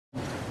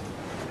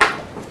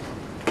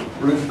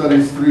We're in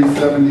Studies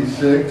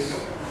 376,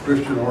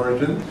 Christian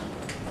Origins.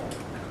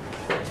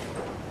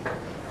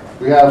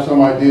 We have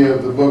some idea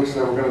of the books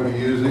that we're going to be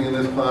using in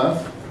this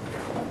class.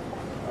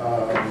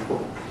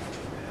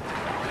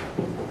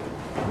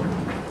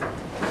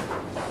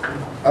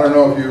 I don't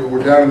know if you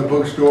were down in the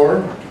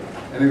bookstore.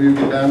 Any of you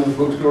get down to the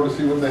bookstore to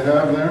see what they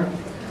have there?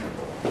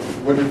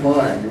 What did you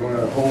find? You want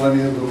to hold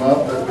any of them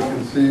up that we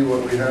can see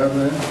what we have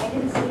there? I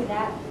didn't see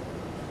that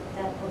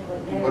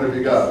booklet there. What have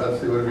you got?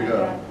 Let's see, what have you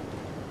got?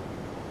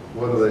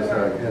 What do they say?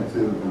 I can't see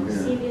them from here.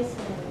 Eusebius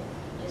and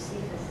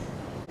Josephus.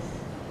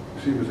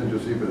 Eusebius and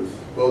Josephus,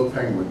 both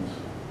penguins.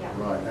 Yeah.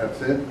 Right,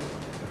 that's it.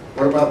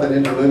 What about that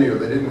interlinear?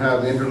 They didn't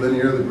have the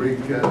interlinear, the Greek.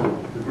 They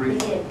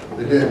did.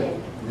 They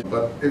did.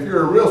 But if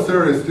you're a real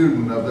serious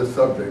student of this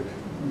subject,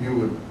 it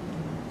would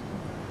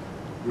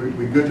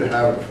be good to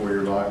have it for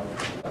your life,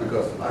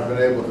 because I've been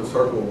able to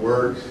circle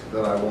words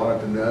that I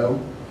wanted to know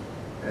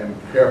and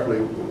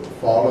carefully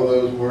follow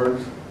those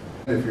words.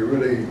 If you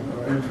really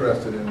are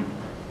interested in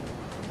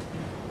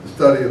the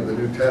study of the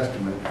New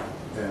Testament,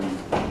 and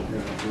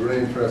if you're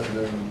really interested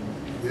in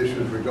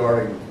issues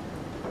regarding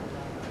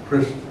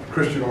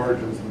Christian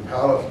origins in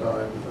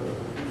Palestine,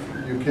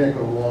 you can't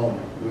go wrong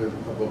with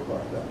a book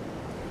like that.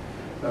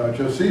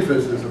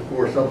 Josephus is, of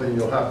course, something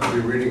you'll have to be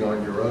reading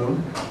on your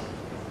own.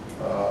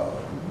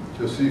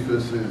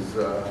 Josephus is,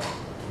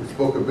 we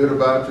spoke a bit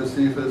about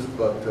Josephus,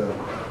 but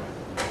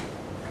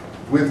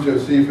with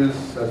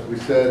Josephus, as we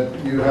said,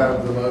 you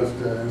have the most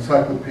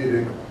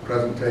encyclopedic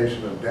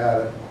presentation of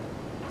data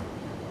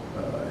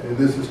in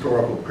this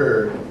historical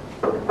period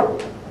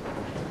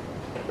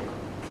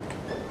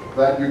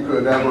that you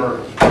could ever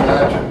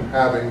imagine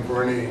having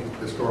for any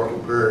historical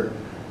period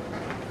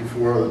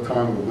before the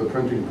time of the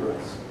printing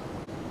press.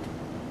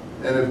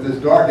 And if this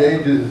Dark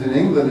Ages in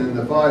England in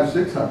the 500s,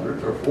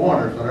 600s, or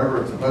 400s,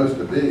 whatever it's supposed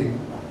to be,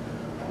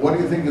 what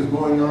do you think is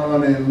going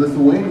on in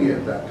Lithuania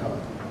at that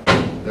time?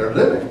 They're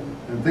living,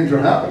 and things are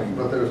happening,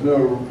 but there is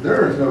no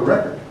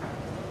record.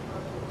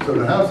 So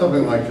to have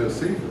something like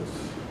Josephus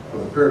for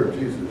the period of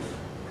Jesus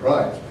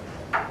Christ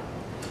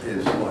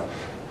is like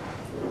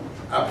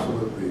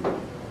absolutely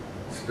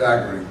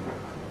staggering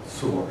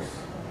source,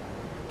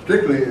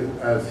 particularly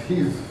as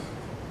he's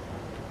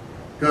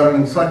got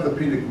an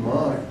encyclopedic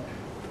mind.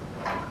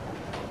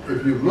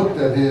 If you've looked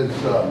at his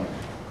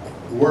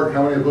work,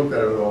 how many have looked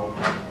at it all?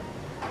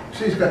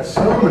 See, he's got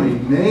so many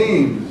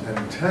names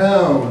and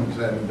towns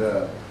and,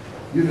 I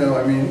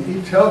mean,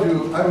 he tells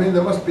you, I mean,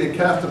 there must be a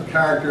cast of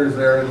characters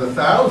there in the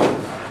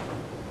thousands.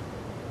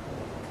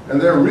 And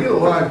they're real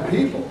live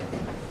people.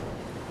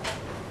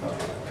 I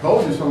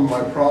told you some of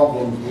my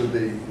problems with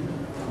the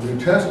New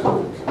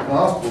Testament, the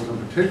Gospels in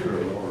particular,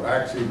 or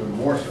Acts even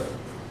more so.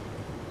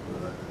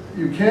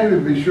 You can't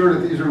even be sure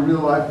that these are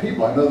real life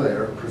people. I know they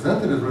are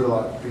presented as real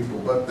life people,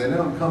 but they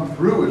don't come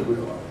through as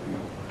real life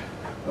people.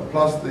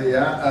 Plus,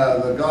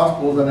 the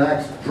Gospels and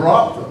Acts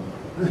drop them.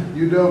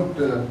 You don't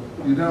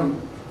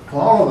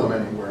follow them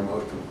anywhere,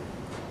 most of them.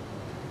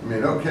 I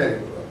mean,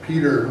 okay,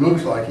 Peter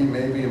looks like he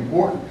may be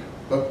important,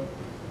 but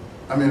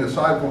I mean,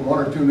 aside from one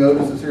or two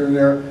notices here and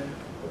there,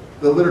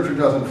 the literature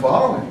doesn't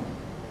follow him.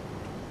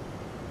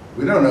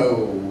 We don't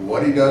know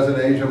what he does in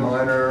Asia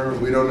Minor.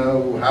 We don't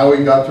know how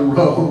he got to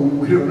Rome.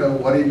 We don't know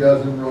what he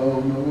does in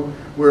Rome.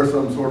 We're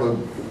some sort of,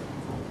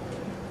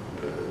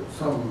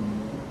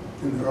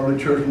 in the early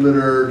church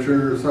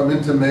literature, some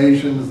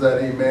intimations that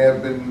he may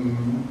have been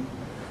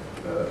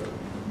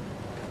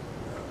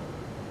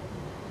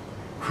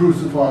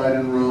crucified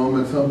in Rome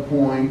at some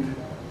point,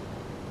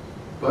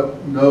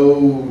 but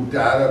no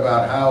data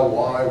about how,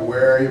 why,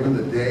 where, even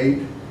the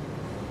date.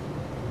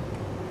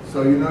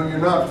 So, you're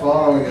not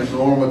following a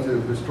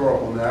normative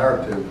historical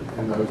narrative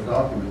in those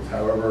documents,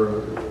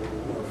 however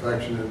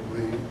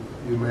affectionately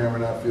you may or may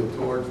not feel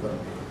towards them.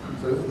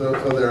 So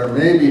they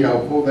may be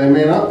helpful, they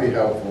may not be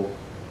helpful.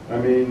 I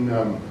mean,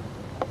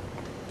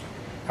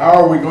 how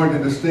are we going to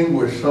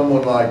distinguish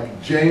someone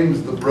like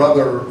James, the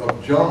brother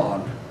of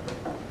John,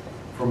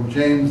 from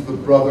James, the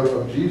brother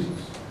of Jesus?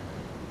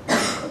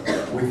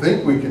 We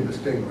think we can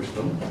distinguish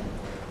them,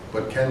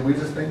 but can we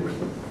distinguish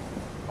them?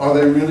 Are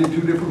they really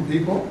two different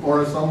people, or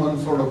has someone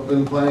sort of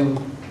been playing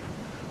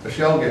a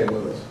shell game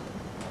with us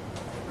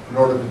in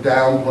order to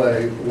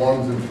downplay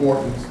one's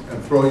importance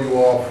and throw you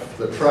off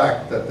the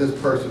track that this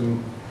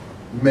person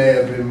may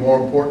have been more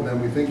important than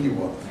we think he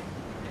was?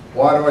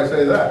 Why do I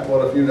say that?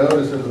 Well, if you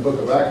notice in the book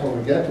of Acts, when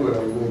we get to it,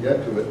 and we will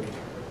get to it,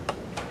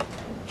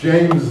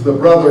 James, the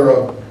brother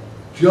of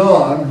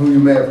John, who you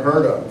may have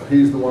heard of,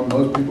 he's the one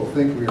most people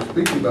think we are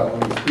speaking about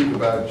when we speak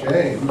about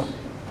James,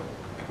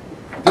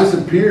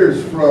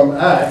 disappears from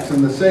Acts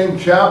in the same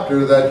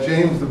chapter that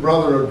James, the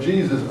brother of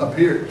Jesus,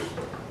 appears.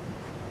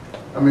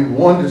 I mean,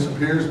 one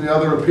disappears and the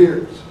other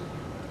appears.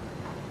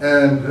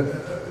 And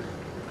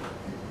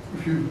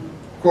if you,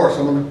 of course,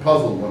 I'm a bit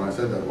puzzled when I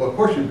said that. Well, of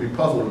course you'd be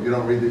puzzled if you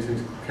don't read these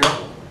things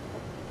carefully.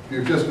 If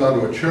you've just gone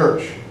to a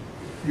church,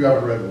 you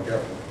haven't read them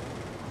carefully.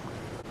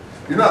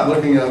 You're not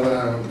looking at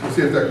them to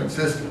see if they're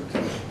consistent.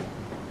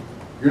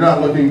 You're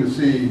not looking to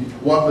see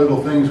what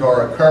little things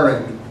are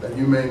occurring that that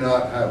you may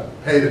not have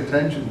paid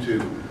attention to,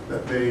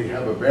 that may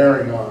have a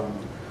bearing on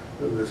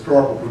the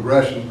historical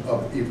progression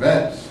of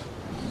events.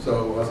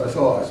 So as I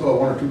saw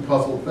one or two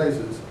puzzled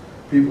faces,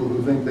 people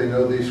who think they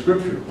know the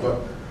scripture. But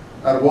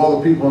out of all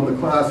the people in the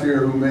class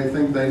here who may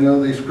think they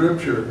know the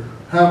scripture,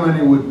 how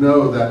many would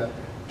know that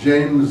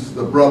James,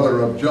 the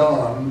brother of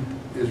John,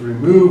 is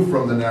removed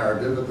from the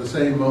narrative at the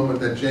same moment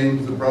that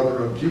James, the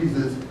brother of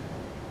Jesus,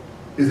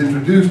 is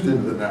introduced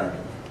into the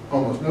narrative?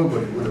 Almost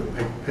nobody would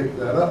have picked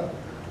that up.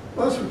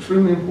 Well, that's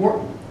extremely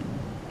important,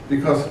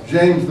 because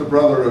James, the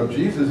brother of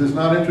Jesus, is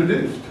not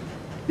introduced.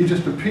 He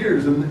just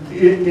appears in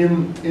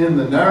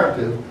the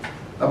narrative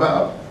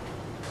about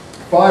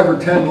 5 or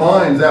 10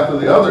 lines after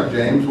the other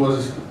James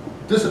was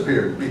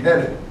disappeared,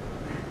 beheaded,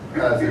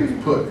 as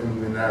is put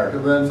in the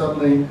narrative. Then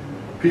suddenly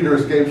Peter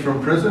escapes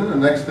from prison,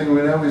 and next thing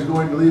we know he's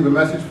going to leave a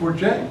message for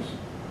James.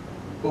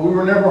 But we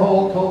were never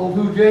told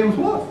who James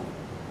was.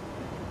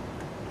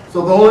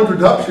 So the whole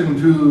introduction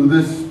to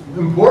this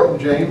important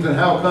James and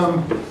how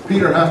come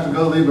Peter has to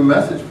go leave a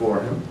message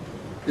for him,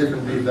 if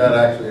indeed that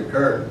actually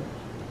occurred,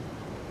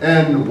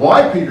 and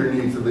why Peter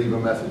needs to leave a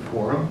message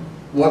for him,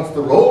 what's the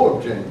role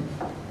of James?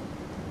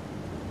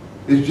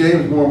 Is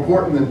James more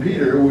important than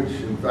Peter, which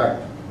in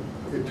fact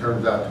it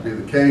turns out to be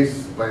the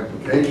case by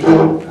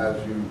implication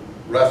as you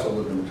wrestle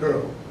with the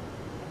material.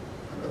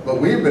 But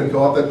we've been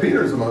taught that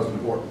Peter's the most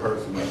important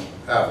person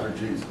after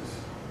Jesus.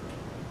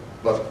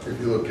 But if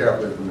you look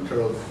carefully at the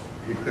materials,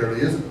 he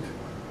clearly isn't.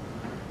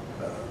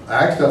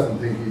 Acts doesn't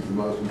think he's the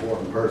most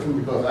important person,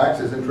 because Acts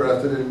is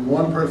interested in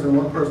one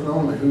person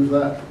only. Who's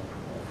that?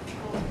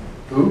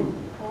 Who?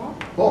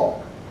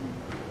 Paul.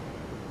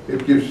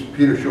 It gives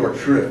Peter short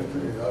shrift.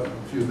 A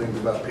few things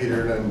about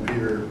Peter, then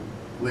Peter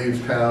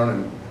leaves town,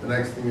 and the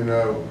next thing you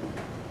know,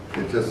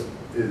 it just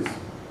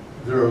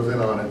zeroes in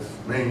on its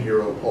main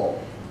hero,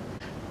 Paul.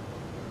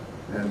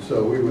 And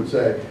so we would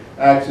say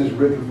Acts is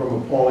written from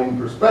a Pauline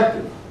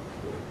perspective.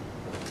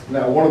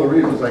 Now, one of the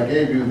reasons I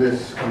gave you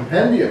this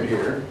compendium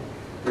here,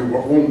 we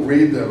won't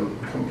read them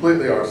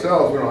completely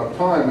ourselves, we don't have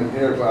time in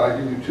here, but I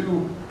give you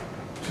two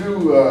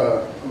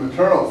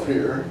materials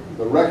here.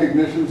 The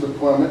Recognitions of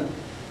Clement,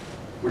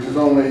 which is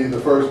only the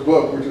first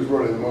book, which is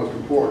really the most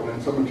important,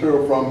 and some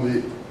material from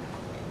the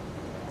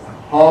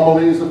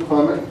Homilies of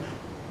Clement,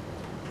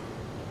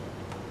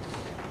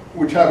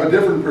 which have a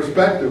different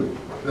perspective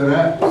than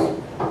Acts.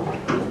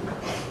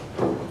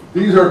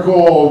 These are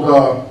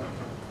called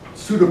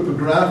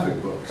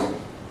pseudepigraphic books.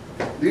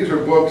 These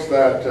are books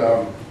that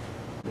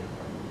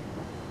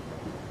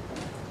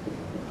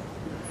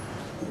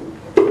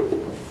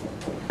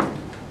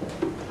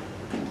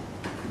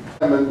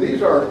and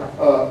these are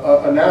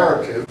a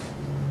narrative.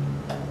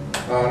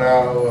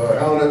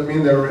 I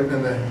mean they were written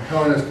in the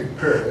Hellenistic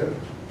period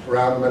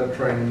around the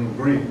Mediterranean and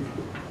Greek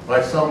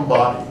by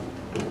somebody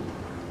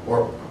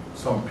or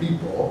some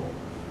people.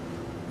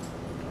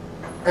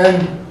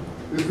 And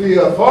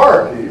the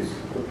authorities,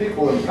 the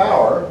people in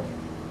power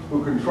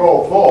who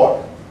control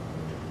thought,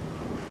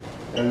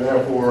 and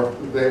therefore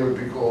they would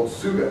be called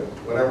pseudo.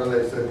 Whatever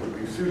they said would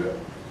be pseudo.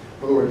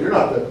 In other words, you're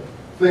not to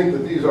think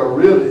that these are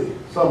really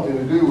something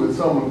to do with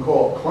someone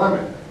called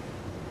Clement.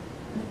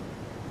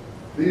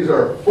 These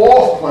are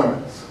false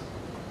Clements.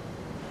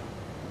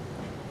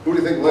 Who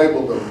do you think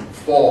labeled them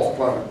false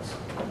Clements?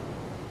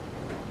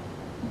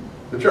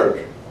 The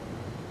church.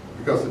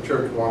 Because the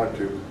church wanted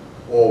to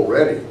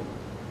already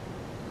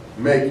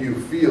make you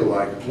feel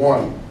like,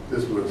 one,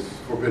 this was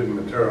forbidden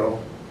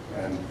material,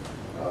 and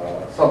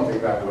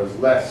something that was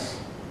less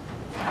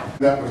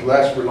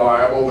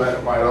reliable than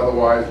it might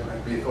otherwise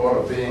be thought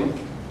of being,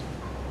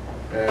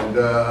 and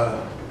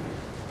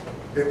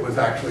it was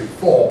actually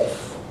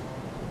false.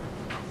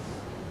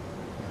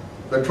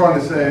 They're trying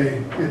to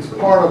say it's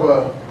part of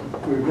a,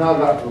 we've now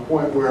got to the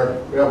point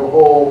where we have a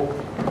whole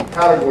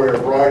category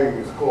of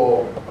writings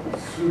called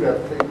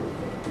pseudepigraphy.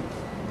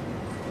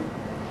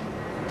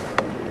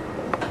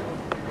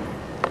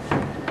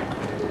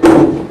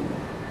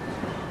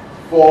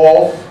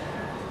 False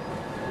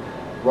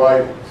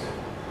writings.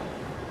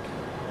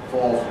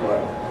 False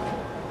writings.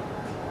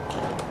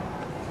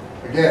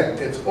 Again,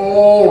 it's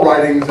all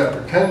writings that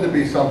pretend to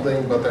be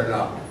something, but they're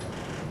not.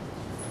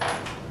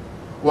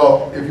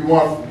 Well, if you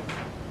want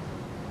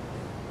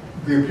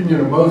the opinion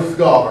of most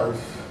scholars,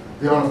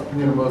 the honest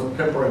opinion of most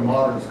contemporary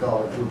modern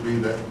scholars would be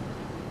that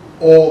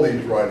all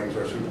these writings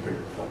are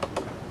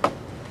pseudepigraphy.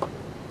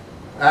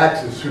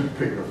 Acts is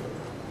pseudepigraphy.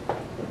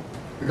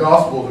 The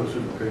Gospels are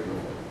pseudepigraphy.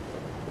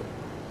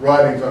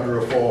 Writings under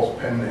a false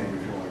pen name,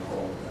 if you want to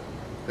call it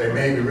that. They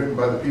may be written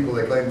by the people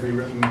they claim to be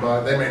written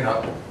by. They may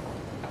not.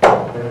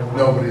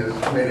 Nobody has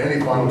made any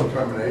final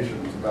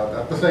determinations about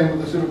that. The same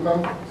with the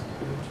pseudo-Clementines.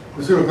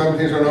 The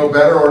pseudo-Clementines are no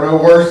better or no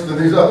worse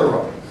than these other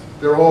writings.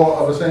 They're all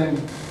of the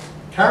same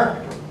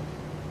character.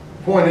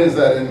 The point is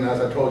that,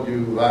 as I told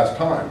you last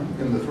time,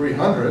 in the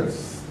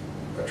 300s,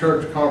 a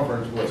church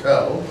conference was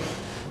held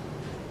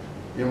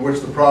in which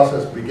the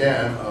process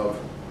began of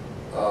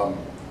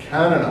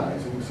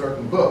canonizing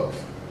certain books,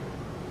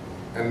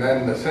 and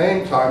then at the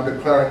same time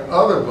declaring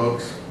other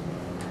books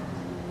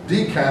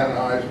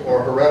decanonized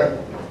or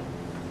heretical.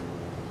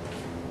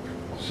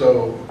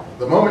 So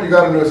the moment you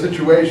got into a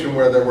situation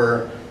where there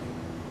were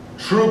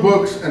true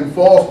books and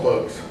false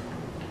books,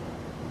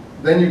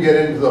 then you get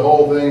into the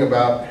whole thing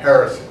about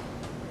heresy.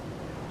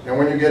 And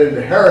when you get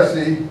into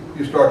heresy,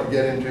 you start to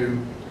get into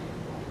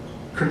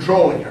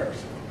controlling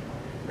heresy.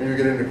 When you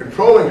get into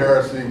controlling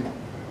heresy,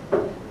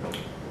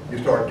 you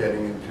start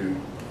getting into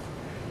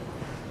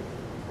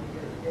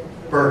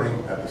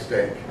burning at the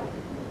stake,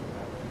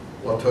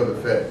 auto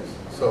de fe.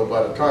 So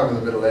by the time of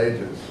the Middle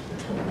Ages,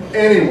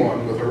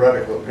 anyone with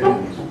heretical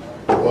opinions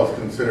was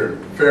considered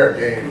fair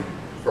game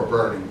for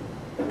burning.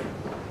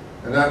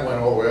 And that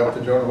went all the way up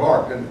to Joan of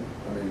Arc, didn't it?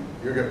 I mean,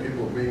 you get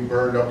people being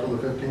burned up till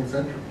the 15th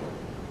century.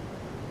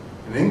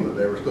 In England,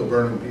 they were still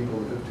burning people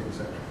in the 15th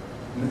century,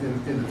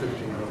 in the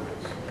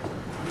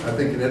 1500s. I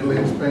think in Italy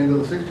and Spain to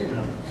the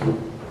 1600s.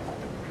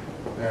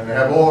 And they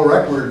have all the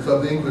records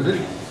of the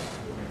Inquisition.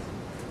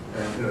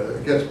 And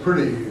it gets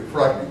pretty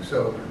frightening.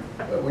 So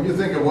when you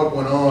think of what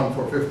went on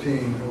for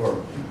 15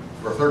 or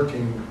for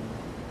 13,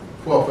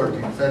 12,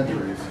 13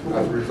 centuries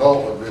as a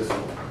result of this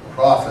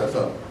process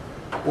of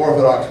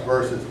Orthodox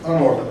versus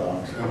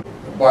unorthodox, and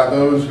by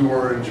those who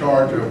were in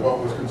charge of what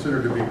was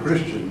considered to be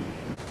Christian,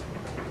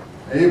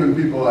 and even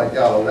people like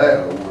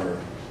Galileo were,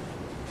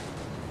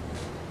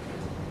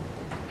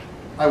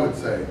 I would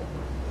say,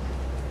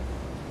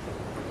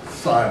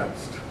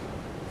 silenced,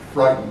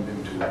 frightened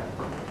into,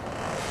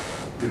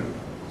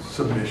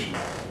 submission.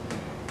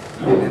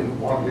 He didn't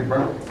want to be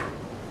burned.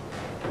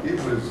 It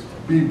was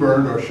be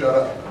burned or shut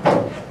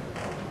up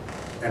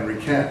and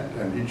recant,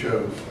 and he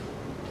chose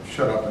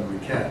shut up and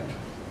recant,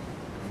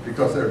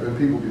 because there have been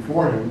people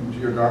before him,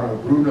 Giordano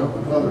Bruno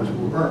and others, who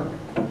were burned.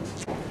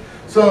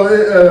 So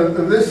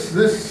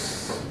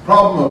this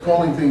problem of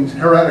calling things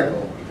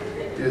heretical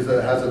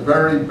has a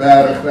very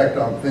bad effect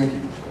on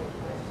thinking,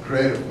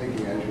 creative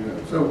thinking, as you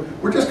know. So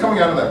we're just coming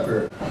out of that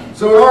period.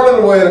 So in our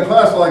little way, in a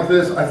class like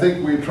this, I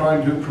think we're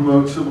trying to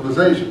promote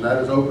civilization.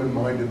 That is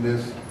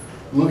open-mindedness,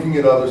 looking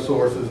at other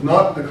sources,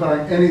 not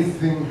declaring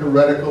anything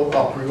heretical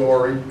a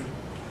priori,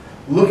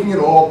 looking at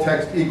all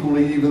texts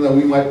equally, even though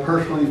we might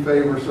personally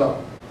favor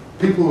some.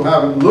 People who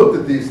haven't looked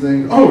at these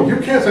things, oh, you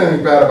can't say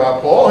anything bad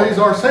about Paul, he's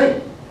our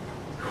saint.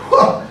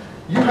 Well,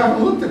 you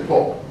haven't looked at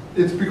Paul.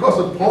 It's because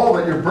of Paul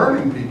that you're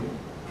burning people.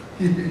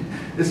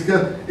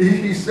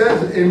 He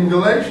says in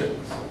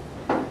Galatians,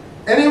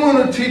 anyone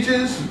who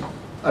teaches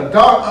a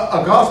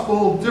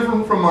gospel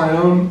different from my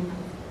own,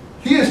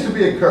 he is to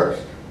be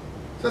accursed.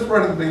 It says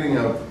right at the beginning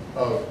of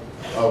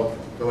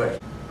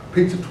Galatians.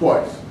 Repeats it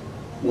twice.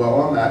 Well,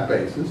 on that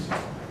basis,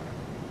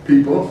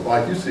 people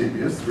like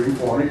Eusebius,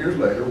 300-400 years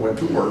later, went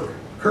to work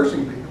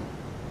cursing people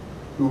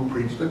who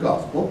preached the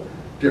gospel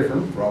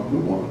different from the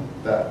one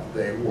that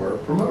they were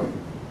promoting.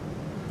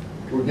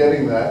 We're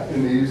getting that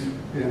in these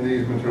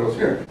materials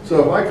here.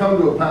 So if I come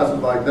to a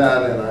passage like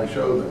that and I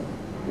show them,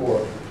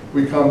 or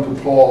we come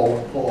to Paul,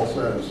 what Paul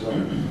says,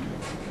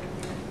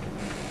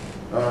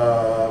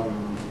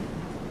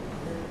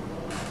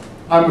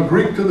 I'm a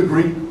Greek to the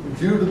Greek, a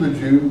Jew to the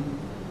Jew,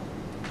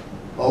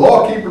 a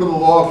lawkeeper to the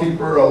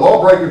lawkeeper, a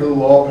lawbreaker to the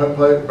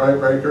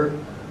lawbreaker.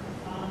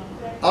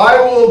 I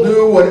will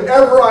do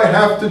whatever I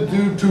have to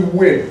do to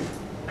win.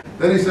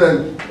 Then he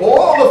said,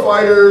 all the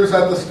fighters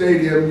at the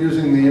stadium,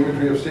 using the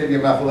imagery of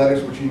stadium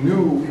athletics, which he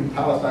knew in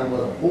Palestine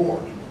was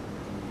abhorred,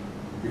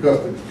 because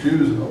the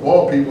Jews of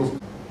all peoples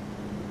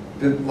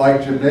didn't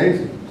like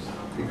gymnasiums,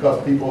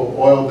 because people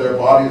oiled their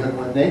bodies and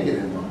went naked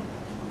in them.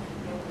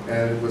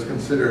 And it was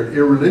considered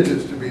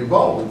irreligious to be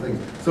involved in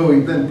things. So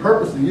he then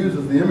purposely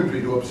uses the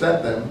imagery to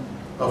upset them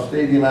of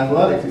stadium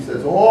athletics. He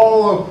says,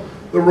 all of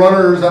the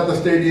runners at the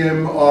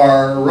stadium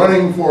are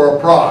running for a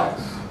prize.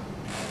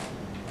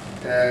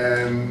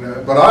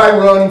 But I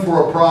run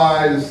for a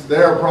prize,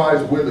 their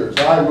prize withers.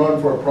 I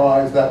run for a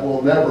prize that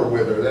will never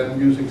wither. Then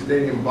using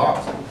stadium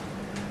boxing.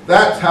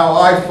 That's how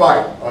I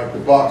fight, like the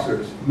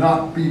boxers,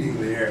 not beating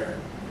the air.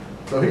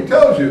 So he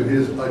tells you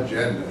his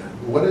agenda.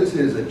 What is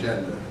his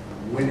agenda?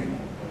 Winning.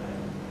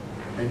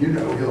 And you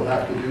know he'll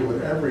have to do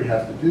whatever he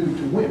has to do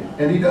to win.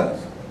 And he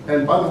does.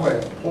 And by the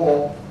way,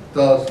 Paul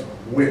does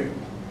win.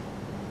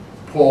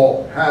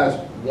 Paul has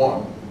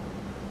won.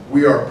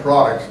 We are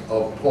products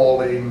of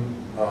Pauline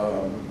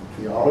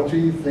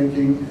theology,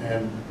 thinking,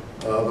 and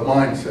the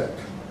mindset.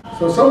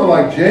 So someone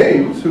like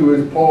James, who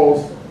is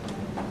Paul's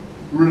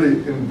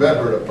really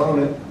inveterate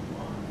opponent,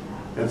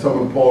 and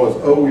someone Paul is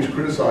always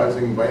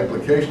criticizing by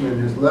implication in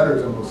his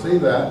letters, and we'll see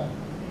that,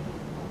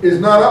 is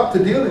not up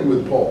to dealing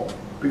with Paul,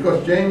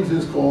 because James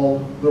is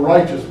called the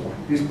righteous one.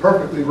 He's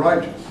perfectly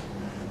righteous.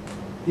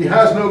 He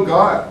has no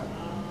guile.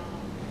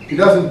 He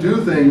doesn't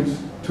do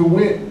things to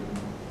win.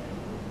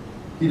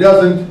 He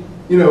doesn't,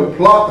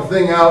 plot the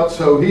thing out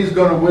so he's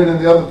going to win and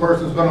the other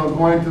person's going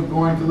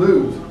to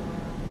lose.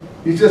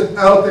 He's just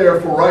out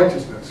there for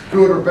righteousness,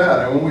 good or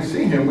bad. And when we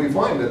see him, we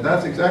find that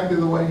that's exactly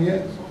the way he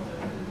is.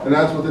 And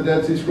that's what the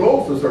Dead Sea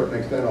Scrolls to a certain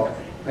extent are.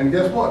 And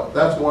guess what?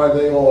 That's why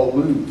they all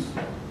lose.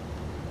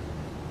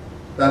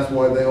 That's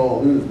why they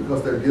all lose,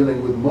 because they're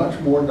dealing with much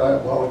more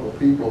diabolical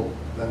people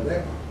than they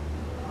are.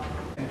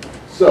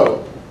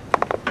 So,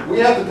 we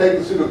have to take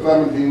the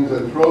pseudo-clementines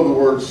and throw the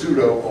word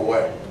pseudo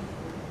away.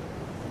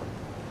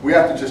 We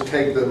have to just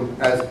take them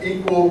as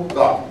equal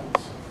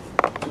documents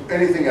to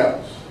anything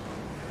else.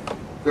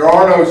 There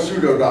are no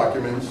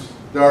pseudo-documents,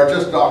 there are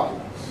just documents.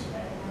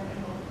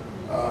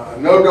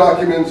 No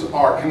documents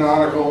are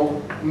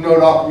canonical, no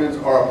documents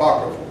are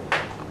apocryphal.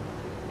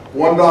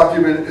 One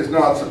document is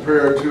not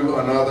superior to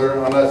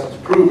another unless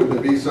it's proven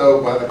to be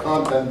so by the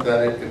content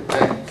that it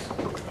contains.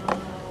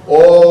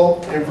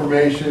 All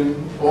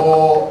information,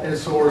 all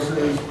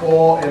sources,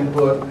 all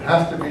input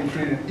has to be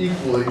treated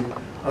equally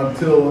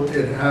until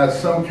it has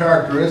some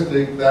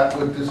characteristic that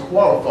would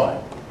disqualify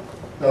it.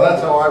 Now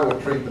that's how I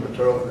would treat the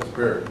material in this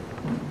period.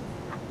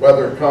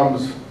 Whether it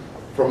comes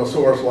from a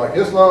source like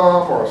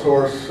Islam, or a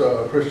source,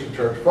 Christian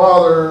Church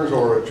Fathers,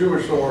 or a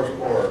Jewish source,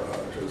 or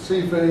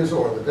Josephus,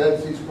 or the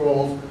Dead Sea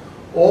Scrolls,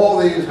 all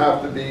these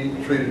have to be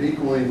treated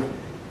equally.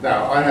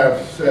 Now, I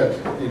have said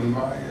in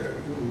my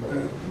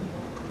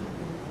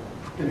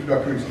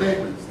introductory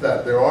statements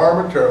that there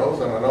are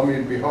materials, and I don't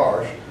mean to be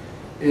harsh,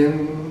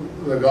 in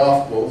the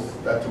Gospels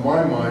that, to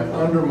my mind,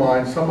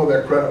 undermine some of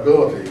their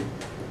credibility.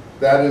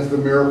 That is the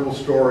miracle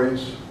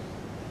stories,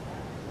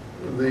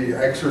 the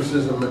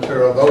exorcism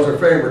material. Those are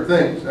favorite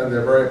things, and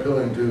they're very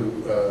appealing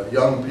to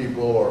young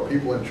people or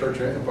people in church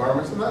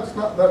environments, and that's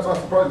not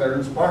surprising. They're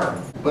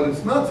inspiring. But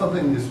it's not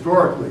something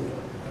historically,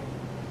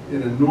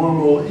 in a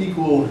normal,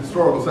 equal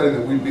historical setting,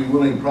 that we'd be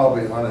willing,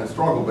 probably on a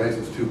historical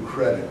basis, to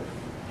credit.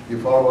 You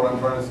follow what I'm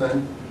trying to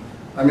say?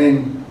 I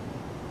mean,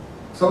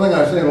 something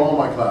I say in all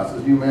my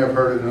classes, you may have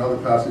heard it in other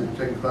classes, you've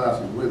taken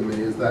classes with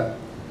me, is that,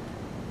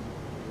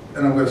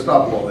 and I'm going to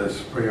stop all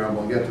this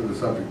preamble and get to the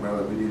subject matter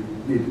that we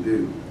need to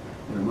do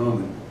in a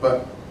moment,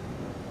 but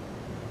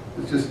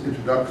it's just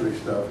introductory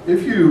stuff.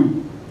 If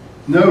you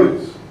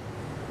notice,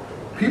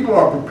 people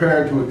are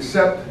prepared to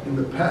accept in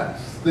the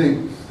past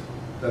things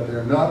that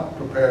they're not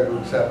prepared to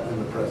accept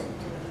in the present.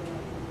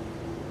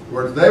 In other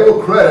words, they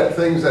will credit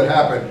things that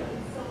happened,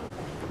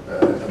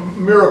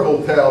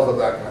 miracle tales of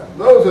that kind.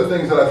 Those are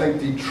things that I think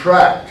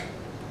detract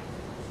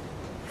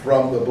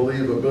from the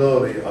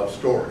believability of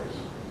stories,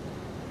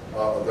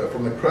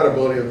 from the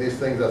credibility of these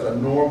things as a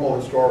normal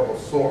historical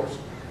source.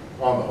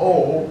 On the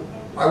whole,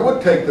 I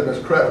would take them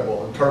as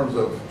credible in terms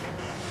of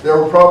there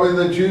were probably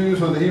the Jews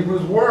or the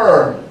Hebrews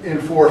were in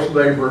forced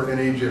labor in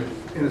Egypt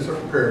in a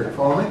certain period. You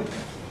follow me?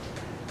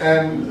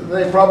 And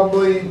they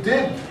probably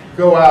did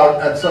go out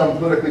at some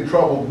politically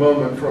troubled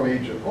moment from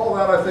Egypt. All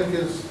that, I think,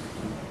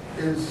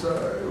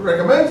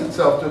 recommends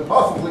itself to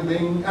possibly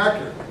being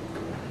accurate.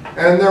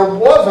 And there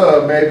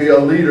was maybe a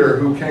leader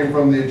who came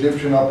from the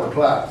Egyptian upper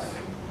class.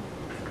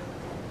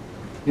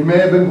 He may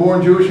have been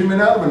born Jewish, he may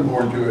not have been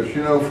born Jewish.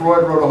 You know,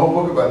 Freud wrote a whole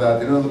book about that.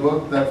 Do you know the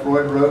book that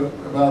Freud wrote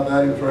about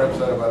that? He was very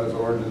upset about his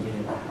origins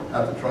and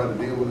had to try to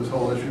deal with this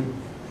whole issue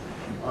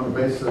on the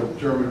basis of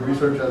German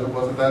research as it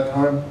was at that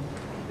time.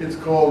 It's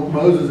called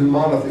Moses and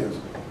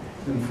Monotheism.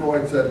 And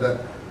Freud said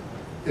that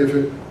if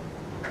it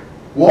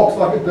walks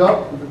like a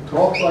duck, if it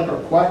talks like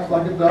or quacks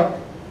like a duck,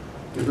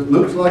 if it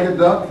looks like a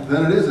duck,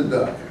 then it is a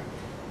duck.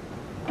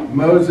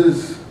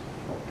 Moses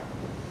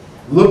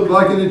looked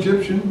like an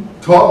Egyptian,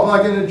 talked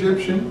like an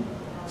Egyptian,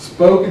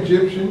 spoke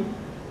Egyptian,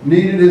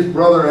 needed his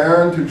brother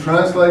Aaron to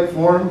translate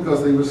for him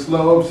because he was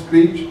slow of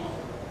speech.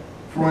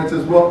 Freud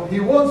says, well, he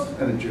was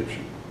an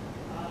Egyptian.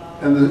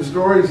 And the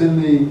stories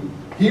in the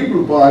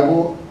Hebrew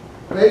Bible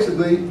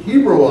basically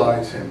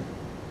Hebrewize him.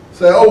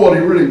 Say, oh, well, he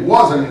really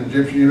wasn't an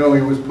Egyptian. You know,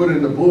 he was put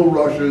into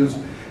bulrushes,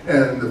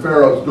 and the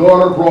Pharaoh's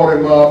daughter brought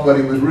him up, but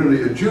he was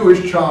really a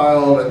Jewish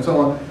child, and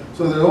so on.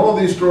 So there's all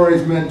these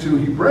stories meant to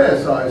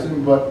Hebraicize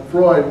him, but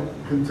Freud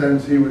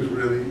contends he was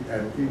really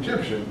an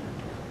Egyptian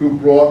who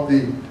brought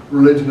the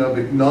religion of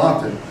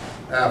Akhenaten.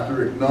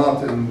 After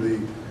Akhenaten,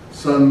 the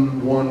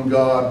sun, one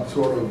god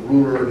sort of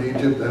ruler in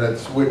Egypt that had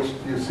switched.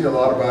 You see a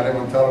lot about him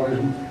on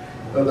television.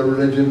 The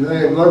religion.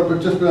 They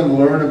have just begun to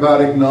learn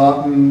about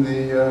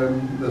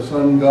Akhenaten, the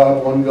sun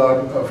god, one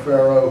god of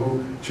Pharaoh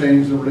who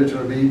changed the religion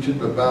of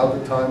Egypt about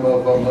the time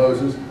of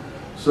Moses.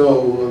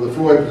 So the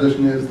Freud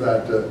position is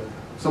that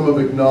some of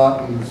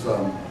Akhenaten's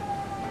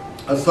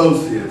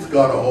associates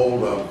got a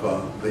hold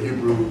of the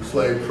Hebrew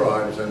slave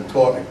tribes and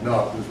taught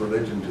Akhenaten's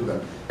religion to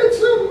them. It's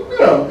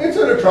it's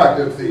an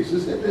attractive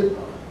thesis.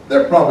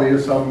 There probably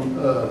is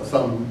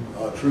some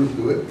truth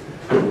to it.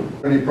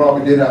 And he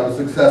probably did have a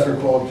successor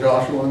called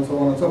Joshua and so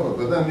on and so forth.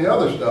 But then the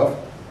other stuff,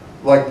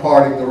 like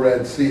parting the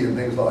Red Sea and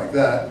things like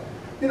that,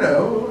 you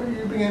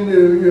begin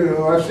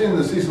to, I've seen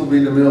the Cecil B.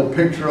 DeMille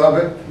picture of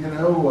it,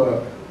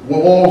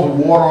 walls of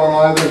water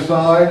on either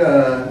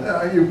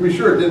side. You'd be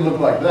sure it didn't look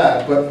like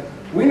that, but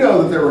we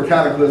know that there were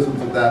cataclysms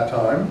at that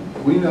time.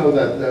 We know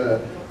that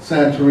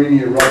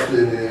Santorini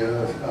erupted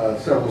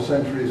several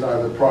centuries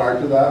either prior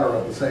to that or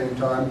at the same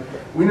time.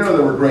 We know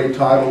there were great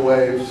tidal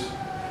waves.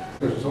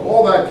 So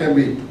all that can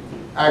be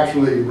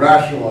actually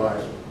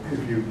rationalized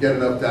if you get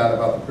enough data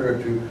about the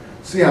period to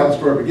see how the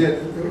story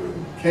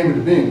came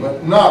into being,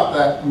 but not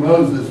that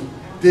Moses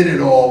did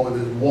it all with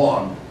his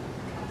wand.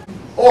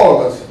 All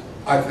of us,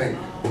 I think,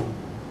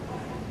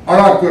 are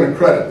not going to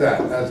credit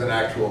that as an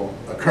actual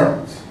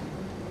occurrence.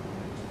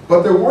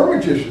 But there were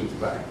magicians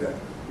back then.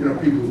 You know,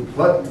 people who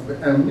play,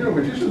 and you know,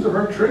 magicians are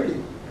very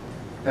tricky.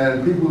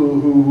 And people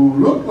who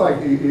looked like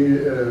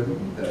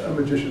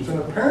magicians, and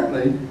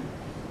apparently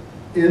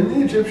in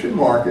the Egyptian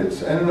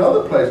markets and in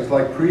other places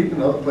like Crete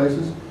and other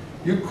places,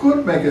 you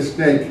could make a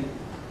snake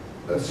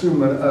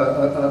assume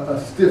a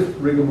stiff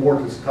rigor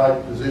mortis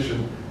type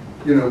position,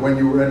 you know, when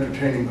you were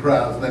entertaining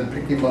crowds, and then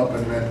pick him up,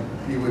 and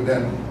then he would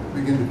then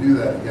begin to do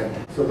that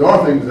again. So there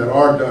are things that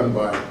are done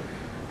by,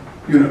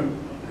 you know,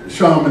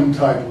 shaman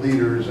type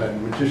leaders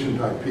and magician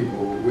type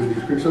people with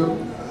these creatures. So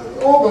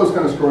all those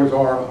kind of stories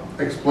are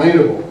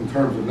explainable in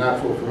terms of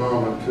natural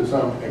phenomena to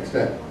some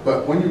extent.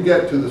 But when you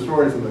get to the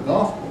stories in the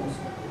Gospels,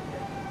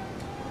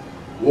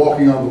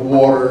 walking on the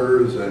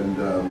waters, and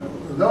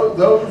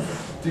those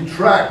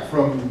detract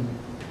from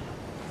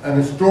an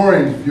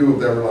historian's view of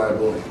their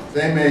reliability.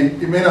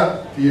 It may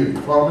not to you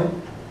follow me?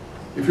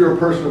 If you're a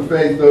person of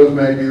faith, those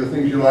may be the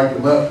things you like the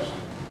most.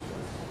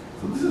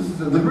 So this is,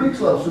 the Greeks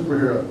love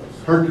superheroes,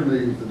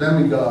 Hercules, the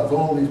demigods,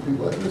 all these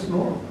people. That's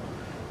normal.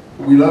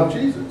 We love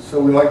Jesus, so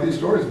we like these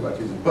stories about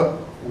Jesus. But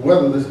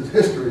whether this is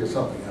history is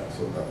something else.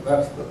 So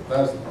that's the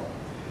problem.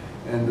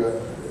 And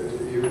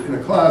in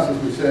a class,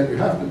 as we said, you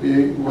have to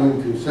be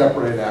willing to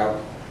separate out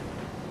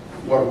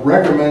what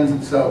recommends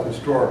itself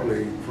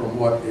historically from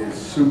what is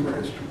super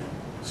history,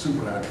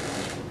 supernatural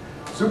history.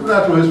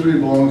 Supernatural history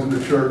belongs in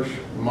the church,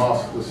 the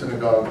mosque, the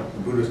synagogue, the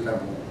Buddhist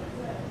temple,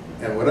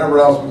 and whatever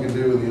else we can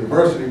do in the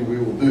university, we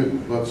will do.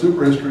 But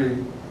super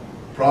history,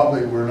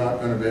 probably we're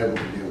not going to be able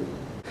to deal with.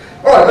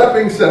 All right, that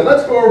being said,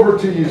 let's go over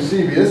to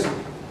Eusebius.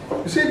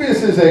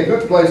 Eusebius is a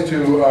good place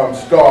to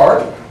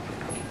start.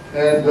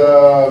 And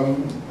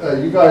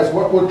you guys,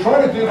 what we're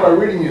trying to do by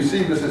reading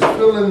Eusebius is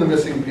fill in the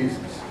missing pieces.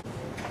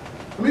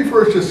 Let me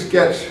first just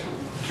sketch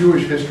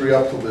Jewish history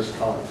up till this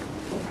time,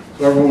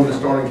 so everyone is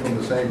starting from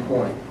the same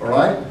point, all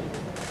right?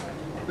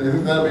 Do you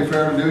think that would be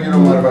fair to do? You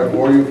don't mind if I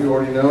bore you if you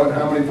already know it.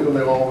 How many feel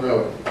they all know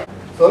it?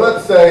 So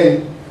let's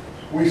say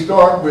we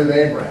start with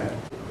Abraham.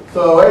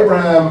 So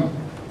Abraham,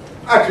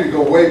 actually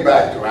go way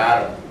back to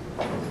Adam.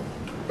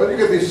 But you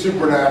get these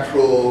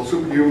supernatural,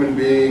 superhuman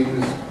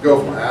beings,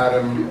 go from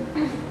Adam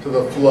to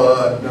the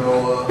flood,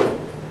 Noah.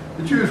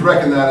 The Jews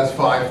reckon that as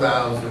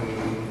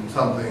 5,000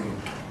 something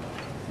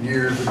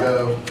years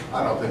ago.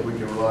 I don't think we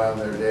can rely on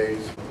their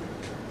days.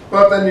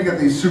 But then you get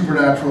these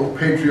supernatural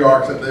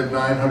patriarchs that live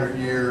 900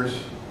 years.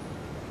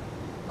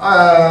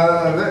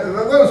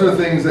 Those are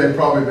things they've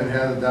probably been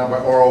handed down by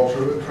oral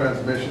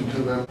transmission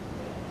to them.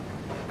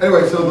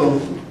 Anyway, so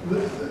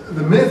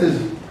the myth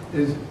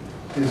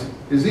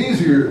is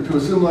easier to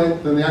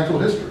assimilate than the actual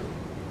history.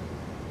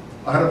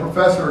 I had a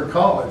professor at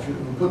college who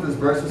put this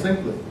very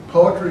succinctly.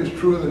 Poetry is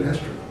truer than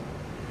history.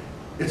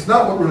 It's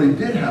not what really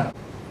did happen.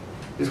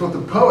 It's what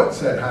the poet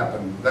said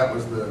happened. That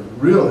was the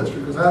real history,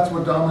 because that's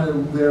what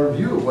dominated their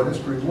view of what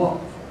history was.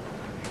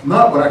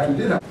 Not what actually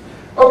did happen.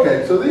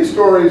 Okay, so these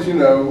stories, you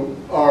know,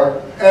 are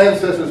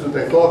ancestors that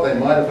they thought they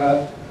might have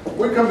had.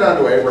 We come down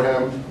to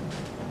Abraham.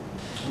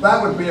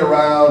 That would be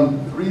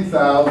around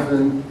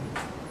 3,000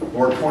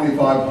 or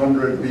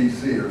 2,500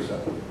 BC or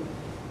so.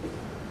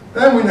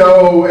 Then we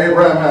know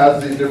Abraham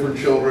has these different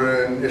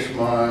children,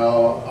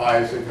 Ishmael,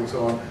 Isaac, and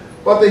so on.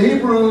 But the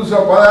Hebrews,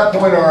 by that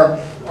point,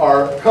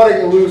 are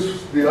cutting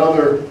loose the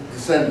other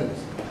descendants.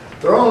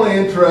 They're only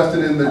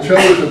interested in the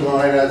chosen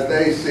line as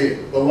they see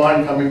it, the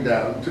line coming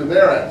down to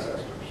their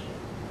ancestors.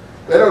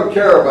 They don't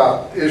care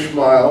about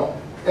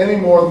Ishmael any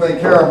more than they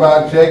care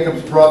about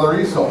Jacob's brother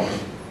Esau.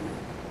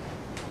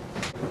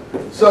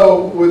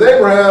 So with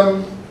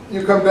Abraham,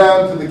 you come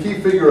down to the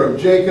key figure of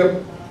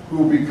Jacob,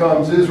 who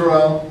becomes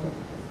Israel,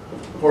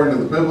 according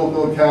to the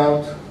biblical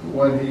account,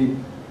 when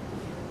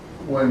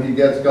he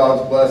gets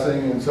God's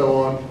blessing and so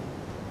on.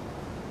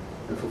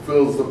 It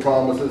fulfills the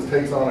promises,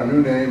 takes on a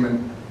new name,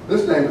 and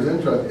this name is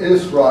interesting,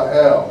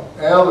 Israel.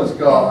 El is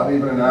God,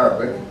 even in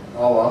Arabic.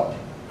 Allah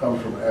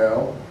comes from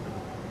El.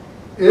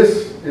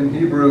 Is in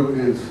Hebrew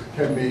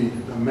can be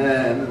a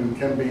man and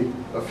can be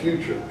a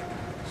future.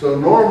 So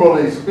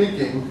normally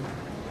speaking,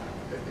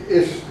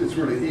 it's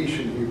really Ish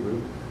in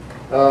Hebrew.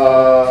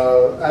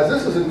 As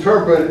this is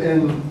interpreted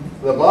in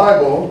the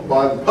Bible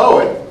by the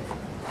poet,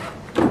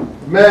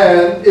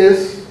 man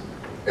is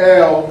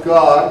El,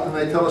 God, and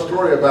they tell a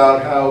story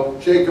about how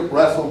Jacob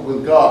wrestled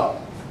with God.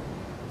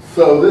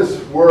 So this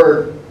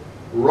word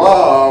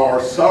Ra or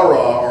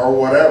Sarah or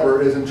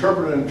whatever is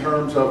interpreted in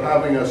terms of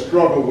having a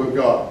struggle with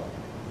God.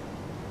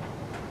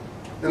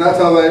 And that's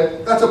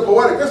a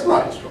poetic, that's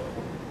not historical.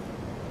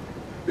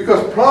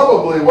 Because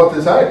probably what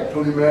this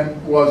actually meant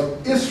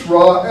was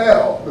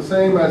Israel, the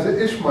same as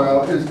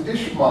Ishmael is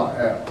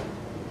Ishmael.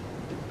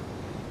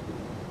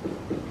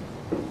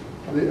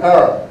 The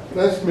Arab.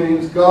 This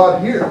means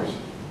God hears.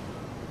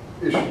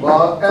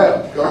 Ishmael,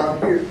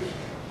 God hears.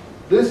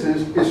 This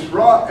is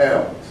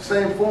Israel,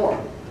 same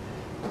form.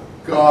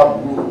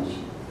 God rules.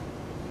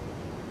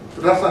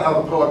 But that's not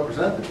how the poet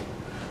presented it.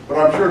 But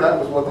I'm sure that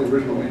was what the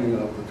original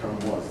meaning of the term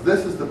was.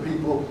 This is the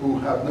people who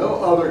have no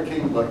other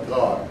king but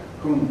God,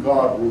 whom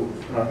God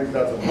rules. And I think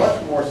that's a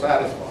much more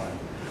satisfying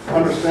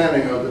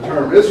understanding of the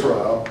term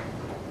Israel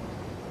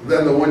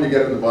than the one you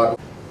get in the Bible.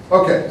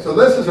 Okay, so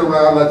this is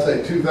around, let's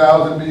say,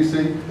 2000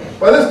 BC.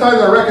 By this time,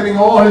 they're reckoning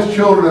all his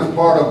children as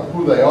part of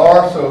who they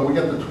are. So we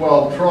get the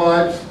 12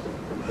 tribes,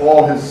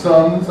 all his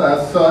sons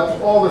as such.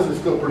 All this is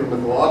still pretty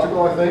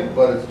mythological, I think,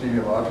 but it's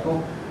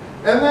genealogical.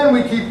 And then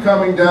we keep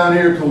coming down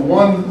here till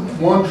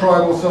one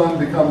tribal son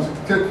becomes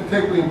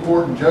particularly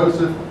important,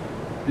 Joseph,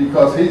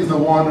 because he's the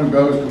one who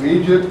goes to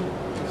Egypt.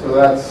 So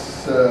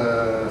that's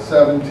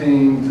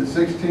 17th to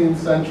 16th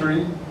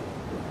century.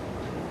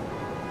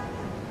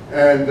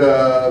 And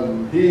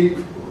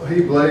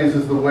he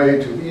blazes the way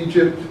to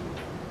Egypt.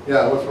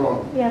 Yeah, what's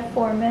wrong? You have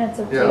 4 minutes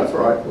of Yeah, that's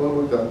right. Well,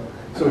 we're done.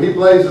 So he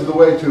blazes the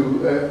way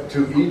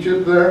to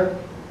Egypt there.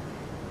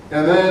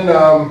 And then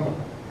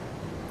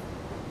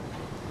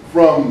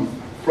from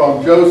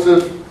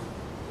Joseph,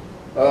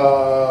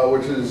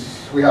 which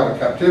is, we have a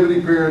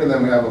captivity period, and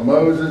then we have a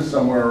Moses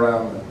somewhere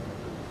around the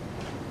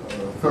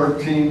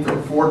 13th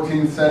or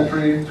 14th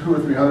century, 200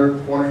 or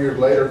 300, 400 years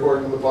later,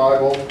 according to the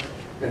Bible.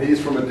 And he's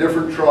from a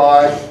different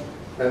tribe.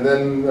 And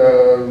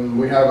then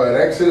we have an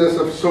exodus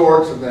of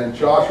sorts, and then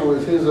Joshua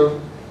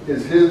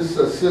is his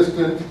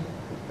assistant,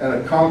 and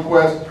a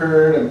conquest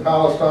period in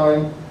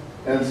Palestine.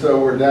 And so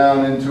we're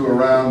down into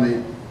around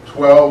the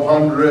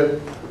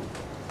 1200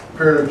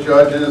 period of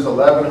Judges,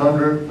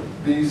 1100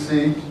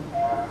 BC.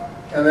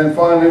 And then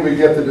finally we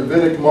get the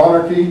Davidic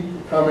monarchy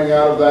coming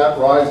out of that,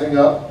 rising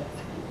up,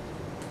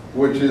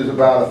 which is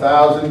about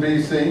 1000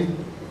 BC.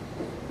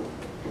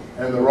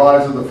 And the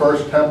rise of the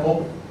first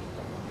temple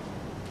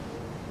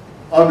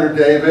under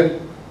David.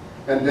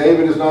 And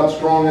David is not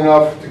strong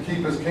enough to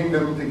keep his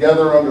kingdom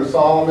together under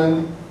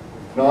Solomon,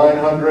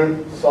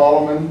 900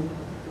 Solomon.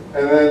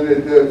 And then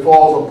it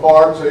falls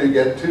apart, so you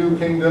get two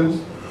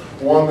kingdoms,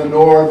 one the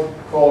north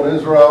called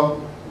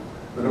Israel,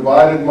 the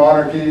divided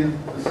monarchy,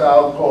 the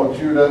south called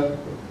Judah,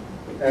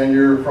 and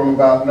you're from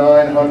about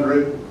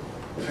 900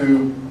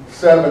 to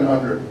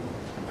 700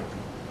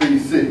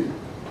 BC.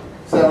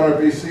 700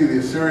 BC, the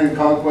Assyrian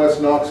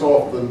conquest knocks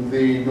off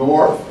the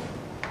north,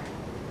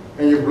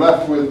 and you're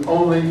left with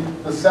only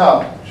the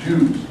south,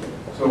 Jews.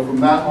 So from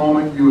that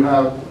moment you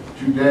have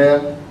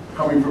Judea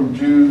coming from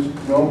Jews,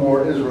 no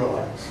more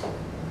Israelites.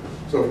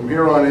 So from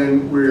here on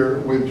in, we're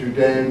with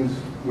Judeans,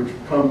 which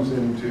comes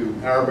into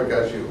Arabic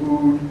as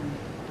Yehud,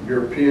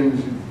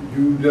 Europeans,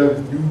 Juden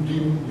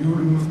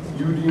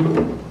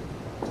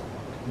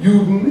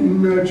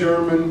in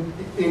German,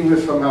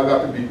 English somehow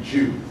got to be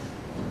Jew.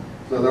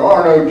 So there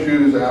are no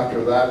Jews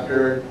after that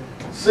period.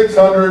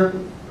 600,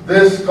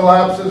 this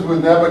collapses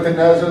with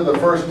Nebuchadnezzar. The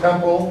first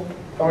temple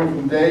coming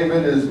from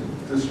David is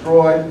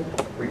destroyed.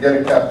 We get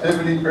a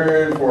captivity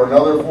period for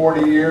another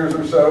 40 years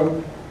or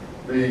so.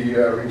 The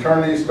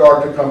returnees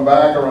start to come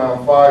back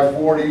around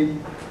 540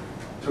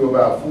 to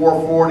about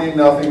 440.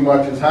 Nothing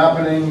much is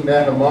happening.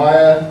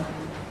 Nehemiah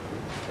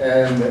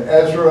and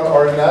Ezra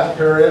are in that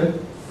period.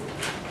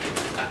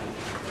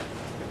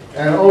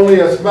 And only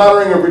a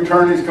smattering of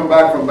returnees come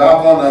back from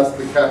Babylon. That's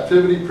the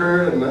captivity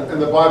period, and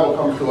the Bible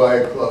comes to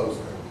a close.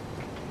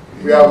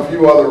 We have a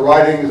few other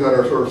writings that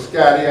are sort of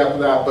scatty after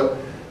that, but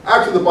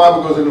actually the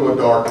Bible goes into a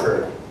dark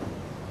period.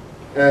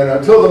 And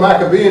until the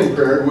Maccabean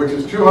period, which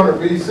is 200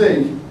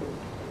 BC,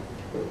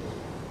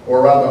 or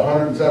around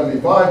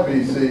 175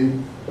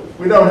 BC,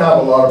 we don't have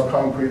a lot of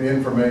concrete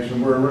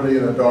information. We're really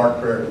in a dark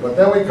period. But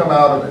then we come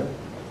out of it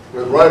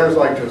with writers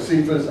like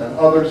Josephus and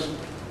others,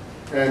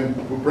 and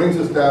what brings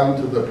us down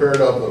to the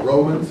period of the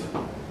Romans.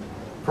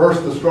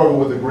 First, the struggle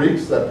with the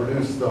Greeks that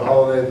produced the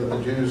holiday that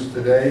the Jews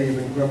today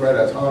even commemorate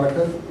as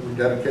Hanukkah, the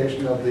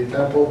dedication of the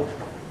temple.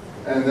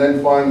 And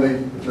then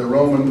finally, the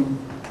Roman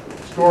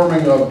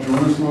storming of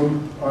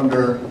Jerusalem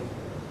under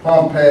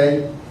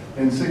Pompey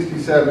in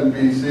 67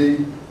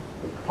 BC.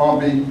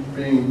 Pompey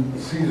being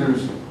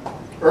Caesar's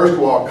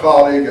erstwhile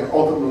colleague and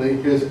ultimately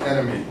his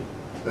enemy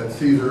that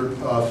Caesar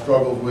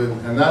struggled with.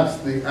 And that's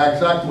the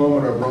exact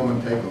moment of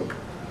Roman takeover.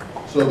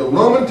 So the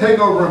Roman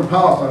takeover in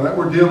Palestine that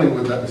we're dealing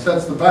with, that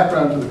sets the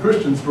background to the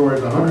Christian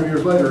stories 100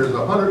 years later, is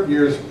 100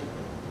 years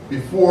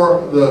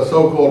before the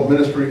so-called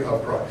ministry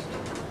of Christ.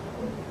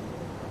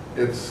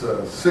 It's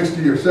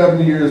 60 or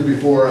 70 years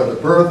before the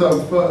birth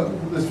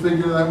of this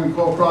figure that we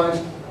call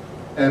Christ,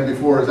 and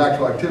before his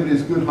actual activity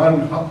is good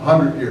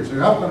 100 years. So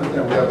you have to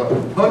understand, we have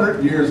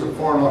 100 years of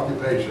foreign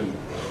occupation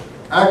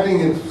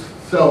acting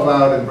itself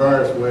out in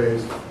various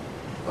ways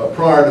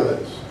prior to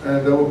this.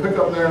 And we'll pick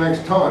up there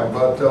next time,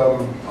 but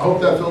I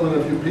hope that filled in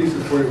a few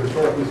pieces for you,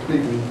 historically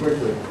speaking,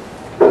 quickly.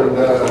 And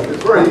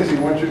it's very easy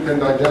once you can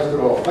digest it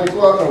all. Thanks a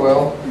lot,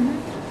 Noel.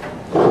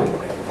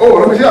 Oh,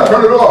 let me see, I'll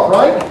turn it off,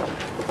 right?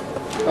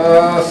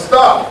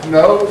 Stop,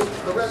 no.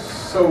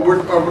 So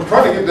we're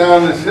trying to get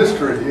down this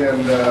history,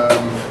 and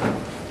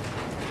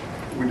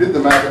we did the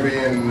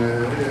Maccabean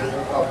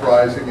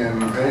uprising and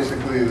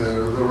basically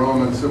the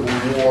Roman Civil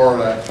War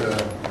that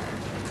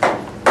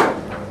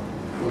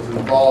was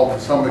involved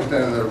to some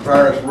extent in the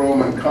various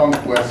Roman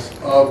conquests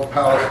of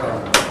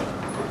Palestine.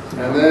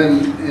 And then,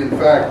 in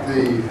fact,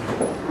 the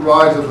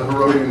rise of the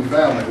Herodian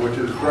family, which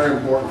is very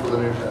important for the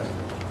New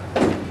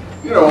Testament.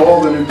 You know,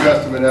 all the New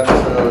Testament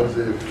episodes,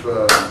 if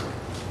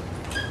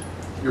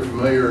you're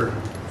familiar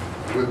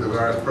with the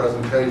various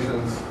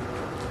presentations,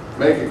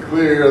 make it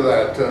clear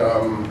that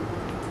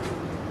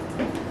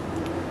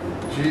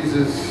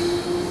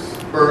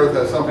Jesus' birth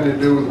has something to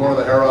do with one of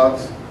the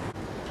Herods.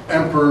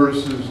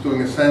 Emperors who's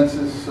doing a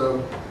census, so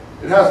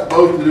it has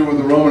both to do with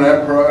the Roman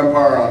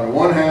Empire on the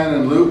one hand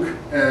in Luke,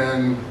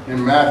 and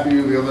in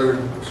Matthew, the other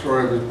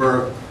story of his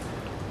birth,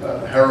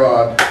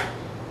 Herod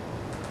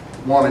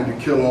wanting to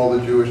kill all the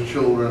Jewish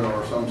children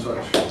or some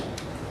such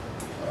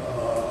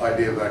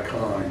idea of that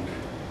kind.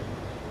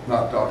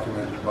 Not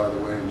documented, by the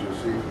way, in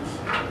Josephus.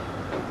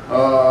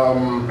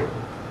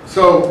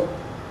 So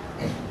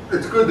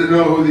it's good to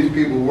know who these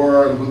people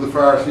were and who the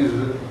Pharisees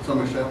to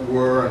some extent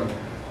were and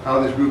how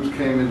these groups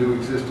came into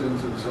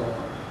existence and so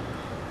on.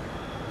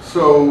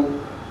 So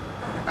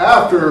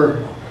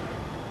after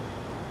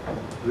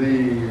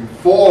the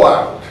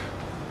fallout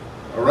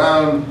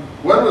around,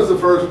 when was the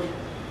first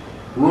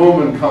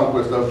Roman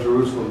conquest of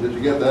Jerusalem? Did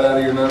you get that out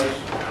of your notes?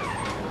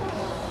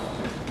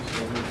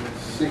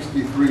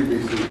 63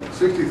 BC.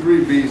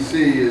 63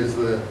 BC is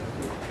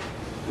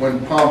when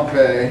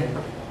Pompey,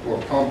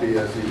 or Pompey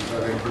as he's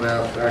I think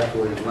pronounced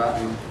actually in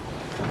Latin,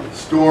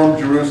 stormed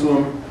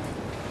Jerusalem.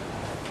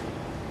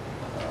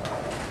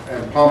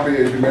 And Pompey,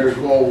 as you may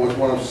recall, was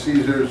one of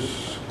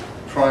Caesar's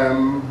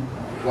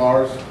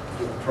triumvirs,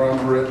 the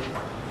triumvirate.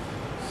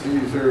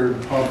 Caesar,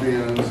 Pompey,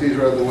 and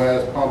Caesar at the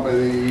west, Pompey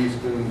the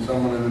east, and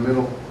someone in the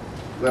middle.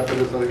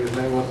 Lepidus, I think his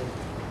name was.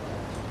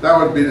 That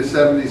would be the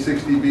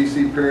 70-60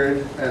 BC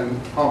period,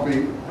 and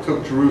Pompey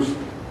took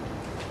Jerusalem.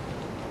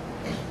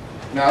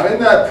 Now, in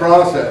that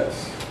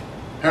process,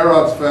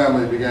 Herod's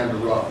family began to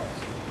rise.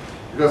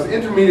 Because the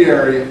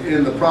intermediary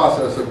in the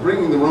process of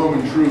bringing the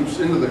Roman troops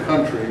into the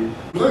country,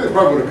 they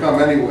probably would have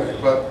come anyway,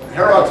 but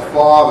Herod's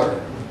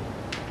father,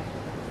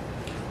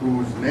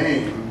 whose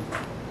name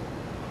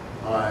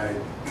I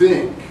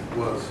think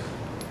was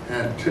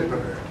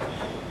Antipater,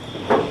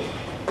 I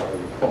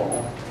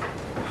recall.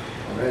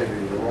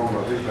 Maybe the wrong,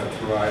 I think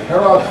that's right.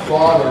 Herod's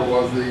father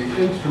was the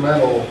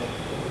instrumental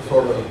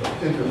sort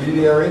of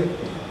intermediary.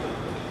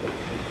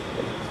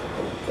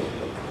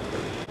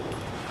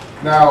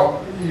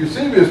 Now,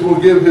 Eusebius will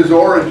give his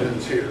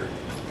origins here.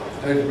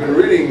 And if you've been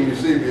reading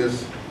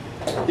Eusebius,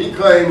 he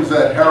claims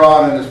that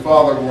Herod and his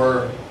father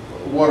were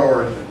what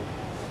origin?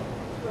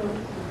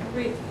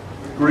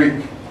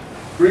 Greek.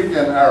 Greek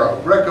and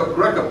Arab.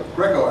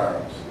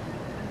 Greco-Arabs.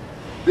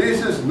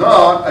 This is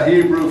not a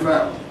Hebrew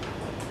family.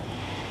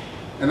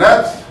 And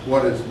that's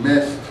what is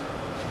missed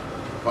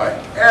by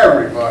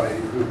everybody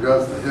who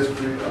does the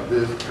history of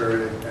this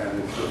period, and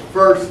it's the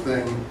first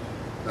thing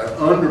that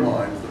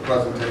undermines the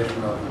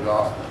presentation of the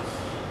Gospels.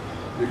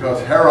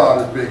 Because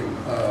Herod is being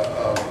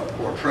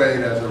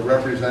portrayed as a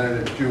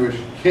representative Jewish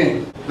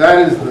king. That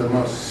is the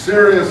most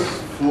serious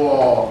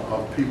flaw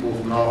of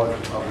people's knowledge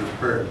of this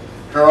period.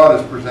 Herod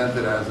is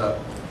presented as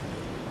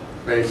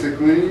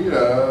basically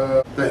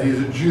that he's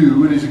a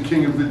Jew and he's a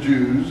king of the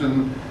Jews,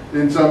 and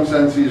in some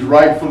sense he's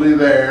rightfully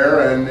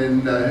there, and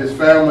his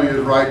family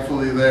is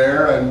rightfully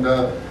there, and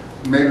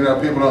maybe now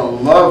people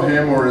don't love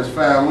him or his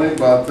family,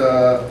 but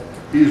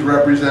he's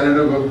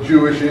representative of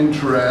Jewish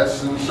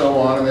interests and so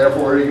on, and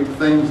therefore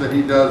things that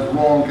he does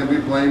wrong can be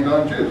blamed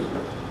on Jews.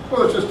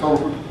 Well, it's just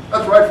total,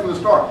 that's right from the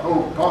start,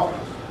 total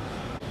preposterous.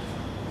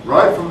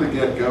 Right from the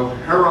get-go,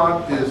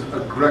 Herod is a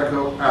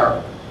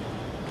Greco-Arab.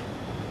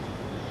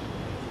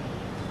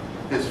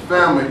 His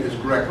family is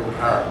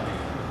Greco-Arab.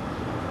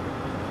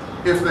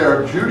 If they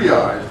are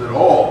Judaized at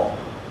all,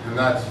 and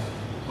that's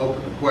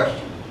open to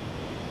question,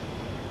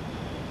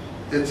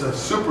 it's a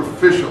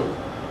superficial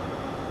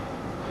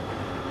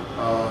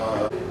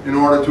in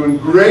order to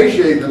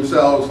ingratiate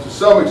themselves to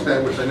some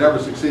extent, which they never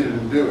succeeded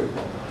in doing,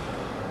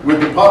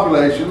 with the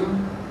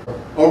population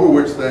over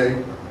which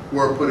they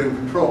were put in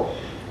control.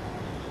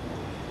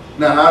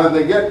 Now, how did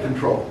they get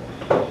control?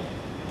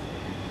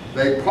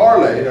 They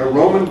parlayed a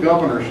Roman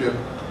governorship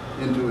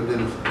into a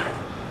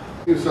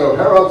dynasty. So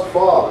Herod's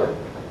father,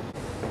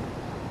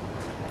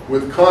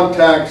 with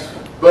contacts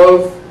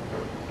both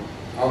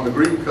on the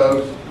Greek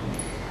coast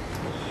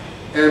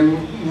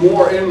and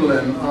more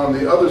inland on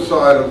the other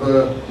side of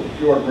the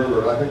Jordan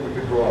River. I think we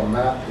could draw a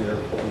map here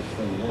if this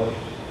thing works.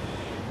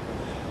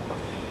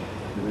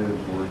 It is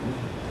working.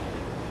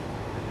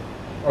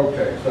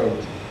 Okay, so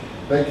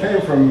they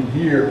came from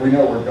here. We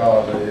know where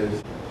Gaza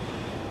is.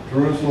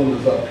 Jerusalem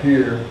is up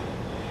here.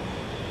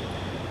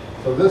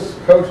 So this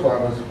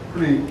coastline was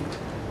pretty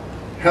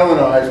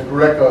Hellenized,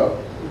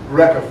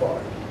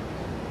 Grecified.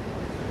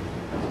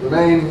 The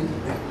main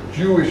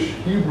Jewish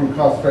Hebrew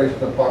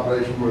concentration of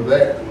population were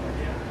there.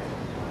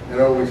 It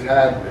always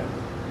had been.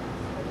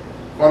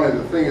 Funny,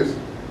 the thing is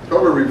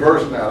totally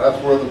reversed now.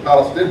 That's where the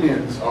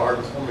Palestinians are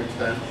to some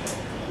extent,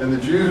 and the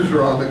Jews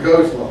are on the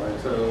coastline.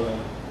 So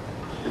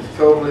it's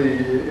totally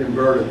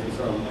inverted to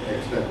some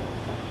extent.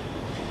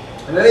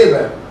 In any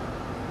event,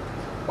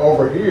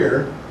 over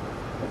here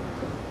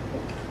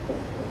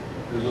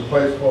There's a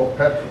place called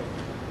Petra.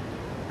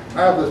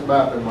 I have this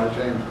map in my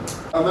chamber.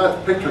 And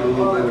that's pictured a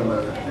little bit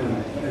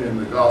in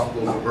the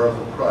Gospel of the birth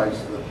of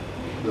Christ,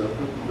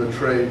 the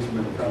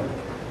tradesmen coming.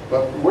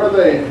 But where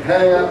they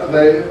hang out,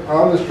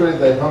 on this trade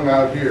they hung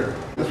out here.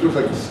 This was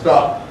like a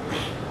stop.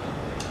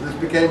 This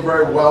became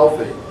very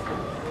wealthy.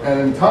 And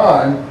in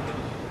time,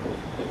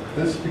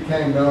 this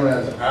became known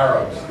as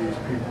Arabs, these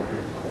people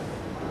here.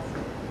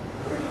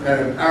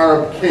 And an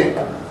Arab king.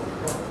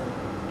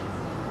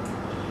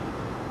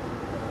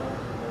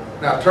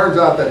 Now it turns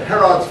out that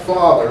Herod's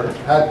father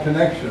had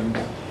connections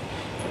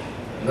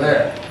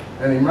there.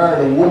 And he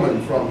married a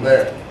woman from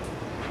there.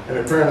 And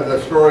apparently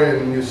the story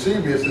in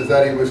Eusebius is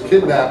that he was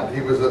kidnapped.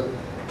 He was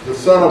the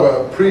son of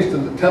a priest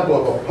in the temple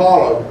of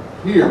Apollo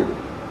here.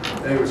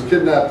 And he was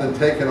kidnapped and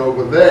taken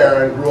over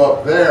there and grew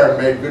up there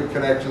and made good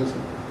connections.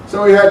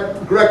 So he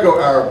had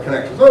Greco-Arab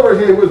connections. In other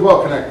words, he was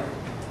well connected.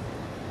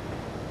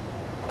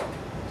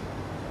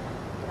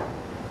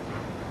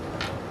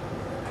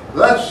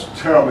 That's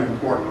terribly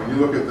important when you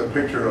look at the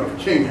picture of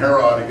King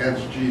Herod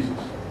against Jesus.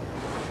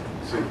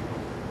 See,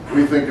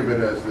 we think of it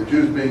as the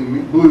Jews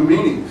being blue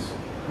meanies.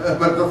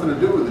 But nothing to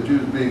do with the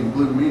Jews being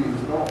blue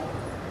meanies at all.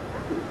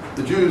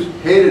 The Jews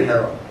hated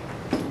Herod,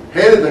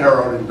 hated the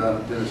Herodian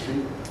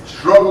dynasty,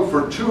 struggled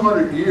for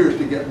 200 years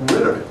to get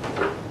rid of it.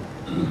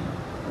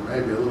 Or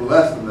maybe a little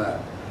less than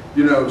that.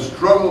 You know,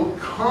 struggled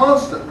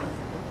constantly.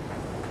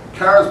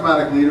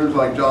 Charismatic leaders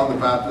like John the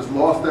Baptist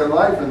lost their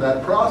life in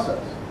that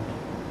process.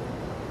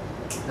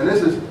 And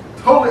this is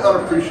totally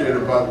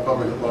unappreciated by the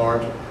public at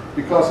large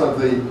because of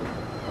the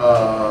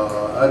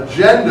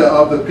agenda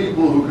of the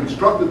people who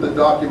constructed the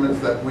documents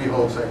that we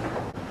hold sacred.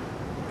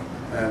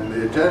 And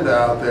the agenda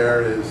out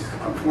there is,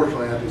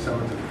 unfortunately,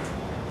 anti-Semitism.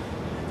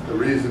 The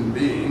reason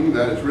being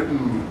that it's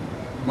written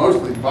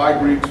mostly by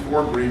Greeks,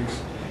 for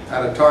Greeks,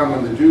 at a time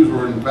when the Jews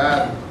were in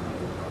bad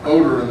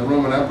odor in the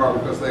Roman Empire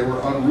because they were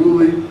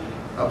unruly,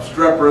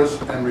 obstreperous,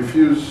 and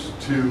refused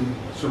to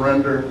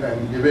surrender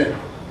and give in.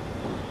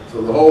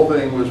 So the whole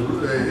thing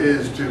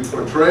is to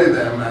portray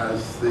them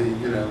as the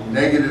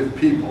negative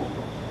people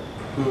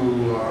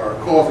who are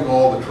causing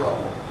all the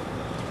trouble.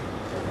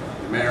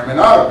 They may or may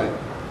not have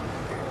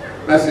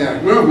been.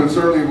 Messianic movement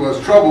certainly was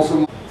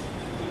troublesome.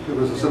 It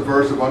was a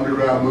subversive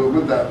underground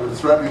movement that was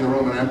threatening the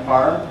Roman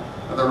Empire.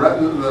 The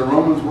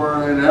Romans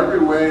were in every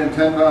way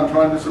intent on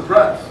trying to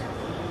suppress,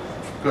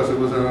 because it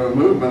was a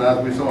movement,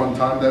 as we saw in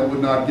time, that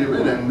would not give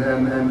in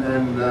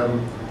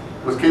and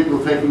was capable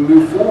of taking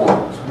new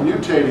forms,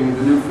 mutating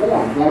into new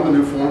forms. One of the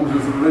new forms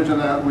is the religion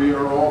that we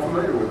are all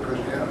familiar with,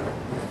 Christianity.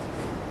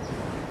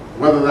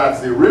 Whether that's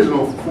the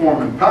original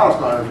form in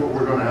Palestine is what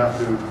we're going to have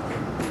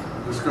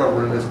to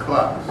discover in this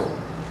class.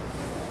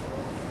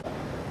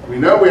 We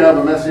know we have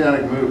a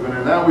Messianic movement,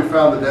 and now we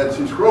found the Dead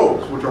Sea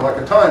Scrolls, which are like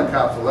a time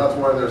capsule. That's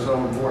why they're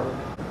so important.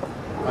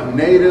 A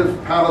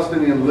native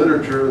Palestinian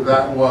literature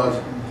that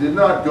did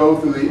not go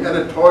through the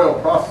editorial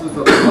process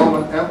of the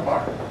Roman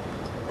Empire.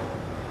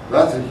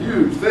 That's a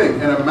huge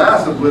thing, and a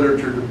massive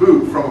literature to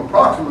boot from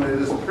approximately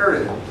this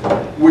period,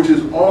 which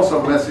is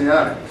also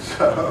Messianic.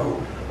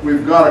 So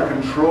we've got a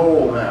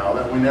control now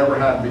that we never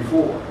had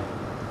before.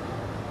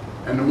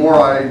 And the more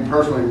I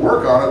personally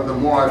work on it, the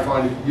more I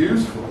find it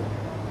useful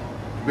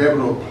to be able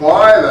to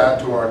apply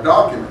that to our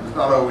documents,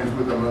 not always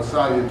with a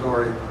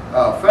salutary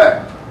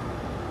effect.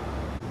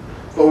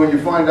 But when you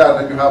find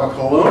out that you have a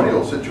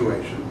colonial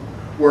situation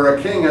where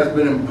a king has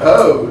been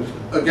imposed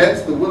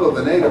against the will of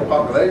the native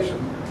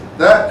population,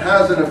 that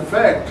has an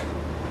effect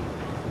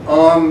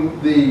on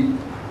the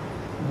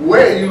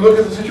way you look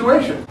at the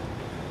situation.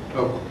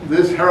 So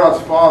this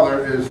Herod's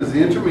father is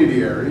the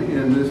intermediary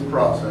in this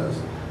process,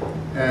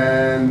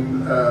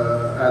 and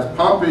as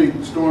Pompey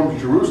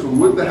storms Jerusalem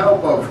with the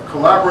help of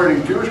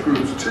collaborating Jewish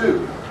groups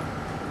too.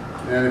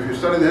 And if you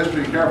study the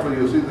history carefully,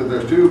 you'll see that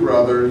there's two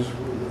brothers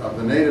of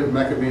the native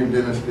Maccabean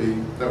dynasty,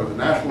 that was a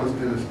nationalist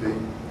dynasty,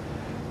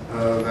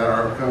 that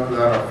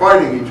are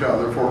fighting each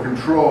other for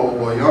control.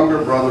 The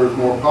younger brother is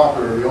more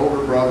popular. The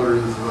older brother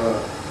is the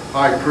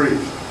high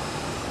priest.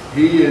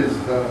 He is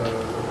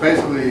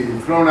basically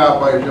thrown out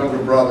by his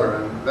younger brother,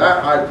 and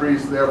that high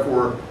priest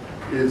therefore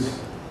is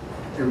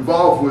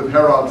involved with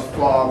Herod's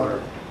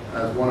father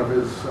as one of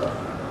his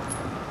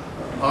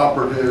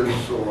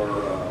operatives,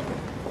 or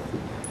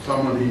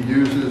someone he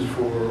uses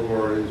for,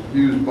 or is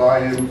used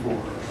by him for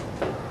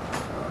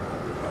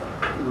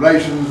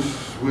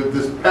relations with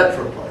this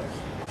Petra place.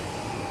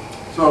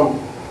 So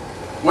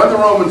when the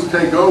Romans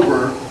take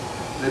over,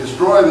 they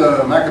destroy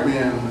the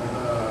Maccabean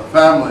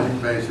family,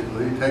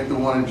 basically, take the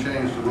one in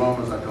chains to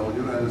Rome, as I told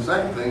you. And the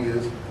second thing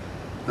is,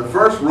 the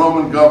first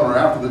Roman governor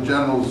after the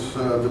generals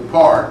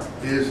depart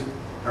is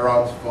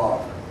Herod's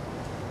father.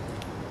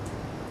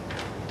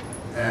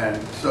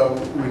 And so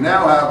we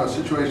now have a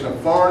situation of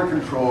foreign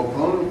control,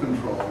 colonial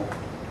control,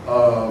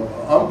 of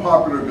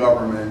unpopular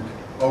government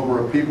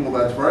over a people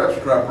that's very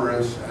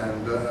obstreperous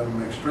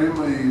and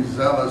extremely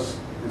zealous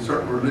in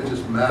certain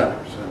religious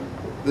matters. And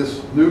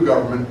this new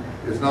government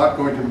is not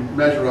going to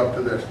measure up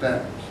to their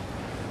standards.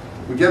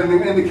 We get an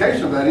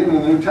indication of that even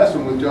in the New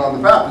Testament with John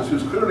the Baptist,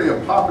 who's clearly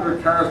a popular,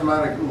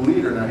 charismatic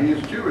leader. Now, he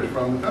is Jewish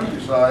from the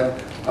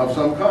countryside of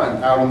some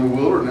kind, out in the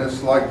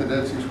wilderness like the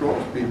Dead Sea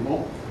Scrolls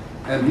people,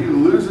 and he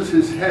loses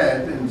his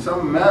head in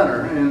some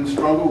manner in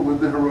struggle with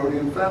the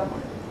Herodian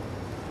family.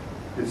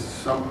 It's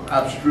some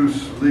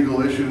abstruse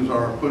legal issues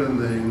are put in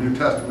the New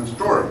Testament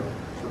story,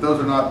 but those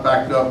are not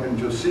backed up in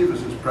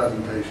Josephus'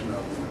 presentation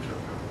of them.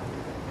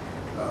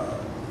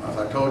 As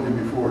I told you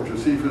before,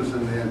 Josephus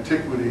in the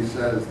Antiquities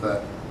says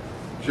that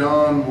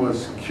John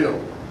was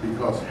killed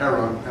because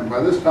Herod, and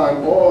by this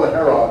time all the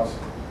Herods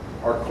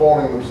are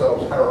calling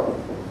themselves Herod.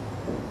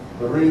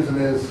 The reason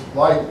is,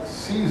 like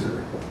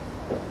Caesar,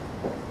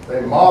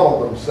 they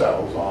modeled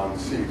themselves on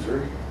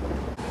Caesar.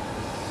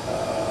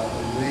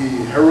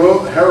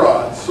 The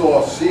Herod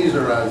saw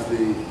Caesar as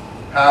the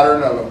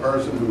pattern of a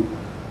person who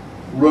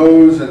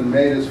rose and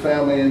made his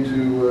family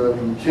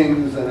into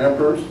kings and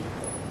emperors.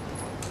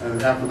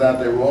 And after that,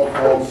 they were all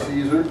called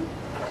Caesar.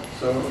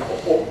 So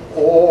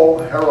all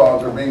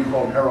Herods are being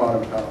called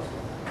Herod in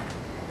Palestine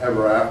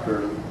ever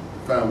after the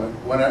family,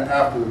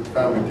 after the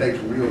family takes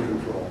real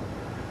control.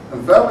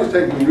 And the family's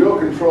taking real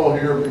control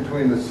here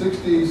between the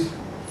 60s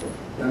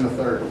and the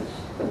 30s.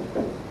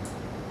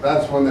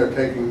 That's when they're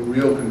taking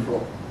real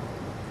control.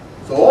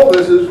 So all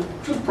this is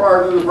just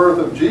prior to the birth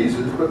of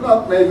Jesus, but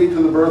not maybe to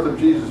the birth of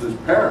Jesus'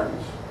 parents.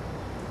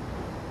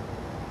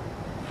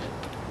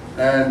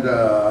 And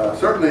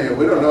certainly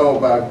we don't know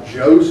about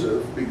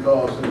Joseph,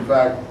 because in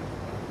fact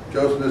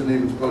Joseph isn't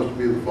even supposed to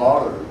be the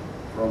father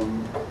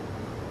from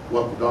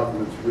what the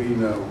documents we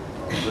know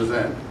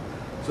present.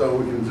 So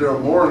we can zero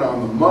more in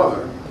on the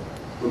mother.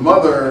 The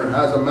mother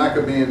has a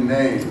Maccabean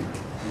name,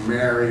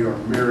 Mary or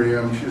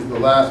Miriam. She's the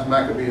last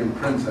Maccabean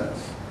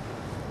princess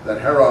that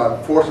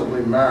Herod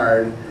forcibly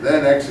married,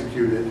 then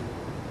executed,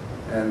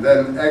 and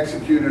then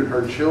executed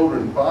her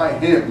children by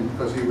him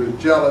because he was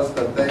jealous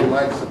that they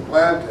might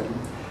supplant him.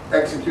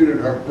 Executed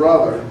her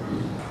brother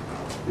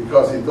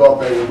because he thought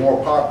they were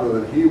more popular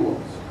than he was.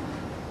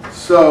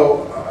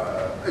 So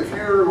if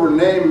you were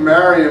named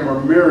Mariam or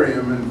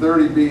Miriam in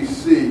 30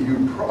 BC,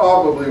 you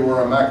probably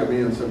were a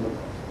Maccabean sympathizer.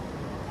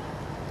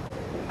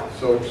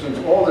 So since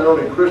all the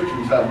early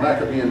Christians have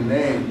Maccabean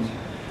names,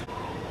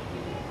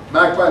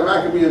 by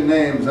Maccabean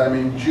names I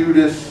mean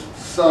Judas,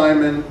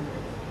 Simon,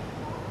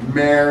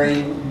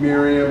 Mary,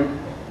 Miriam,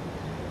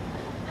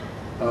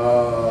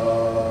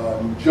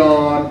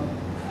 John.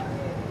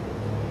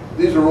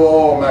 These are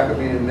all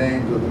Maccabean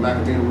names of the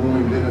Maccabean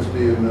ruling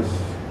dynasty in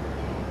this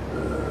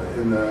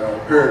in the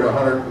period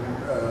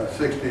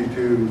 160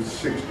 to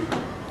 60.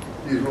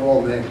 These are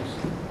all names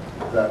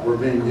that were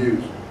being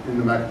used in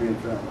the Maccabean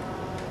family.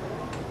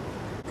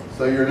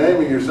 So you're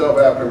naming yourself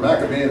after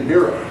Maccabean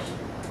heroes.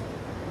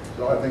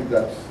 So I think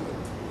that's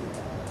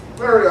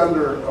very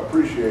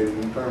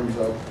underappreciated in terms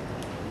of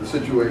the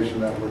situation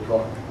that we're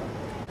talking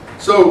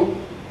about. So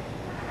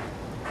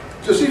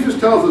Josephus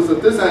tells us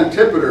that this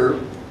Antipater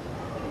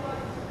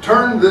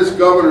turned this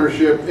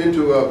governorship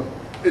into a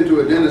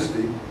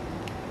dynasty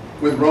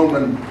with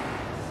Roman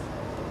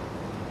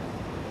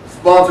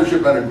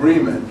sponsorship and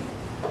agreement,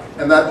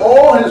 and that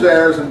all his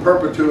heirs in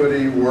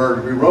perpetuity were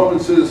to be Roman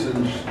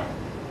citizens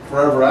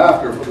forever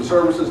after for the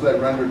services they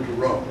rendered to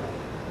Rome.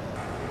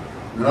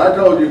 And I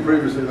told you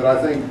previously that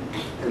I think,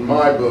 in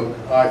my book,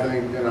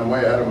 and I'm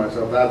way ahead of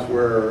myself, that's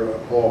where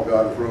Paul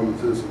got his Roman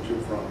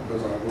citizenship from,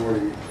 because I've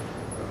already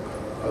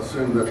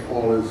assumed that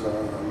Paul is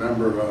a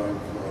member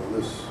of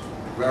this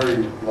very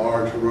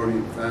large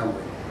Herodian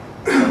family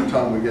by the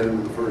time we get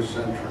into the first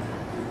century.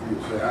 You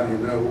say, how do you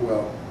know?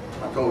 Well,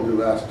 I told you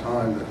last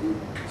time that he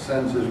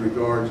sends his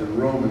regards in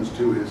Romans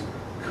to his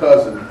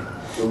cousin,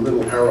 the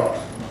little Herod.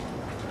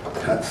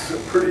 That's a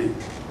pretty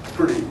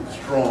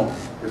strong,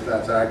 if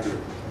that's accurate,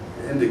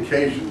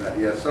 indication that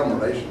he has some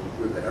relation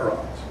with the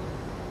Herods.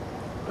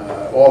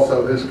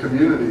 Also, his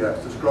community,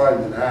 as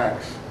described in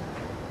Acts,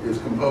 is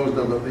composed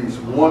of at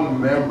least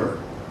one member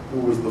who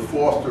was the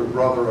foster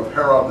brother of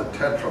Herod the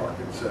Tetrarch,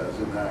 it says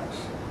in Acts.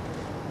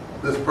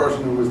 This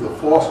person who was the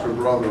foster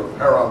brother of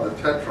Herod the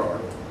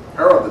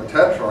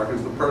Tetrarch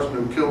is the person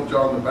who killed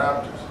John the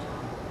Baptist.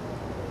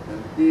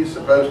 And he's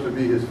supposed to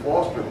be his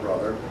foster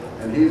brother,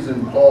 and he's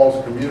in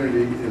Paul's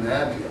community in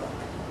Antioch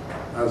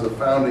as a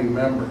founding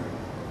member.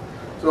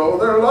 So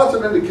there are lots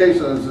of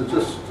indications that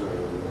just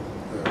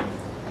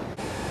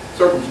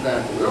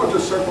circumstantial. They're not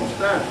just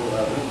circumstantial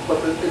evidence,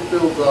 but it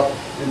builds up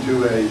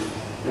into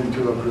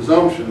a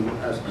presumption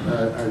as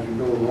you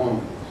go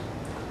along.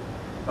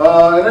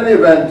 In any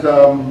event,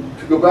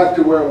 to go back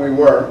to where we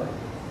were,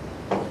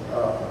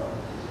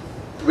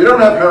 we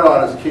don't have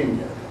Herod as king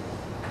yet.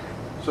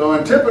 So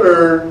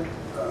Antipater,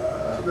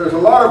 there's a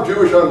lot of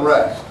Jewish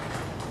unrest.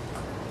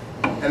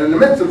 And in the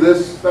midst of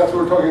this, that's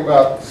what we're talking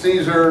about,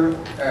 Caesar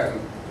and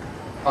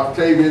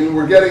Octavian.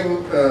 We're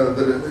getting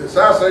the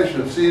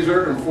assassination of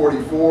Caesar in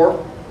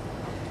 44,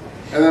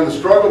 and then the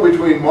struggle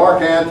between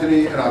Mark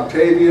Antony and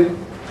Octavian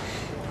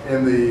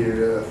in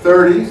the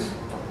 30s.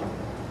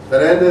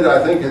 That ended,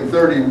 I think, in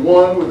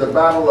 31 with the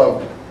Battle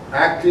of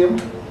Actium.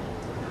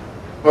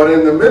 But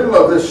in the middle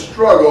of this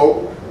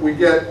struggle, we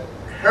get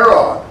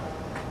Herod,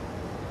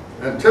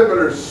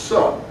 Antipater's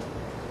son,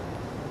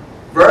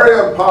 very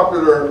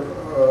unpopular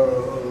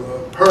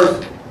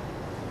person,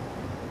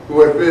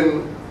 who had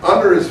been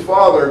under his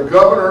father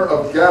governor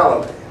of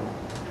Galilee.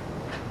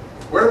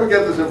 Where do we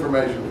get this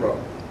information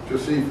from?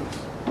 Josephus.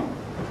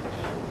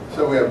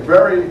 So we have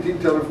very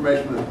detailed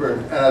information on this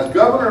person. And as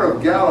governor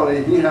of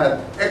Galilee, he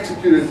had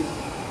executed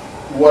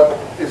what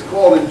is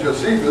called in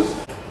Josephus,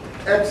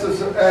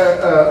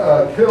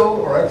 killed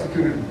or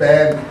executed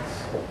bandits.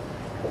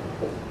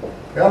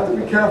 You have to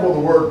be careful of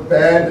the word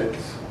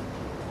bandits,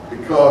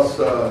 because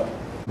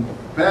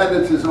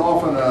bandits is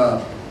often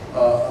a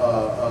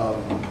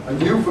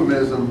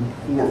euphemism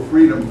for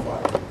freedom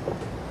fighter.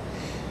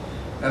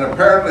 And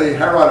apparently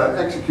Herod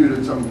had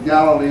executed some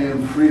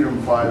Galilean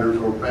freedom fighters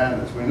or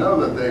bandits. We know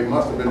that they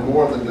must have been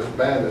more than just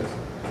bandits,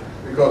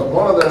 because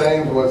one of their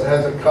names was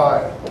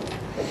Hezekiah.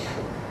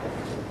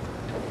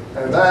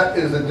 And that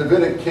is a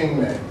Davidic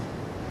king name.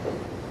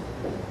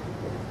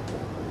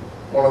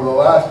 One of the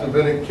last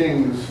Davidic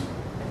kings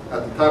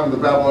at the time of the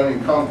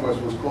Babylonian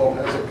conquest was called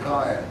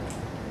Hezekiah.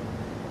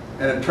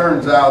 And it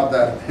turns out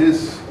that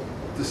his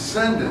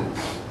descendants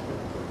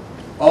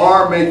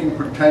are making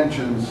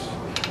pretensions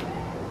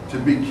to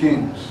be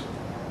kings.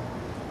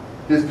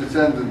 His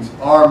descendants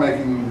are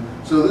making,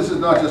 so this is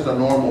not just a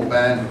normal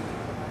bandit.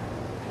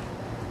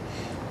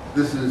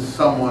 This is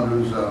someone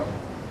who's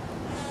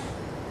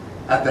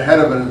at the head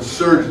of an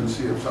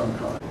insurgency of some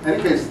kind. In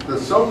any case, the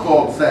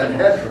so-called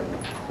Sanhedrin,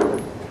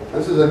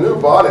 this is a new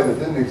body that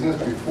didn't exist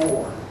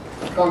before.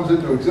 It comes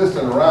into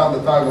existence around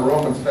the time the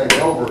Romans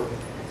take over.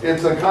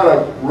 It's a kind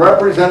of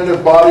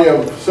representative body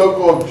of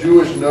so-called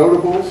Jewish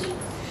notables.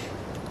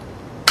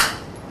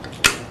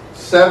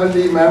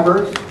 70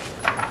 members.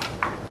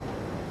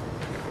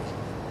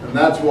 And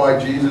that's why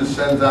Jesus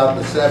sends out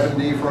the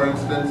 70, for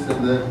instance,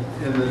 in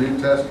the New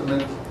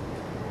Testament.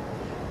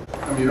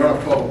 I mean, you don't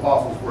have 12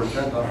 apostles for a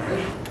Gentile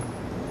mission.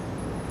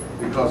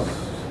 Because,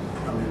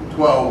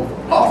 12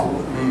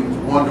 apostles means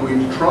one to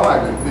each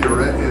tribe in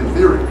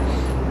theory.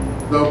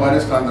 Though by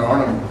this time there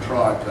are no more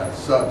tribes as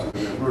such, and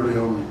there's really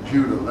only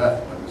Judah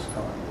left by this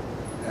time,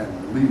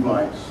 and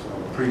Levites,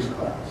 priest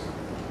class.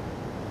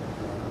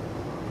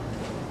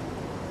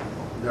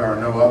 There are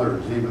no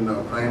others, even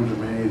though claims are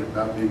made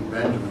about being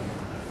Benjamin.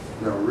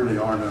 There really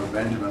are no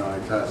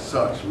Benjaminites as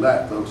such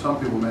left, though some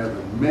people may have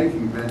been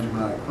making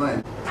Benjaminite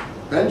claims.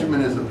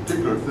 Benjamin is a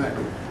particular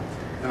thing,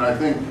 and I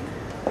think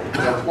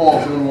that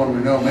Paul's the only one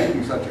we know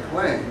making such a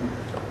claim.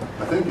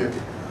 I think it,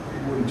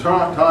 in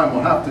time,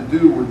 will have to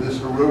do with this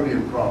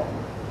Herodian problem.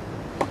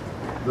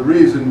 The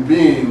reason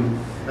being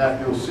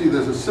that you'll see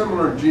there's a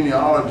similar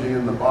genealogy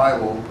in the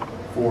Bible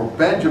for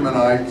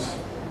Benjaminites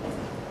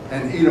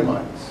and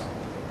Edomites.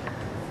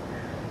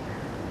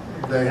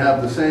 They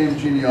have the same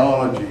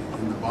genealogy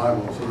in the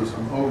Bible, so there's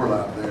some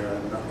overlap there.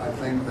 And I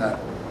think that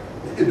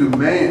the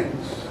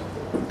Idumeans,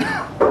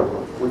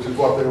 which is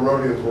what the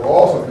Herodians were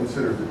also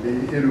considered to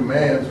be,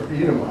 Idumeans or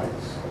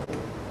Edomites,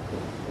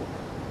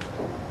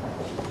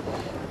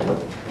 or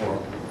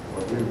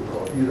what we would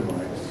call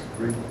Edomites,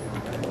 Greek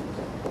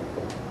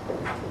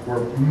Edomites,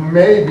 were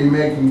maybe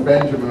making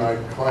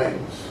Benjaminite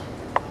claims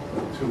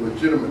to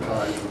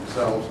legitimatize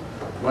themselves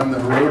when the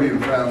Herodian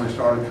family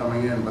started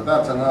coming in. But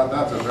that's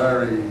a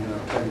very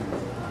thing.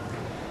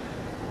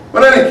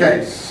 But in any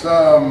case,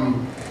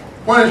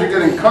 point is you're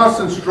getting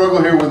constant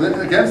struggle here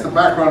against the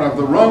background of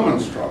the Roman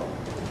struggle.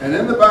 And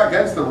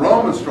against the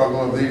Roman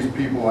struggle of these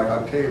people like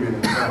Octavian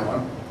and so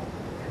on,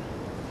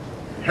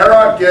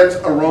 Herod gets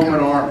a Roman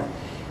army.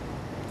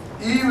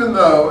 Even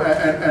though,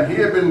 and he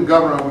had been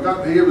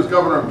governor, he was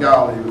governor of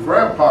Galilee, he was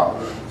very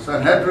unpopular.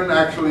 Sanhedrin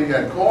actually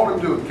had called him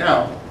to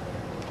account,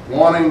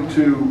 wanting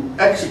to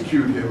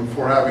execute him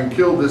for having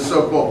killed this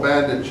so-called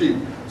bandit chief.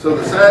 So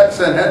the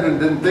Sanhedrin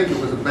didn't think it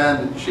was a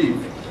bandit chief.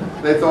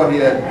 They thought he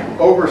had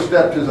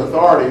overstepped his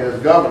authority as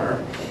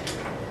governor.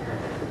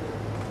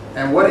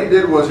 And what he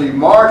did was he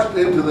marched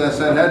into the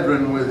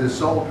Sanhedrin with his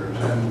soldiers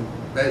and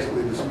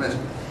basically dismissed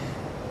him.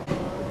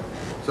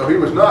 So he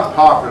was not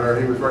popular,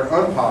 he was very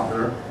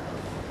unpopular.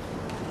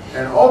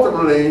 And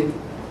ultimately,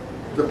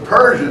 the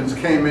Persians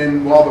came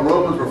in while the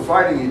Romans were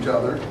fighting each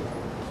other.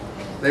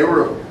 They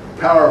were a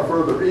power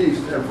further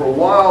east, and for a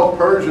while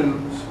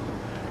Persians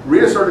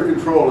reasserted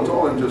control. It's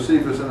all in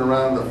Josephus in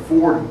around the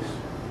 40s.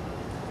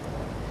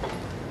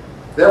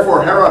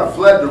 Therefore, Herod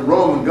fled to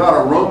Rome and got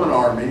a Roman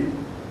army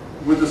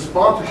with the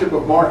sponsorship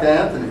of Mark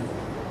Antony,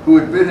 who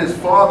had been his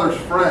father's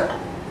friend.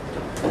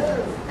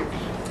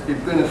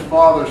 He'd been his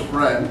father's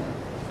friend,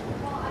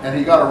 and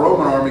he got a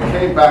Roman army,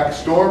 came back,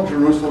 stormed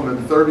Jerusalem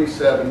in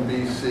 37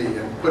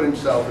 BC, and put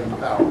himself in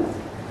power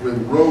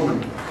with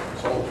Roman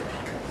soldiers.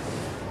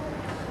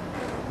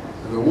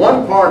 And the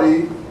one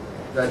party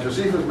that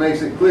Josephus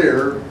makes it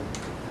clear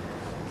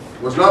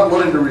was not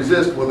willing to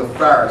resist were the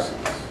Pharisees.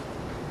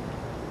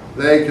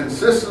 They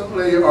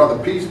consistently are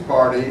the peace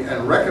party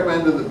and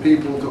recommended the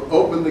people to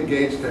open the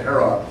gates to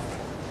Herod.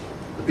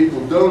 The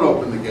people don't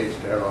open the gates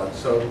to Herod.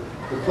 So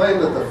the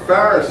claim that the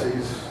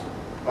Pharisees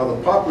are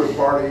the popular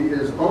party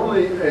is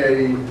only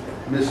a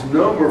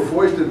misnomer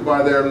foisted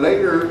by their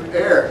later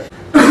heirs.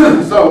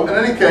 So, in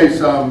any case,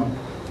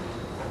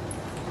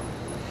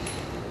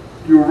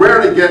 you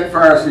rarely get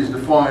Pharisees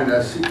defined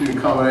as seeking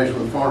accommodation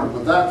with foreigners,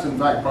 but that's in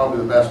fact probably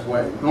the best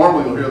way.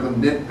 Normally you'll hear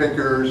them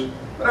nitpickers,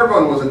 but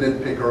everyone was a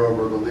nitpicker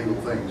over the legal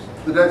things.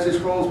 The Dead Sea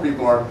Scrolls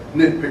people are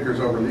nitpickers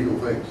over legal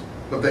things,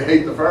 but they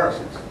hate the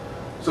Pharisees.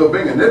 So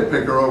being a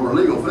nitpicker over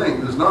legal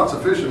things is not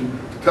sufficient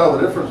to tell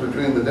the difference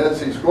between the Dead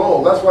Sea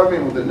Scrolls. That's what I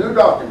mean with the new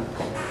documents.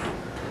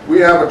 We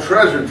have a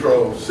treasure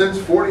trove since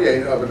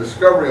 48 of a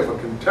discovery of a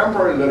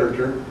contemporary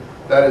literature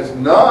that is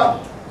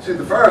not, see,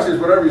 the Pharisees,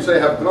 whatever you say,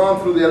 have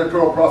gone through the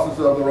editorial process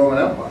of the Roman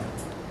Empire.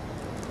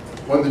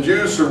 When the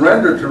Jews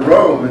surrendered to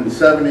Rome in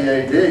 70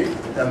 AD,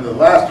 and the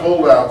last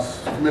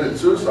holdouts committed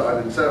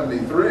suicide in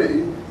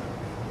 73,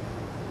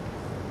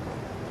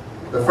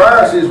 the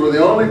Pharisees were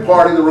the only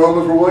party the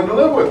Romans were willing to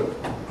live with.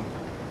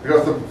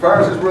 Because the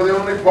Pharisees were the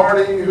only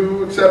party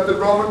who accepted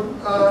Roman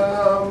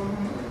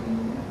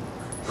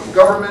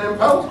government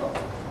imposed on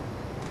them,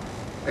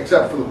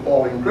 except for the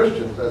Pauline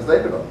Christians as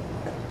they developed.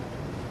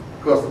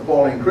 Because the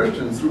Pauline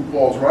Christians, through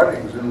Paul's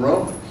writings in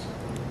Romans.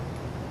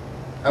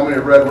 How many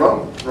have read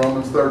Romans?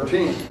 Romans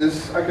 13.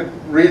 I could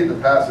read the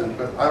passage,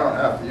 but I don't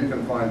have to. You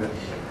can find it.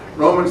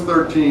 Romans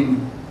 13,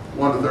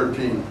 1 to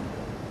 13.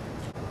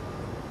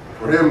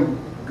 For him,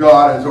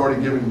 God has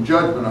already given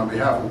judgment on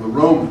behalf of the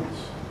Romans.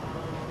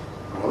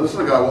 Well, this is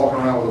a guy walking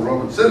around with a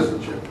Roman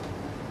citizenship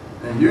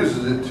and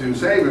uses it to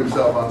save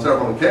himself on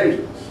several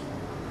occasions.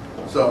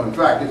 So, in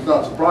fact, it's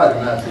not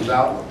surprising that's his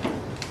outlook.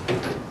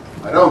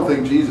 I don't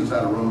think Jesus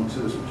had a Roman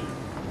citizenship.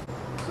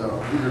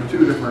 So these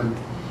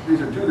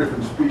are two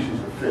different species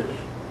of fish.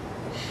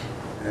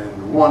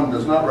 And one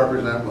does not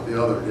represent what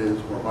the other is,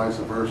 or vice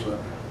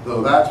versa,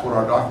 though that's what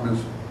our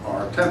documents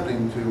are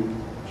attempting to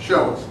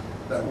show us,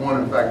 that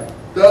one in fact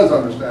does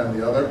understand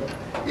the other,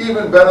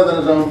 even better than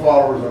his own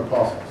followers and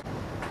apostles.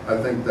 I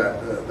think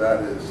that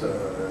that is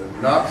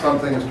not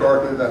something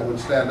historically that would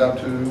stand up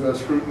to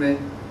scrutiny.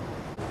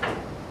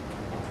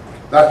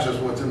 That's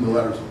just what's in the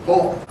letters of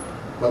Paul.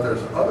 But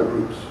there's other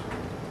groups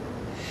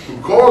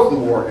who caused the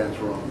war against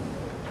Rome,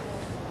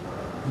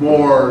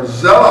 more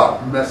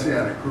zealot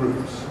messianic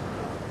groups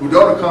who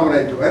don't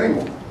accommodate to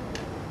anyone,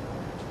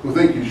 who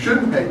think you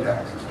shouldn't pay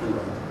taxes to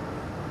Rome,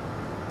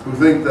 who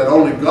think that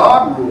only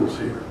God rules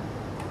here,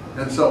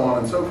 and so on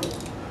and so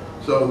forth.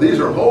 So these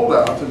are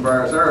holdouts in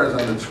various areas,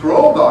 and the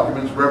scroll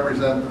documents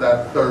represent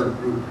that third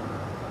group.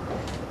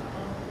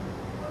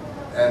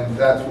 And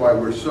that's why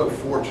we're so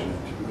fortunate,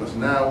 because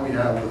now we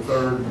have the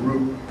third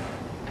group,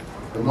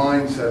 the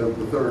mindset of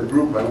the third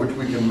group by which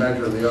we can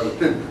measure the other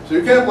two. So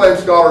you can't blame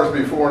scholars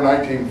before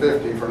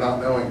 1950 for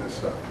not knowing this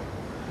stuff.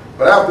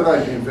 But after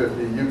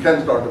 1950, you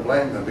can start to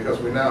blame them,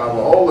 because we now have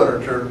a whole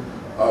literature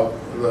of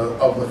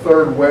the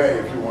third way,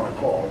 if you want to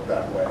call it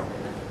that way.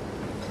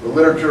 The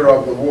literature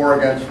of the war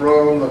against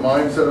Rome, the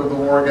mindset of the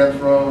war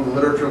against Rome, the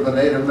literature of the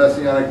native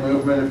messianic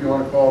movement, if you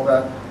want to call it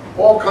that.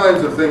 All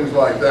kinds of things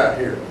like that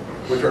here,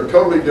 which are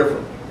totally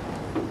different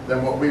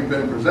than what we've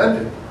been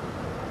presented.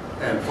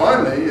 And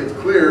finally, it's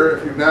clear,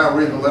 if you now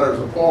read the letters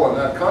of Paul in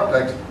that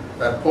context,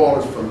 that Paul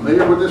is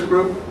familiar with this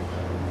group,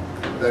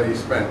 that he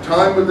spent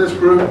time with this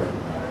group,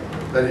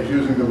 that he's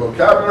using the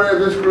vocabulary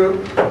of this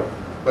group,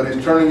 but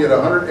he's turning it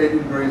 180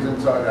 degrees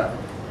inside out.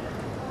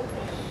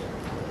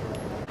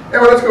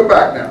 Anyway, let's go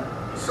back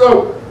now.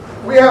 So,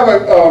 we have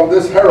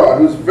this Herod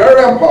who's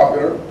very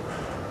unpopular,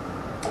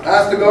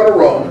 has to go to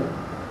Rome,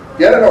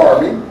 get an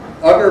army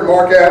under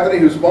Mark Antony,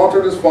 who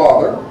sponsored his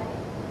father,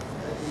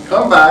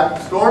 come back,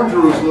 storm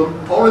Jerusalem,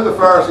 only the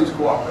Pharisees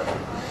cooperate.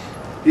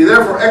 He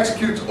therefore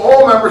executes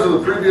all members of the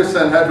previous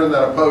Sanhedrin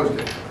that opposed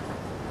him,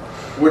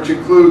 which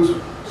includes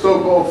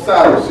so-called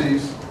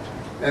Sadducees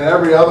and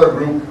every other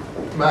group,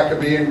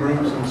 Maccabean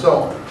groups and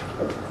so on.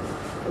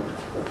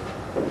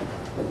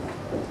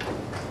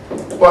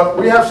 But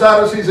we have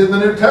Sadducees in the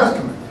New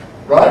Testament,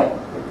 right?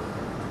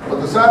 But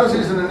the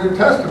Sadducees in the New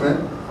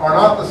Testament are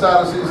not the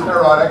Sadducees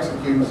Herod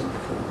executes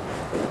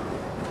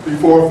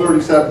before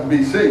 37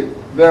 BC.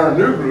 They're a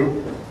new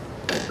group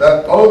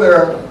that owe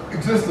their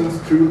existence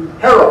to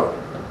Herod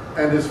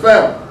and his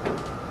family.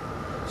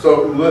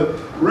 So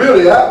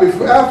really,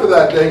 after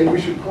that date,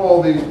 we should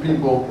call these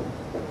people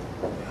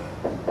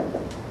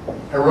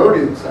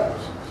Herodian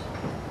Sadducees.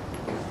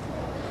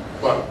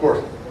 But of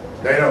course,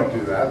 they don't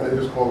do that. They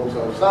just call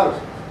themselves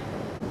Sadducees.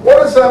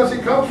 What does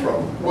Sadducee come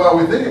from? Well,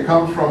 we think it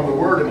comes from the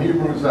word in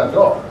Hebrew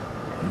Zadok.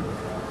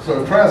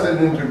 So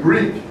translated into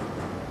Greek,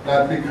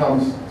 that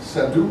becomes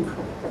Saduk.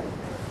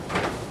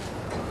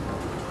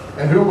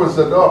 And who was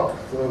Zadok,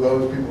 for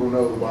those people who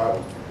know the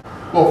Bible?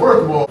 Well,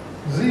 first of all,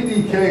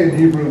 ZDK in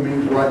Hebrew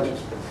means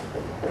righteousness,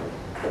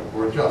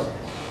 or justice.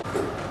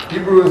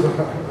 Hebrew is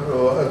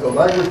a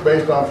language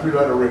based on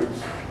three-letter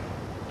roots.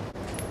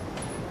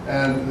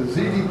 And the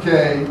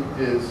ZDK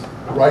is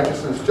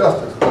righteousness,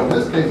 justice. But in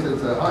this case,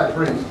 it's a high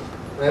priest,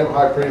 the name of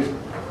high priest,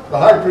 the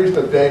high priest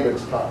of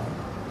David's time.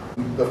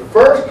 The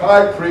first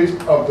high priest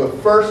of the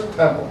first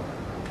temple.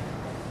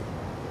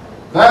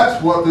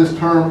 That's what this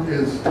term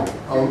is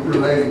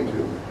relating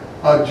to.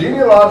 a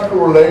genealogical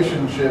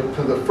relationship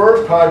to the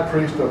first high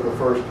priest of the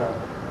first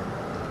temple.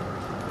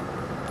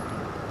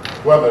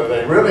 Whether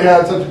they really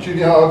had such a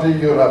genealogy,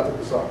 you'll have to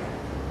decide.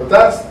 But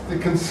that's the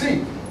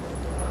conceit,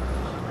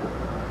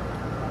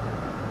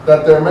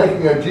 that they're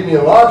making a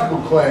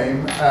genealogical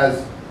claim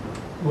as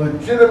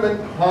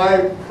legitimate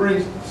high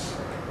priests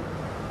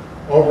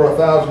over a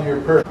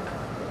 1,000-year period.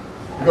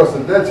 Because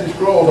the Dead Sea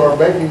Scrolls are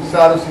making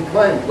Sadducee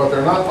claims, but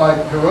they're not like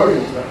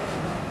Herodian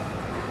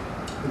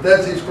claims. The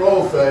Dead Sea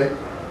Scrolls say,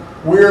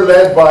 we're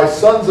led by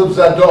sons of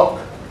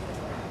Zadok.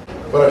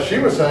 But as she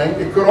was saying,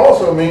 it could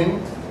also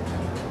mean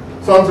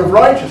sons of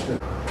righteousness.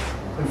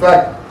 In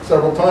fact,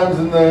 several times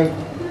in the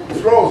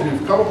scrolls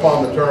you've come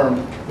upon the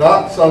term,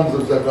 not sons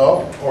of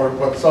Zadok,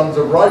 but sons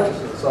of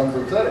righteousness, sons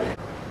of Zedek.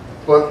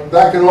 But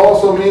that can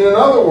also mean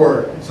another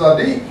word,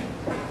 Sadiq.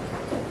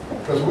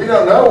 Because we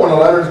don't know when a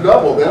letter is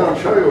double. They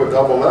don't show you a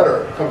double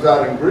letter. It comes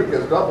out in Greek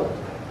as double.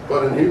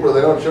 But in Hebrew,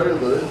 they don't show you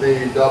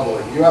the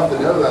doubling. You have to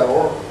know that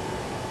oracle.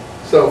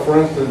 So,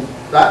 for instance,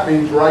 that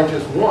means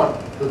righteous one,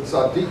 the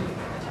Tzaddik,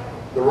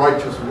 the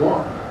righteous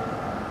one.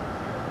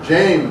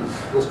 James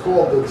was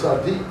called the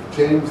Tzaddik,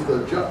 James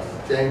the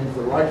just, James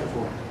the righteous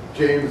one,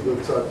 James the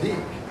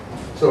Tzaddik.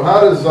 So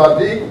how does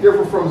Tzaddik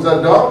differ from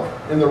Zadok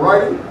in the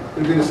writing? It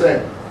would be the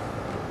same.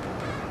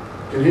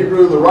 In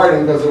Hebrew, the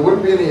writing, because there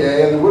wouldn't be any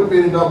A and there wouldn't be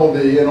any double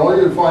D, and all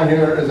you'd find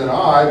here is an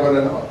I, but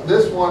in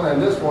this one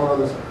and this one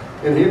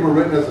are in Hebrew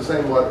written as the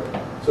same letter.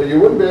 So you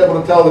wouldn't be able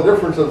to tell the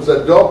difference of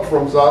Zadok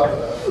from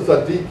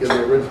Tzaddik in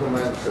the original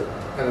manuscript.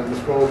 And in the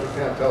scrolls, you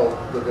can't tell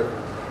the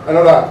difference. I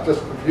know that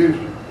just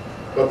confused you.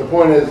 But the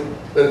point is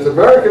that it's a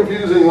very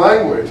confusing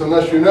language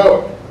unless you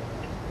know it.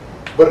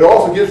 But it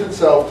also gives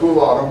itself to a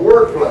lot of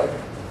wordplay.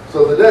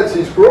 So the Dead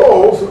Sea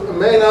Scrolls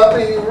may not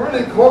be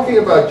really talking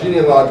about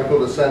genealogical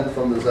descent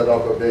from the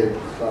Zadok of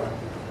David's son.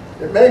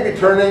 It may be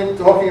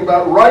talking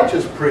about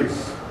righteous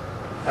priests.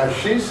 As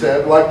she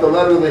said, like the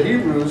letter of the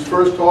Hebrews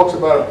first talks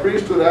about a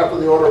priesthood after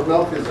the order of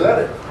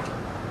Melchizedek.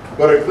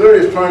 But it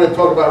clearly is trying to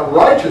talk about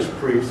righteous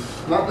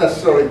priests, not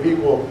necessarily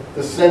people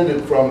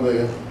descended from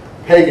the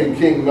pagan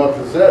king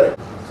Melchizedek.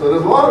 So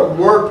there's a lot of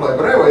wordplay.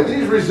 But anyway,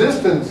 these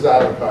resistant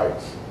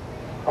Zadokites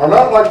are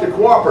not like the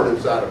cooperative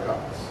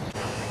Zadokites.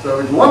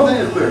 So one thing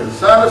is clear. The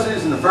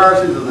Sadducees and the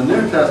Pharisees of the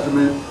New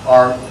Testament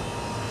are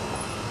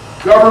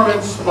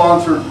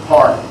government-sponsored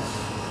parties.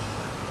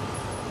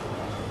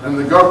 And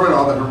the government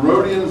are the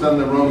Herodians and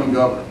the Roman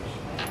governors.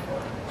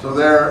 So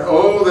they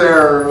owe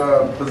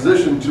their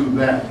position to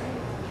them.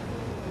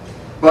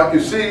 But you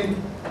see,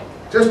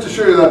 just to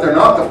show you that they're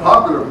not the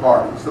popular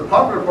parties, the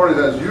popular parties,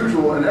 as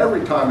usual in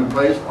every time and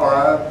place,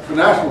 are the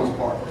nationalist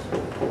parties.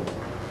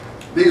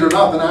 These are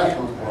not the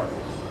nationalist parties.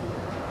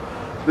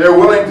 They're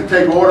willing to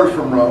take orders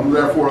from Rome,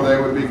 therefore they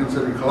would be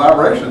considered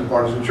collaboration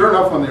parties. And sure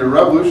enough, when the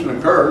revolution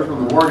occurs,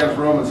 when the war against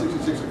Rome in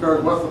 66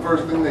 occurs, what's the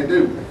first thing they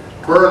do?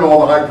 Burn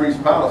all the high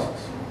priest palaces.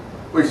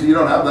 Well, you see, you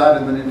don't have that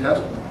in the New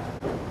Testament.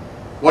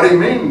 What do you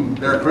mean?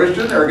 They're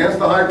Christian, they're against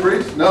the high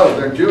priest? No,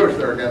 they're Jewish,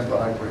 they're against the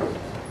high priest.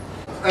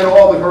 And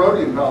all the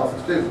Herodian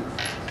palaces too.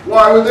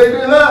 Why would they do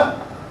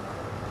that?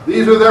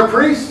 These are their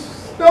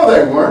priests? No,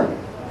 they weren't.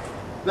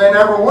 They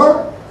never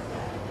were.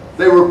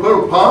 They were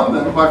put upon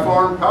them by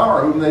foreign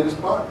power whom they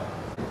despised.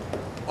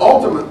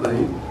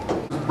 Ultimately,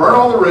 burn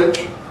all the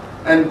rich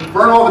and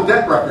burn all the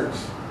debt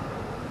records.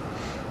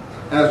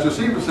 And as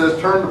Josephus says,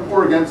 turn the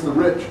poor against the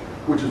rich,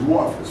 which is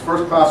what? It's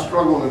first-class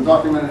struggle in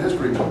documented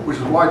history, which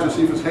is why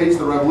Josephus hates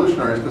the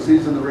revolutionaries, because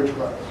he's in the rich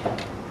class.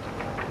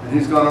 And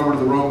he's gone over to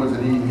the Romans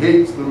and he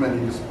hates them and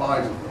he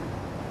despises them.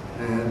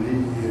 And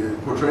he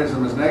portrays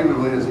them as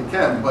negatively as he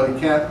can, but he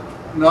can't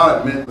not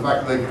admit the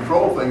fact that they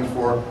control things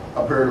for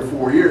a period of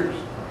 4 years.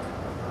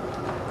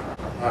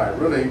 I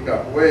really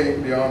got way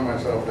beyond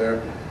myself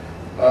there.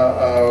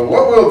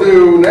 What we'll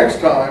do next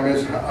time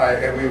is,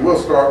 we will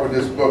start with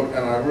this book,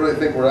 and I really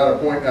think we're at a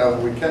point now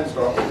that we can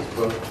start with this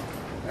book,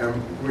 and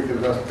we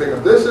can just pick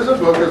up. This is a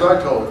book, as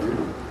I told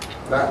you,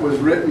 that was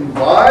written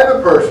by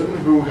the person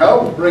who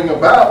helped bring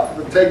about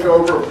the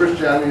takeover of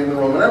Christianity in the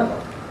Roman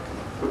Empire.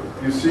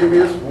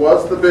 Eusebius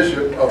was the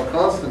bishop of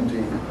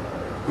Constantine,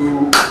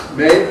 who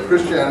made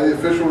Christianity the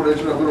official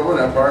religion of the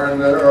Roman Empire in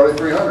the early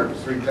 300s,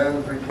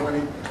 310,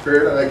 320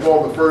 period, and they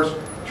called the first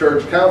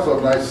church council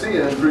of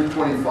Nicaea in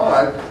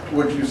 325,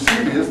 which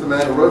Eusebius, the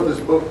man who wrote this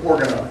book,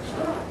 organized.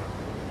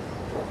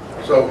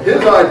 So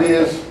his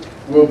ideas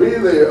will be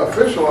the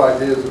official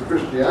ideas of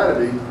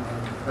Christianity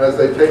as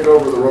they take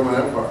over the Roman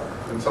Empire.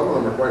 And some of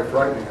them are quite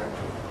frightening,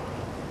 actually.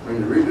 When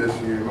you read this,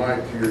 you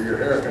might, your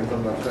hair can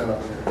sometimes stand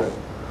up in your head.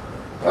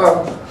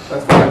 Oh,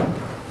 that's fine.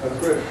 That's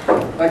great.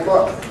 Thanks a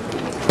lot.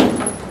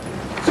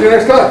 See you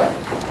next time.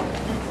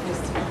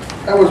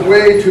 That was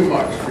way too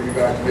much for you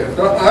guys to get.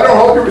 I don't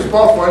hold you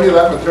responsible for any of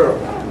that material.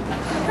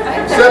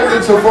 Except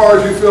insofar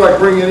as you feel like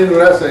bringing it into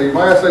an essay.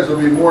 My essays will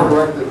be more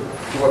directed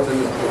to what's in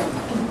this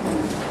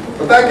book.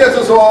 But that gets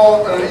us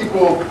all on an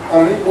equal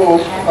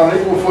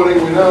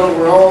footing. We know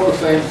we're all on the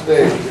same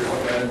stage here in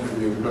that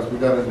interview because we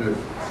got into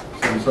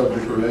some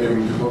subject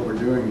relating to what we're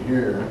doing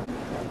here.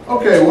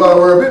 Okay, well,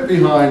 we're a bit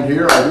behind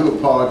here. I do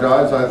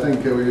apologize. I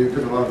think we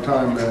took a lot of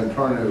time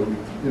trying to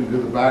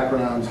do the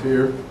backgrounds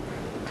here.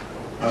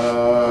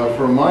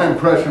 From my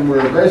impression,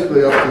 we're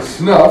basically up to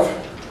snuff.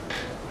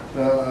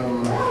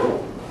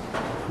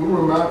 Who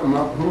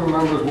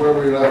remembers where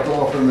we left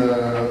off in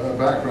the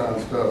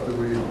background stuff? Did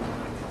we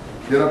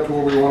get up to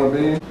where we want to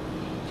be?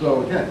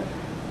 So again,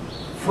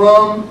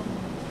 from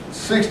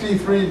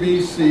 63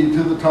 BC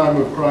to the time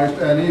of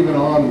Christ and even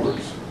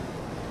onwards,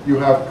 you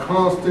have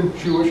constant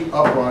Jewish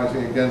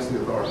uprising against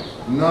the authorities.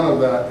 None of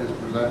that is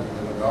presented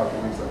in the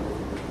documents that we're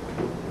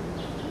familiar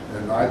with.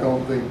 And I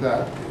don't think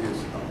that is,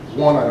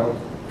 one, I don't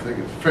think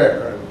it's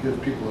fair, and it gives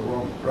people the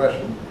wrong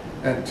impression,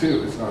 and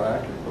two, it's not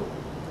accurate.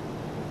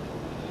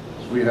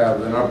 We have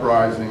then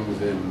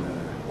uprisings in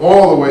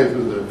all the way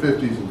through the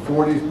 50s and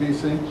 40s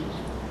BC.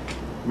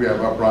 We have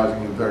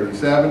uprising in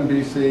 37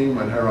 BC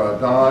when Herod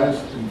dies,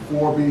 in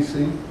 4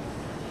 BC.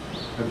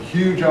 A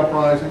huge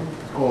uprising,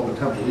 it's called the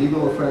Temple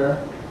Eagle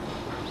Affair.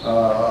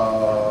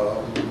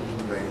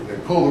 They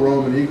pull the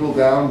Roman eagle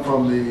down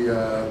from the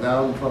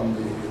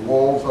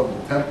walls of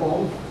the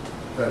temple,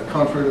 that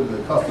contrary to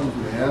the customs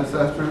of the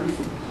ancestors.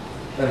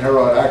 And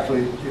Herod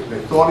actually, they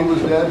thought he was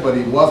dead, but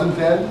he wasn't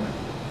dead.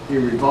 He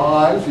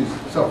revives, he's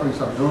suffering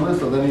some illness,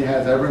 so then he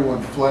has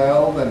everyone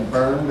flailed and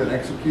burned and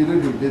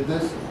executed who did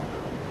this.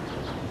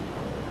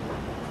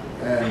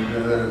 And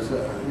there's,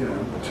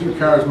 two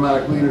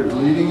charismatic leaders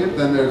leading it.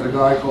 Then there's a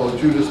guy called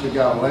Judas the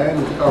Galilean,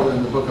 who's covered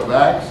in the book of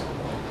Acts,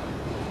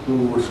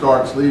 who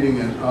starts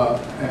leading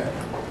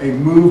a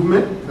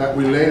movement that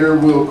we later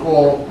will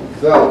call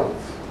zealots.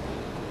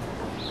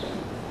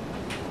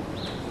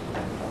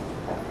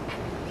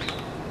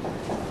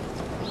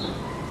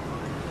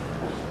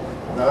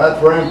 Now that's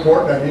very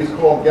important that he's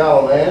called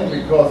Galilean,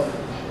 because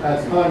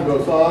as time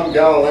goes on,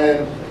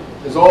 Galilean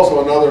is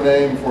also another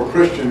name for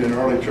Christian in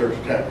early church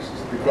texts,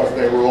 because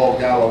they were all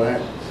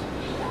Galileans.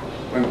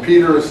 When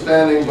Peter is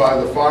standing by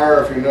the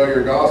fire, if you know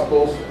your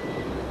Gospels,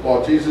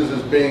 while Jesus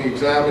is being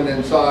examined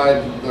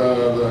inside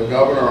the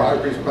governor or high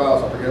priest's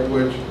palace, I forget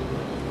which,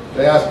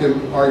 they ask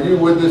him, "Are you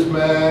with this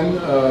man?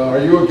 Are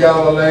you a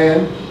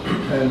Galilean?"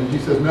 And he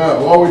says,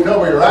 "No." "Well, we tell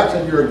by your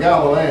accent you're a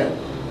Galilean."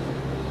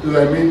 Do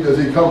they mean, does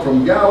he come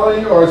from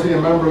Galilee, or is he a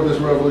member of this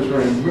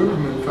revolutionary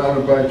movement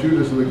founded by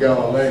Judas the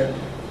Galilean?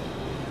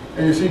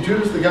 And you see,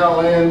 Judas the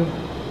Galilean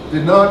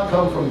did not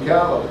come from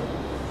Galilee.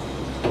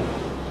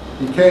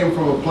 He came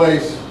from a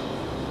place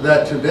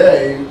that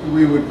today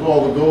we would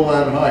call the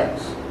Golan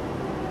Heights.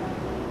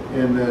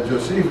 In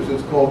Josephus,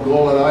 it's called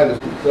Golanitis.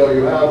 So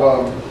you have,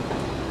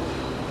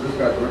 this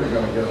guy's really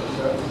going to get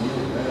upset with me,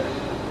 man.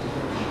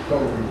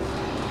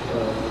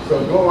 So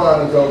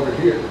Golan is over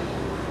here.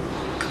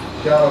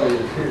 Galilee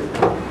is here.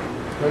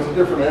 There's a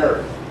different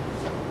area.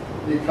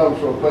 He comes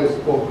from a place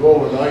called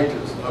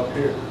Golanitis up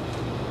here.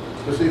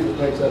 Josephus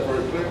makes that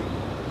very clear.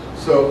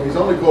 So he's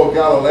only called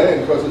Galilean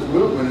because his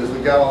movement is the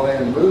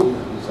Galilean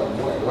movement in some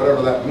way,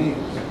 whatever that means.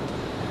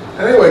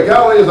 Anyway,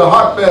 Galilee is a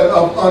hotbed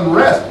of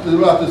unrest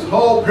throughout this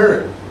whole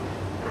period.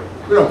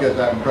 We don't get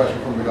that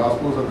impression from the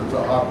Gospels that it's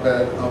a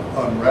hotbed of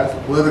unrest,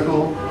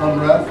 political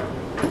unrest.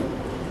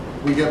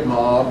 We get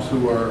mobs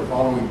who are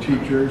following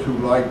teachers who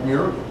like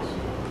miracles.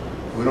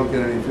 We don't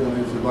get any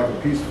feelings. It's like a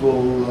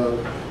peaceful,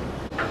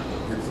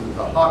 it's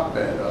a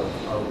hotbed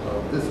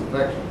of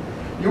disaffection.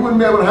 You wouldn't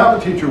be able to have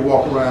a teacher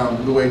walk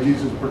around the way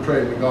Jesus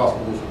portrayed in the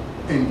Gospels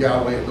in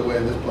Galilee the way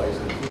this place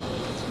is.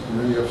 And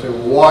then you have to say,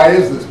 well, why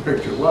is this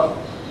picture? Well,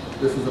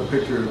 this is a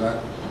picture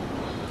that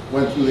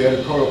went through the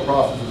editorial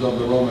processes of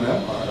the Roman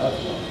Empire. That's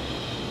why.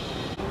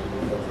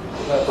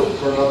 That's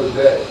for another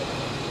day.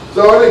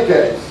 So in any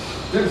case,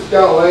 Judas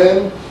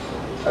Galilean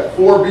at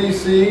 4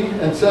 BC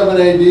and 7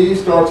 AD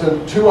starts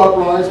in 2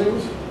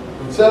 uprisings.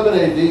 In 7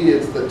 AD,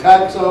 it's the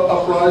tax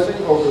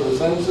uprising over the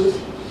census.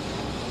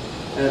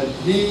 And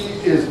he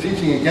is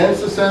teaching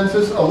against the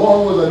census,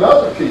 along with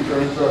another teacher,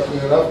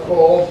 interestingly enough,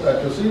 called,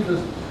 that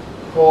Josephus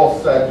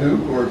calls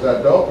Zadok or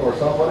Zadok or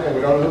somebody, and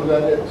we don't know who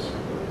that is.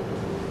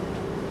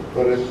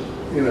 But it,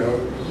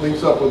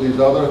 links up with these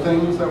other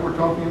things that we're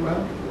talking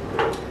about.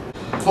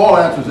 Paul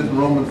answers it in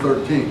Romans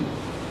 13.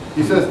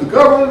 He says, "The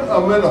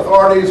government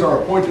authorities are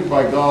appointed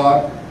by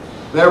God,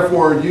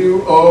 therefore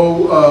you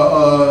owe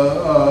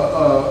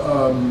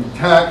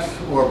tax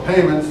or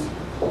payments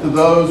to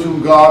those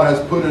whom God has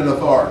put in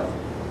authority."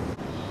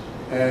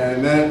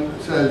 And then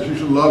it says you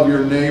should love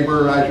your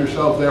neighbor as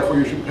yourself, therefore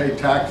you should pay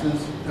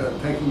taxes,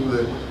 taking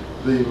the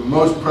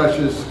most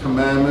precious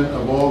commandment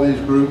of all these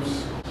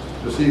groups.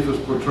 Josephus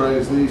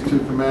portrays these 2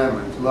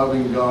 commandments,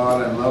 loving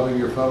God and loving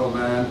your fellow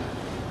man,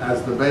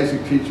 as the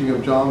basic teaching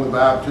of John the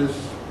Baptist.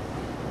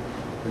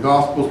 The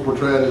Gospels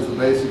portray it as the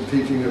basic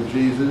teaching of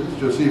Jesus.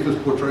 Josephus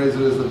portrays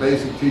it as the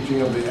basic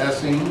teaching of the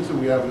Essenes, that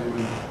we haven't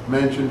even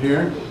mentioned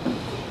here.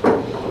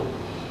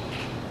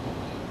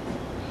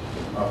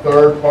 A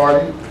third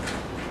party,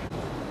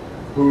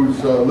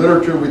 whose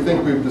literature we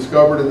think we've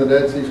discovered in the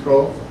Dead Sea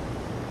Scrolls.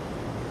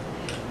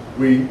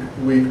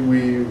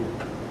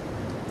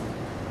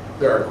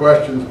 There are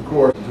questions, of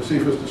course.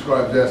 Josephus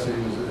describes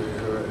Essenes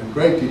in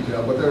great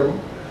detail, but there are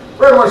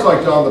Very much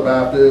like John the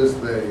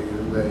Baptist, they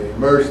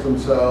immerse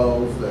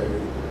themselves, they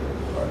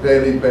are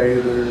daily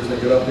bathers,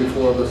 they get up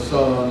before the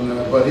sun,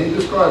 but he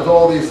describes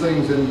all these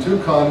things in two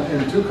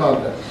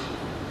contexts.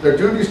 Their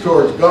duties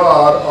towards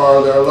God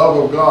are their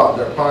love of God,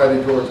 their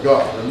piety towards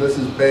God, and this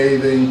is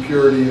bathing,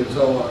 purity, and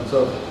so on and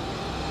so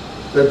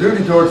forth. Their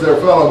duty towards their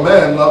fellow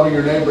men, loving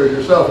your neighbor as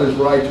yourself, is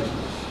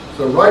righteousness.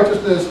 So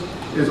righteousness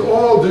is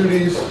all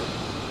duties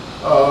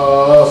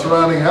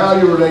surrounding how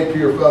you relate to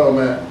your fellow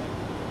man.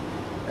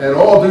 And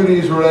all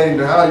duties relating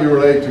to how you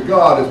relate to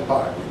God is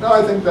piety. Now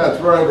I think that's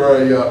very,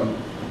 very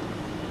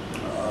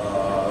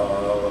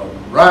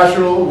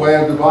rational way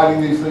of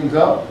dividing these things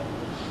up.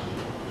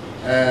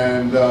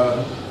 And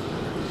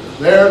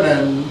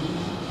then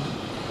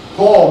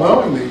Paul,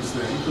 knowing these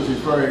things, because he's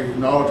very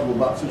knowledgeable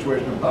about the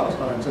situation in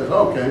Palestine, says,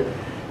 okay,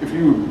 if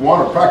you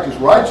want to practice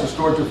righteousness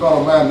towards your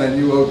fellow man, then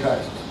you owe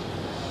taxes.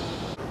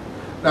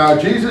 Now,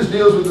 Jesus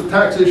deals with the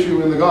tax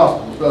issue in the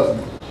Gospels, doesn't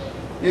he?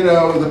 You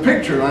know, the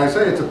picture, and I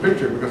say it's a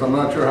picture because I'm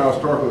not sure how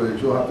historical it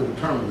is, you'll have to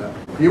determine that.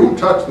 He won't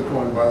touch the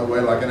coin, by the way,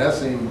 like an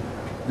Essene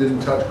didn't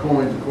touch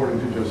coins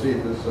according to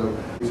Josephus. So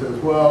he says,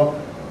 well,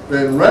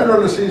 then render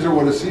unto Caesar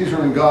what is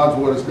Caesar and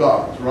God's what is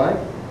God's, right?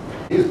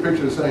 His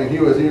picture is saying, he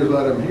who has ears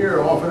let him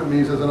hear. Often it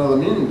means there's another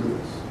meaning to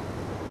this.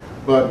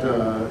 But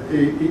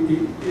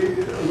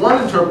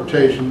one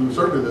interpretation,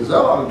 certainly the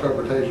Zealot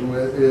interpretation,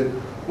 is,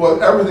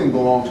 well, everything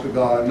belongs to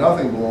God and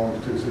nothing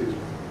belongs to Caesar.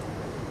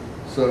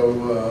 So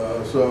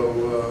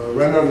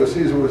render unto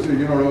Caesar what is Caesar.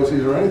 You don't owe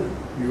Caesar anything.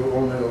 You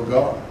only owe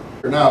God.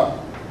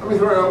 Now, let me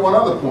throw out one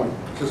other point,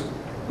 just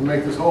to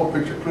make this whole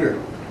picture clear.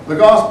 The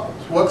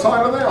Gospels, what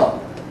side are they on?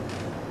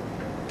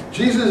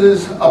 Jesus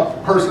is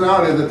a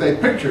personality that they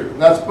picture.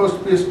 That's supposed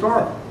to be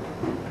historical.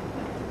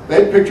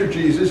 They picture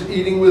Jesus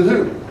eating with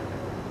who?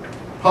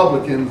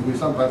 Publicans, we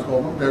sometimes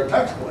call them. They're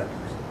tax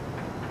collectors.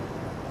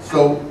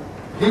 So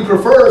he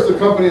prefers the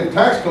company of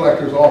tax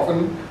collectors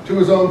often to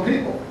his own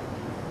people.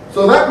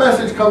 So that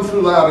message comes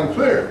through loud and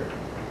clear.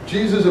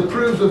 Jesus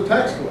approves of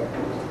tax collectors.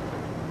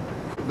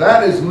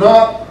 That is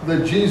not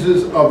the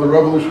Jesus of the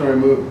revolutionary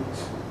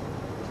movements.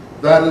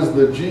 That is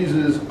the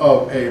Jesus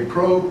of a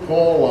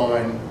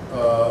pro-Pauline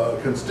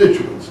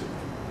constituency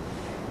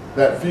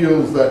that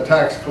feels that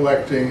tax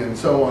collecting and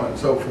so on and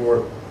so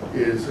forth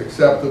is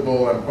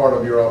acceptable and part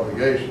of your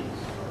obligations.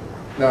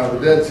 Now, the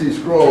Dead Sea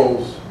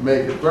Scrolls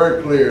make it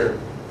very clear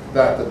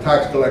that the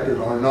tax collectors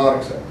are not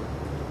acceptable.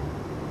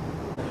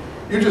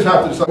 You just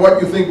have to decide what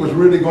you think was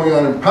really going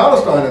on in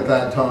Palestine at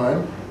that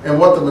time and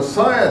what the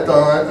Messiah at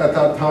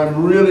that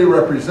time really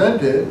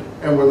represented,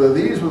 and whether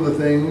these were the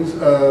things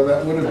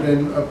that would have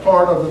been a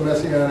part of the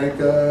Messianic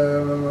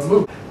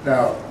movement.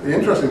 Now, the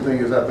interesting thing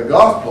is that the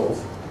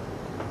Gospels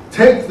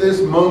take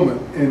this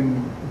moment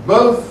in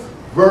both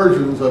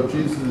versions of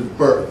Jesus'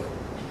 birth.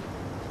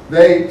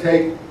 They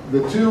take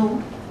the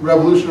two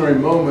revolutionary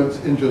moments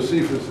in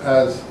Josephus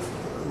as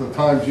the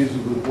time Jesus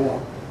was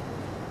born.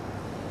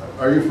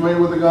 Are you familiar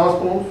with the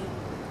Gospels?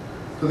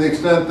 To the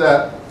extent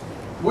that,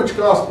 which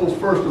Gospels,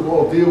 first of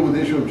all, deal with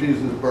the issue of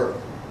Jesus' birth?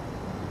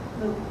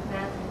 Luke,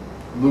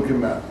 Matthew. Luke and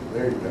Matthew,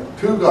 there you go.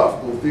 Two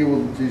Gospels deal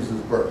with Jesus'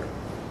 birth.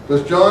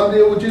 Does John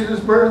deal with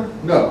Jesus' birth?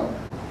 No.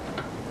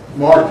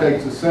 Mark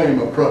takes the same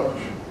approach.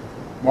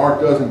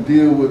 Mark doesn't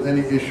deal with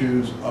any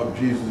issues of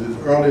Jesus'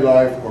 early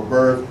life or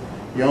birth.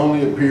 He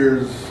only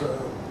appears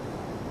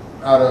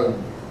out of,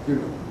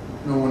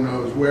 no one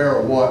knows where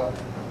or what,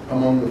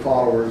 among the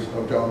followers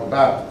of John the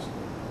Baptist.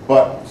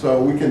 But, so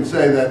we can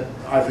say that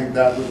I think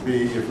that would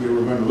be, if we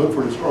were going to look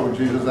for the story of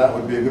Jesus, that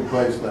would be a good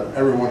place that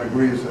everyone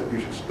agrees that you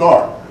should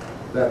start.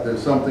 That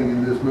there's something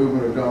in this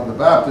movement of John the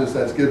Baptist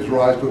that gives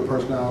rise to a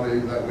personality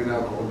that we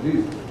now call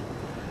Jesus.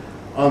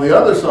 On the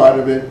other side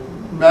of it,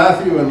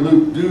 Matthew and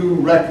Luke do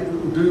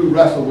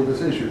wrestle with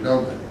this issue,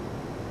 don't they?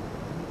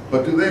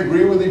 But do they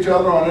agree with each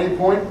other on any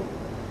point?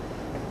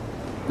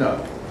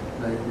 No.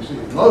 Now, you see,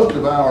 most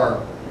of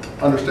our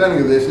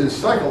understanding of this is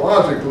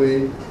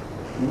psychologically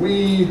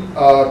we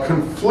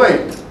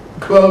conflate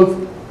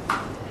both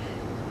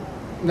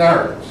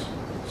narratives.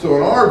 So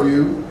in our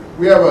view,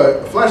 we have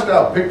a fleshed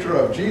out picture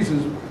of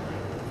Jesus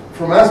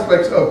from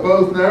aspects of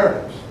both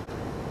narratives.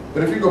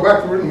 But if you go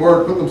back to the written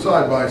word, put them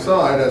side by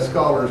side, as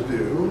scholars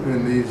do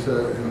in these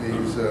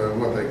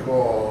what they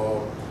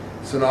call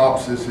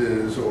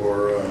synopsises,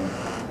 or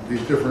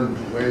these different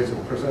ways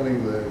of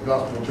presenting the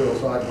gospel material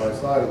side by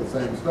side of the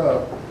same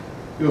stuff,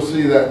 you'll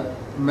see that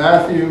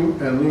Matthew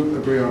and Luke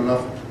agree on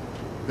nothing.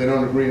 They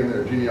don't agree in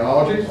their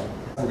genealogies.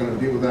 We're going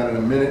to deal with that in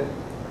a minute.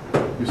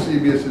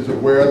 Eusebius is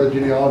aware the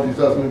genealogies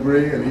doesn't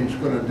agree, and he's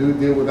going to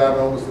deal with that in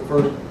almost the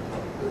first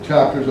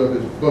chapters of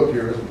his book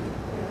here,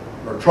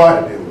 or try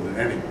to deal with it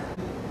anyway.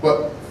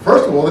 But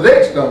first of all, the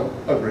dates don't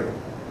agree.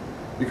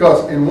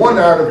 Because in one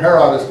narrative,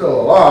 Herod is still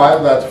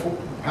alive. That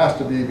has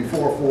to be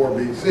before 4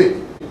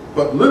 BC.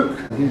 But Luke,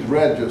 he's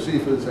read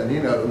Josephus, and he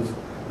knows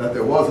that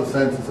there was a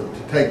census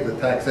to take the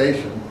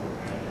taxation,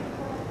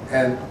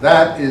 and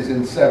that is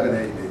in 7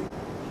 AD.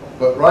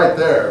 But right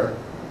there,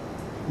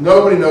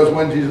 nobody knows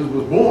when Jesus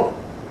was born,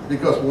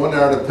 because one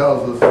narrative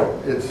tells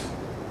us it's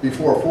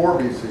before 4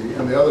 BC,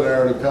 and the other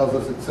narrative tells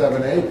us it's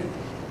 780.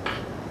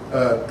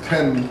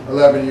 10,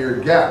 11-year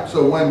gap.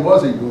 So when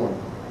was he born?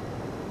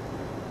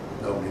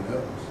 Nobody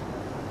knows.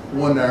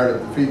 One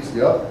narrative defeats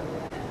the other.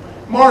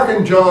 Mark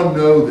and John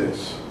know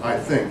this, I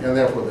think, and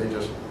therefore they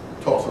just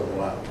toss it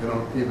all out. They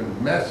don't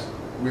even mess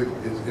with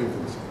his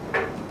infancy.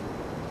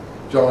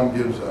 John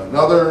gives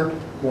another,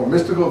 more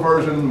mystical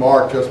version.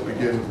 Mark just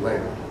begins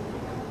later.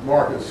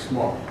 Mark is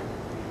smart,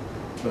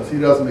 because he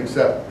doesn't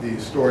accept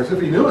these stories.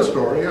 If he knew a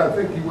story, I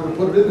think he would have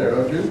put it in there,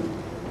 don't you?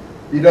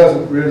 He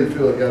doesn't really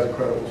feel he has a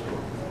credible story.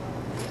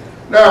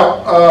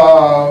 Now,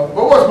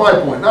 but what's my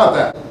point? Not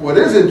that. What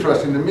is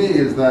interesting to me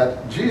is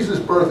that Jesus'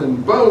 birth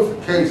in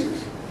both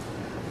cases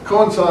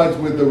coincides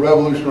with the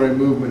revolutionary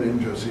movement in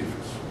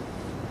Josephus.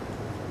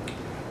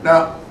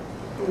 Now,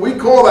 we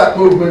call that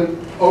movement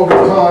over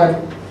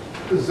time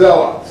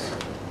Zealots.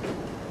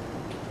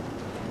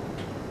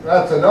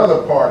 That's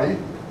another party,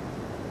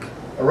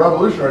 a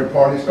revolutionary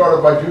party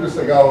started by Judas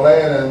the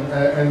Galilean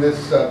and this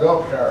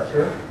Sadduc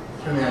character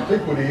in the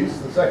Antiquities,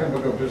 the second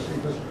book of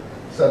Josephus.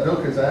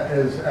 Sadduc is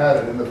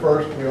added. In the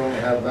first, we only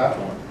have that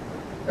one.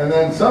 And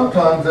then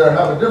sometimes they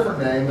have a different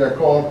name. They're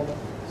called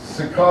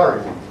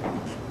Sicarii,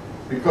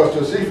 because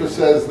Josephus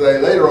says they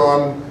later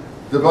on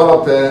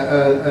developed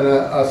an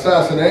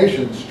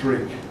assassination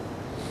streak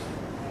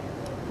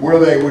where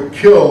they would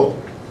kill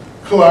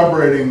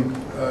collaborating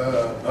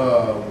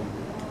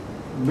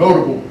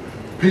notable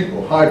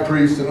people, high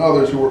priests and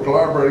others who were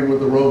collaborating with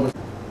the Romans.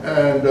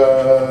 And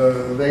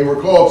they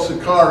were called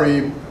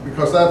Sicarii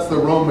because that's the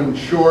Roman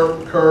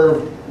short,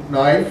 curved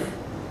knife.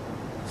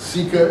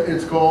 Sica,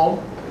 it's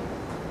called.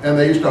 And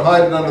they used to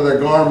hide it under their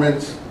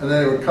garments, and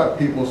then they would cut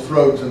people's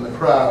throats in the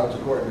crowds,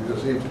 according to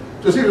Josephus.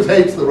 Josephus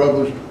hates the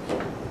revolution.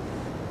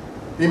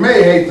 He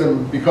may hate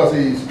them because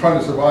he's trying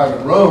to survive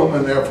in Rome,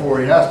 and therefore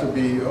he has to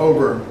be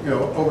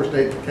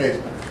overstate the case.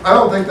 I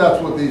don't think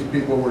that's what these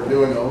people were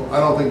doing. I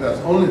don't think that's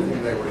the only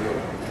thing they were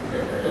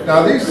doing.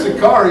 Now, these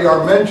Sicarii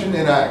are mentioned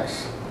in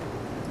Acts.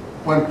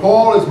 When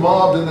Paul is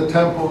mobbed in the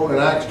temple in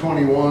Acts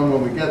 21,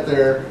 when we get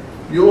there,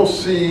 you'll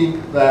see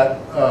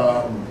that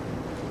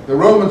the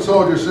Roman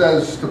soldier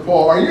says to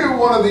Paul, "Are you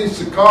one of these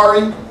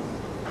Sicarii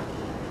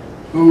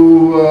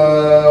who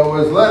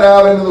was led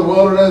out into the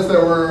wilderness?"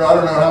 There were, I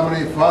don't know how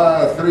many,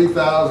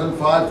 3,000,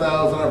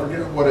 5,000, I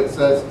forget what it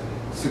says,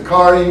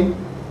 Sicarii.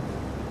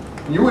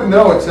 You wouldn't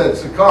know it said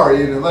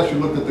Sicarii unless you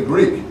looked at the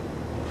Greek.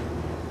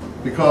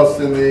 Because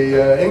in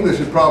the English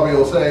it probably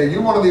will say, "Are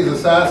you one of these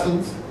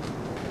assassins?"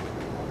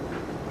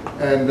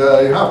 And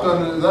you have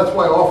to, that's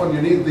why often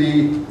you need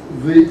the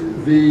Greek,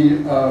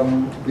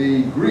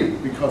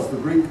 because the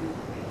Greek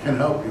can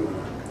help you in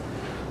that.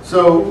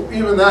 So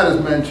even that is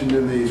mentioned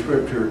in the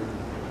scripture.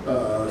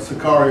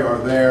 Sicarii are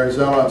there,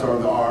 Zealots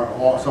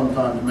are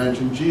sometimes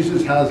mentioned.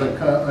 Jesus has a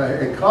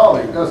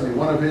colleague, doesn't he?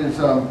 One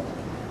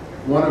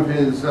of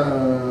his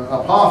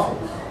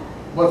apostles.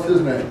 What's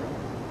his name?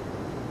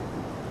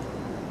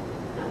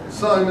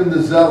 Simon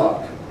the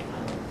Zealot.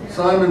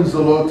 Simon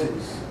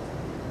Zelotes.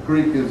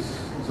 Greek is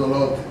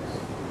Zelotes.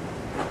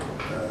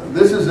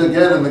 This is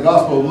again in the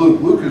Gospel of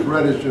Luke. Luke is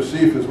read as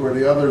Josephus, where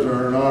the others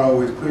are not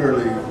always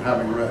clearly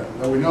having read.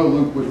 Though we know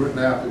Luke was written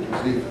after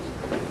Josephus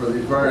for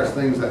these various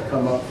things that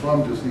come up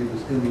from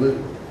Josephus in Luke.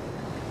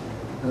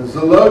 And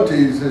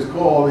Zelotes is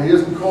called, he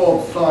isn't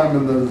called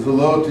Simon the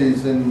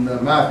Zelotes in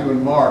Matthew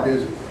and Mark,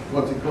 is he?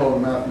 What's he called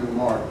in Matthew and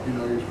Mark? You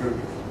know your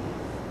scripture.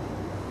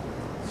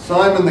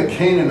 Simon the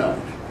Canaanite.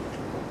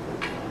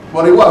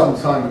 Well, he wasn't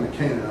Simon the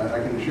Canaanite. I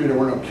can assure you there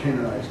were no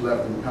Canaanites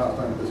left in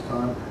Palestine at this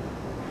time.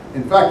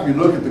 In fact, if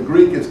you look at the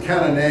Greek, it's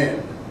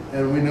Canaan,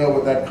 and we know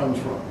what that comes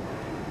from.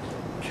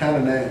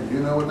 Canaan. Do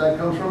you know what that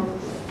comes from?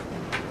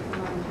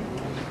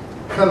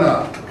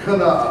 Kana,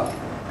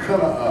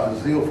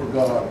 zeal for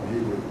God in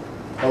Hebrew.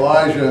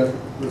 Elijah,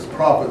 this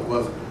prophet,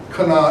 was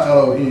Kana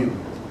Elohim,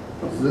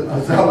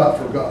 a zealot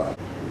for God.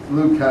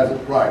 Luke has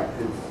it right.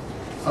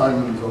 It's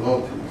Simon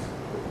Zelotes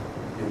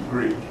in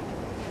Greek.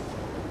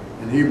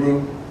 In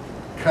Hebrew,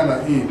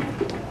 Kanaim.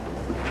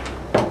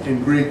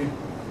 In Greek,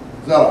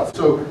 zealots.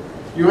 So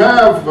you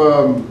have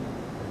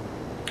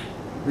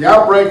the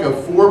outbreak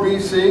of 4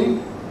 BC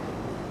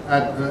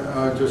at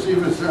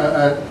Josephus.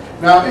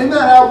 Now, in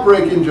that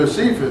outbreak in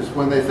Josephus,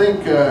 when they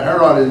think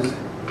Herod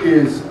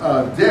is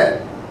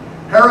dead,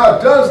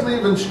 Herod does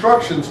leave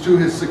instructions to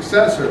his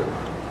successor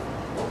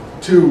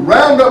to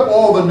round up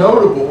all the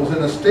notables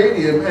in a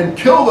stadium and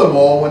kill them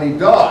all when he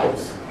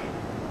dies.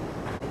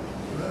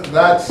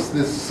 That's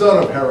the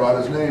son of Herod.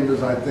 His name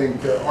is, I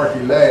think,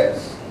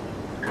 Archelaus.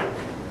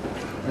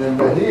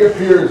 And he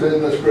appears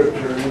in the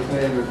scripture, and his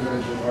name is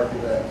mentioned,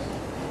 Archelaus.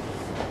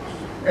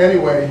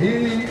 Anyway,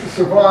 he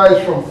survives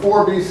from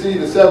 4 BC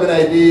to 7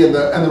 AD,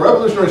 and the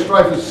revolutionary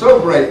strife is so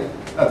great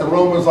that the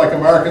Romans, like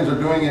Americans are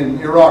doing in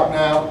Iraq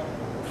now,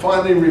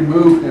 finally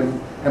remove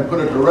him and put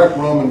a direct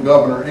Roman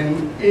governor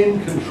in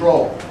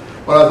control.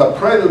 But as a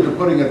prelude to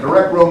putting a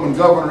direct Roman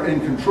governor in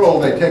control,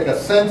 they take a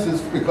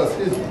census because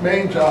his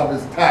main job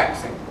is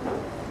taxing.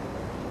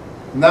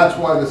 And that's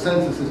why the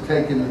census is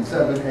taken in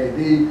 7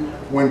 AD.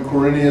 when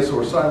Quirinius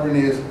or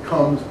Cyrenius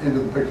comes into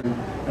the picture.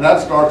 And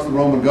that starts the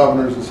Roman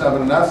governors in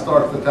 7, and that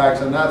starts the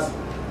tax, and that's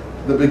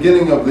the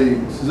beginning of the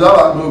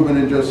Zealot movement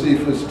in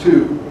Josephus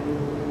too.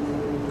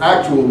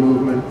 Actual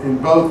movement in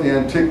both the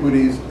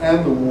Antiquities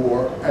and the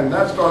war, and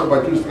that started by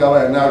Justus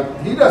Galilean. Now,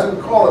 he doesn't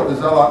call it the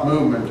Zealot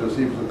movement,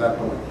 Josephus, at that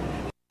point.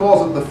 He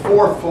calls it the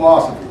fourth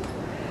philosophy.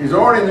 He's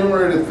already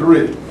enumerated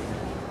 3.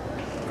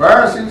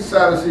 Pharisees,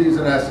 Sadducees,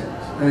 and Essenes.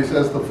 And he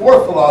says, the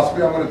fourth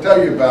philosophy I'm going to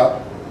tell you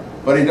about,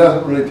 but he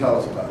doesn't really tell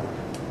us about it.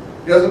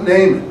 He doesn't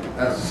name it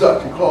as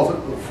such. He calls it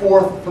the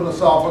fourth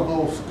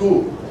philosophical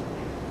school.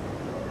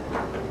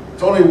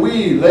 It's only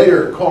we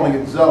later calling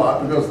it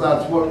Zealot because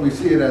that's what we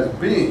see it as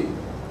being.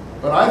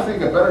 But I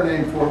think a better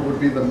name for it would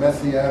be the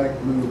Messianic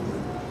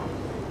movement.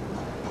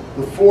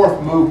 The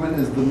fourth movement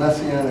is the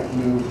Messianic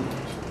movement.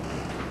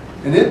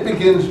 And it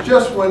begins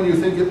just when you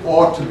think it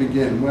ought to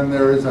begin, when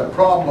there is a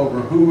problem over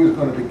who is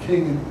going to be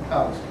king in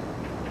Palestine.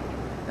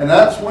 And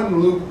that's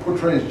when Luke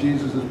portrays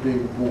Jesus as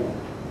being born.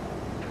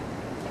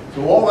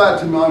 So all that,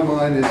 to my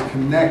mind, is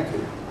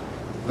connected.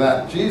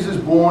 That Jesus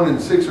born in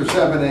 6 or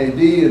 7 AD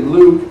in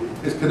Luke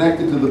is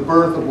connected to the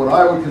birth of what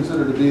I would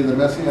consider to be the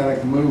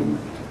Messianic movement.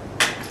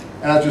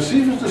 And as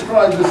Josephus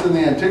describes this in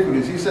the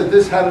Antiquities, he said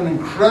this had an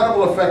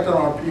incredible effect on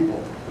our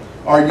people.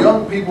 Our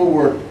young people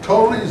were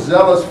totally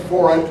zealous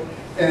for it,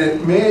 and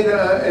it made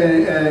a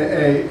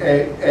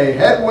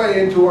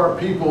headway into our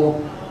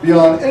people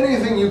beyond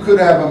anything you could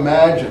have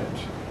imagined.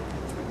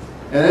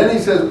 And then he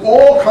says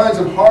all kinds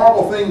of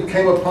horrible things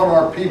came upon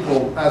our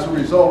people as a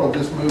result of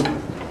this movement.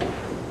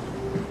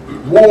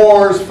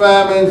 Wars,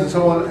 famines, and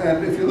so on.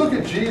 And if you look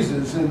at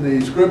Jesus in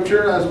the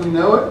scripture as we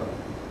know it,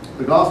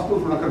 the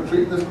Gospels, we're not going to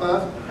treat in this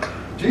class,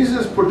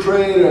 Jesus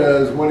portrayed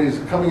as when he's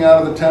coming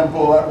out of the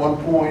temple at one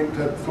point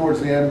towards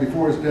the end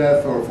before his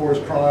death or before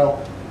his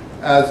trial,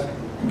 as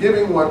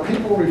giving what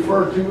people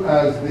refer to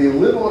as the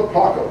little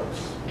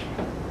apocalypse.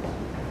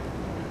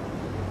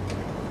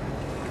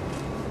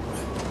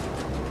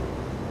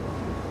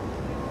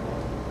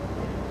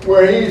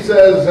 Where he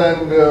says,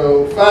 and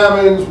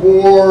famines,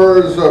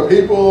 wars,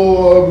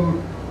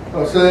 people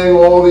saying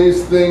all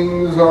these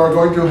things are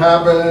going to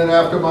happen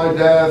after my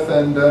death,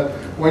 and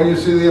when you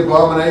see the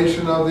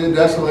abomination of the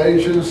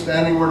desolation,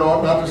 standing where it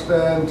ought not to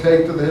stand,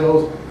 take to the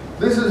hills.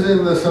 This is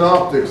in the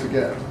synoptics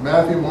again.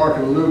 Matthew, Mark,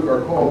 and Luke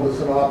are called the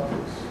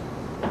synoptics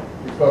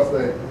because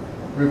they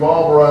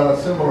revolve around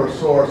a similar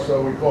source,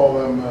 so we call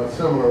them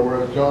similar,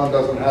 whereas John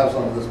doesn't have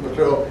some of this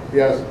material. He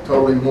has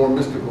totally more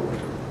mystical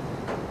material.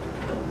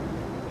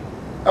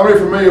 How many are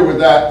familiar with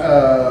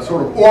that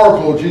sort of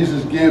oracle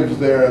Jesus gives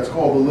there? It's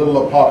called the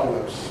little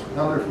apocalypse.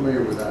 How many are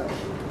familiar with that?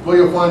 Well,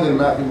 you'll find it in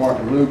Matthew, Mark,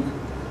 and Luke.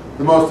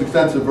 The most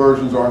extensive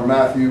versions are in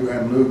Matthew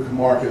and Luke.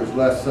 Mark is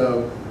less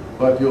so,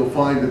 but you'll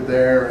find it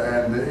there.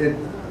 And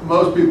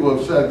most people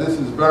have said this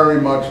is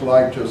very much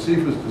like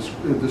Josephus'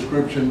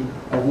 description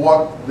of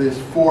what this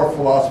fourth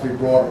philosophy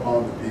brought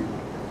upon the people.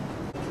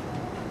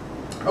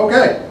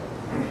 Okay,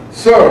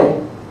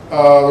 so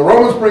the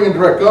Romans bring in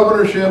direct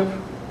governorship.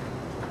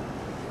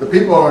 The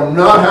people are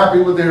not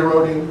happy with the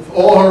Herodians.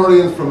 All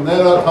Herodians from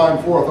that time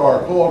forth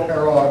are called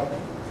Herod.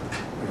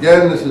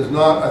 Again, this is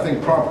not, I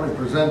think, properly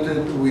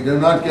presented. We do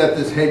not get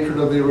this hatred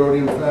of the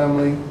Herodian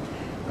family.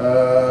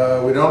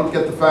 We don't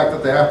get the fact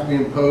that they have to be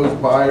imposed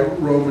by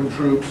Roman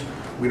troops.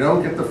 We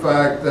don't get the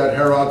fact that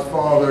Herod's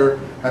father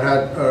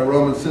had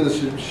Roman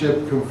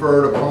citizenship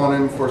conferred upon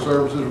him for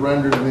services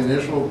rendered in the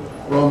initial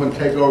Roman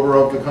takeover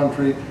of the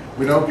country.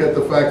 We don't get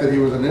the fact that he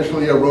was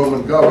initially a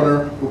Roman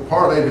governor who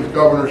parlayed his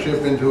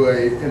governorship into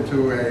a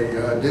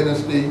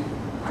dynasty,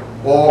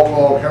 all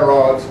called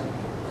Herods.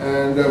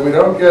 And we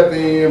don't get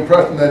the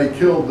impression that he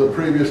killed the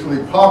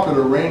previously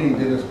popular reigning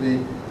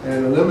dynasty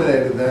and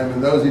eliminated them.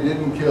 And those he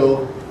didn't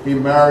kill, he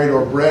married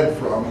or bred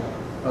from,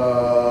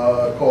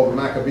 called the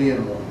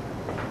Maccabean one.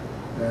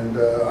 And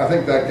I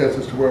think that gets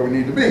us to where we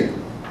need to be.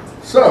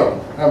 So,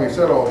 having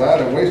said all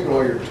that and wasted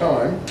all your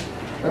time,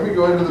 let me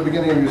go into the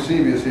beginning of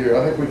Eusebius here.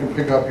 I think we can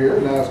pick up here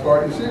and now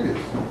start Eusebius.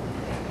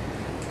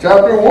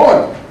 Chapter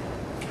 1.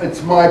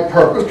 It's my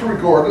purpose to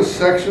record a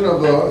section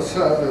of the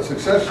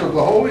succession of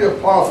the holy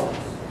apostles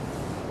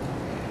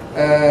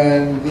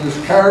and this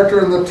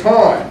character in the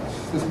times.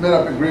 This may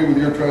not agree with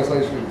your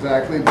translation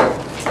exactly, but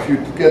if you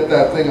get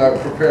that thing I've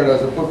prepared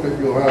as a booklet,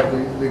 you'll have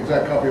the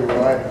exact copy of what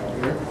I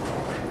have here.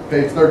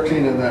 Page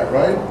 13 in that,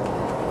 right?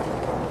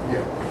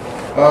 Yeah.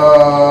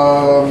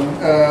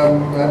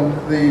 And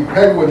the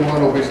Penguin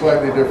one will be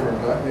slightly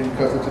different,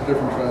 because it's a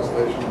different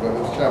translation, but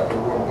it's chapter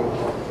 1, book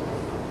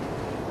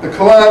 1. The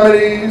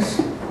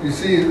calamities, you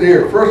see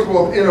here, first of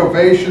all,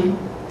 innovation,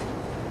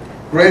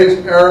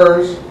 greatest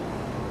errors,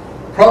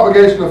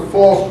 propagation of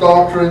false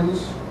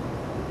doctrines,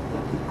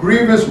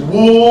 grievous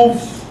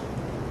wolves,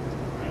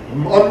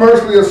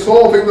 unmercifully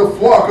assaulting the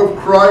flock of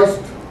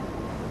Christ.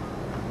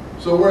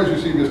 So where's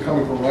Eusebius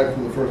coming from right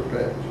from the first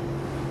page?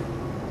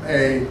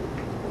 A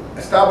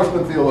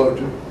establishment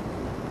theologian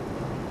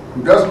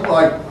who doesn't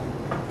like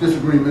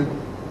disagreement,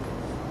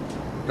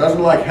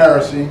 doesn't like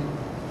heresy,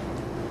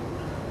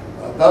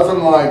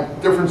 doesn't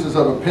like differences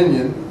of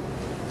opinion,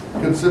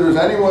 considers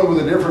anyone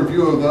with a different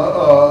view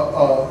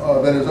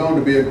of than his own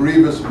to be a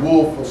grievous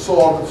wolf,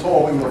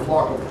 assaulting the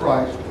flock of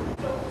Christ.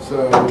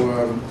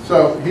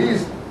 So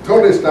he's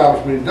totally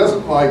establishment. He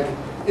doesn't like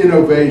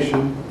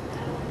innovation.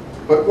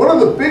 But one of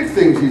the big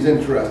things he's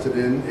interested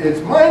in,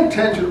 it's my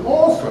intention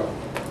also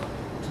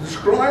to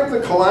describe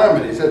the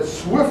calamities that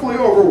swiftly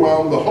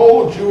overwhelmed the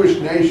whole Jewish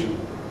nation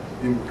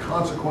in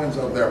consequence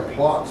of their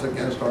plots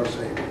against our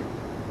Savior.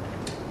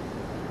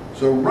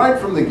 So right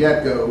from the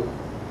get-go,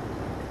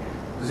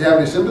 does he have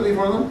any sympathy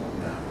for them?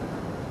 No.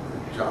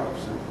 John of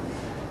sympathy.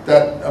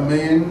 That 1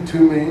 million,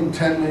 2 million,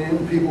 10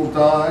 million people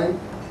died,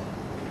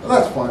 well,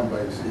 that's fine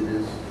by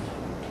Eusebius,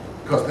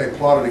 because they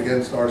plotted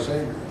against our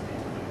Savior.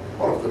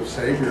 Well, if the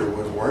Savior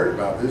was worried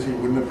about this, he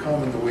wouldn't have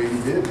come in the way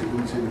he did. He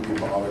didn't seem to be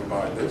bothered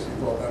by this. He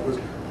thought that was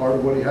part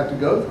of what he had to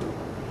go through.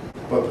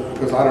 But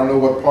because I don't know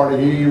what party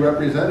he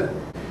represented.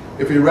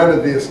 If he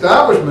read the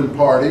establishment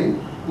party,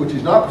 which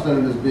he's not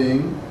presented as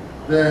being,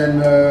 then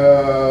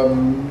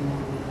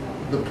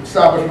the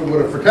establishment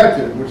would have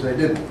protected him, which they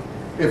didn't.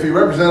 If he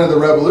represented the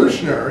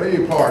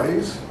revolutionary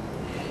parties,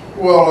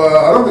 well,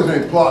 I don't think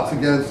there's any plots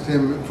against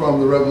him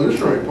from the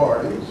revolutionary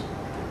parties,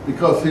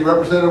 because he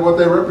represented what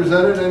they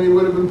represented, and he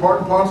would have been part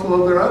and parcel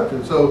of their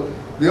attitude. So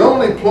the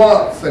only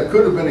plots that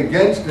could have been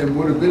against him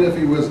would have been if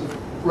he was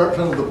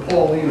represented the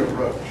Pauline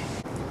approach,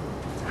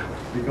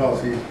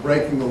 because he's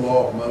breaking the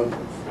law of Moses.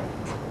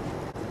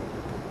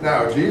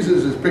 Now,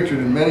 Jesus is pictured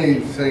in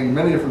saying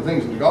many different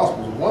things in the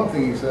Gospels. One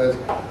thing he says,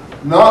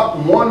 not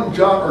one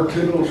jot or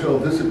tittle shall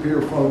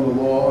disappear from the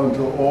law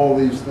until all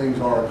these things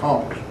are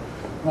accomplished.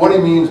 What he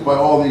means by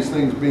all these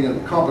things being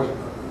accomplished,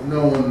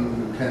 no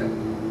one can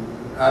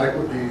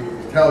adequately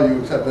tell you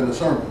except in a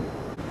sermon.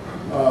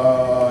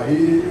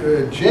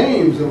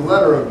 James, in the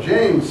letter of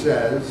James,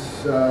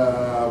 says,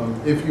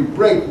 if you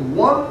break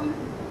one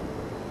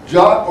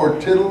jot or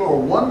tittle or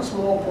one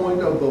small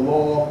point of the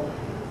law,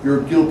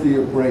 you're guilty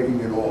of breaking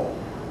it all.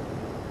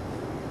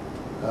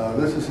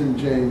 This is in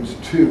James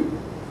 2.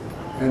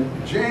 And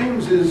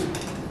James is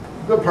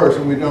the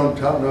person, we don't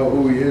know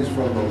who he is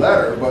from the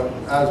letter, but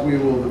as we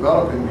will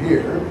develop him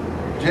here,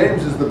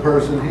 James is the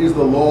person, he's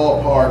the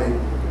law party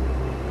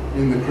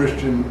in the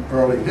Christian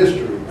early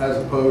history, as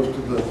opposed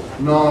to the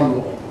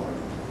non-law party.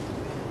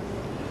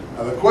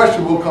 Now the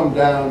question will come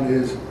down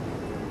is,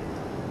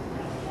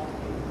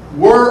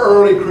 were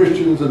early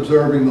Christians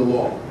observing the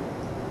law?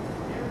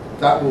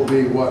 That will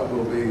be what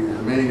will be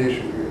the main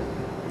issue here.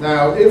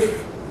 Now,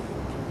 if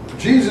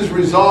Jesus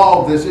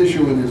resolved this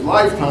issue in his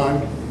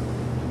lifetime,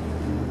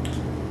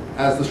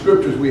 as the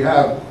scriptures we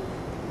have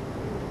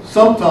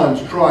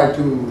sometimes try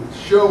to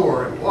show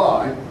or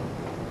imply,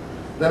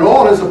 then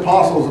all his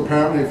apostles,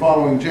 apparently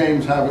following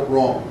James, have it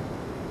wrong.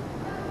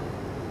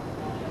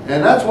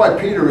 And that's why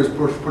Peter is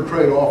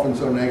portrayed often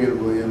so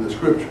negatively in the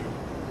scripture.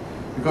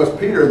 Because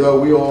Peter, though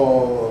we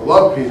all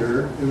love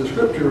Peter, in the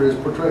scripture is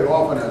portrayed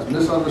often as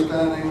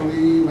misunderstanding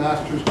the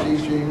master's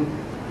teaching,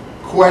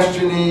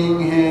 questioning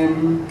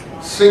him,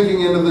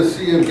 sinking into the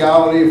Sea of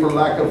Galilee for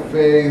lack of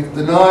faith,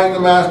 denying the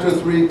master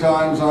 3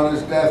 times on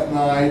his death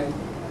night,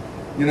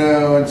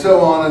 and so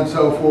on and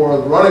so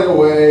forth, running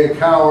away, a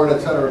coward,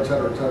 etc.,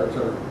 etc., etc.,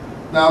 etc.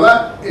 Now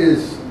that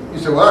is, you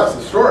say, well, that's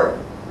the story.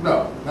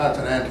 No, that's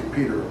an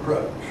anti-Peter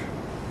approach.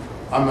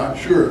 I'm not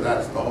sure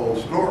that's the whole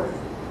story.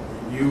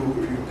 If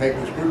you take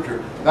the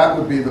scripture, that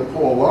would be the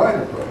Pauline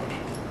approach.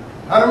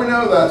 How do we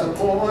know that's a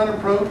Pauline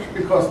approach?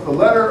 Because the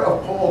letter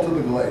of Paul to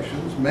the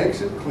Galatians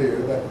makes it clear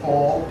that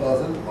Paul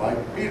doesn't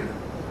like Peter.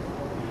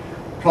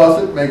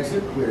 Plus it makes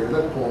it clear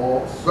that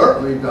Paul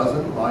certainly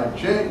doesn't like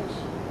James.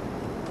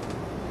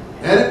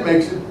 And it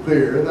makes it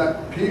clear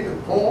that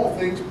Paul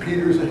thinks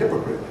Peter's a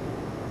hypocrite.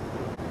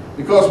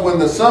 Because when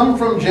the sum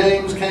from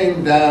James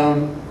came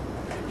down,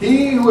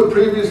 he who had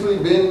previously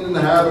been in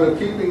the habit of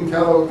keeping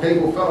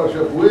table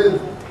fellowship with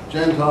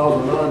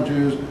Gentiles or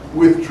non-Jews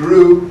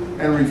withdrew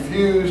and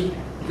refused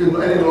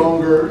to any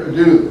longer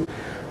do this.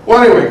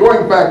 Well, anyway,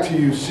 going back to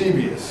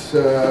Eusebius.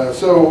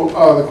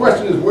 The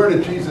question is, where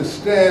did Jesus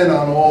stand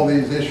on all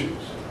these issues?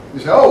 You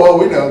say, oh, well,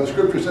 we know. The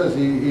scripture says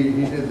he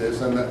did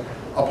this, and the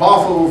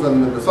apostles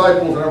and the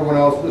disciples and everyone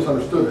else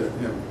misunderstood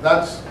him.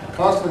 That's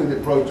constantly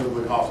the approach of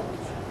the Gospels.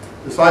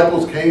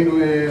 Disciples came to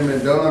him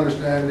and don't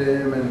understand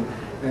him,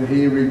 and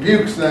he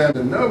rebukes them,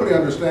 and nobody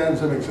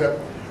understands him except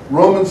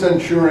Roman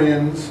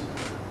centurions,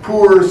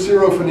 poor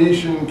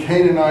Syrophoenician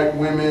Canaanite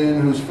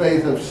women whose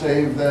faith have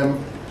saved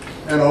them,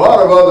 and a lot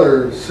of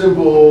other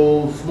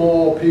simple,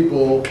 small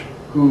people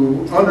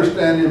who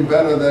understand him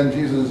better than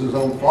Jesus'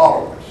 own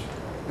followers.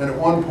 And at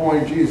one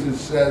point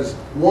Jesus says,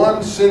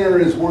 one sinner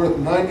is worth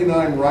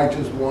 99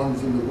 righteous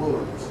ones in the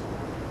wilderness.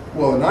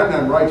 Well, the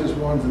 99 righteous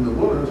ones in the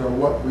wilderness are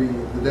what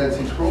the Dead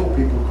Sea Scroll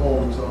people call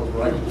themselves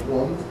righteous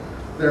ones.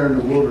 They're in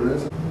the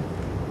wilderness.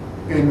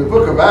 In the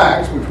book of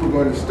Acts, which we're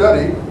going to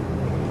study,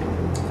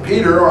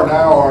 Peter,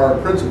 now our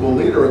principal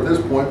leader at this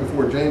point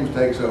before James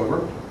takes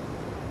over,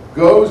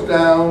 goes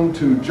down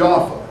to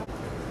Jaffa.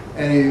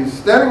 And he's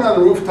standing on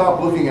the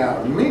rooftop looking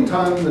out. In the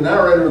meantime, the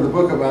narrator of the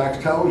book of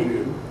Acts tells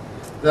you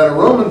that a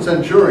Roman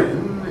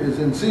centurion is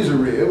in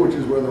Caesarea, which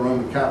is where the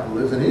Roman capital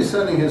is, and he's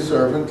sending his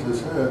servant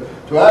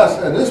to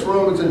ask, and this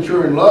Roman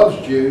centurion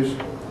loves Jews,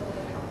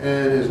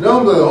 and is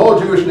known to the whole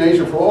Jewish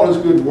nation for all his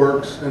good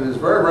works, and is a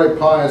very, very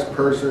pious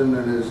person,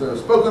 and is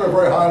spoken of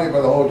very highly by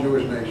the whole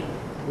Jewish nation,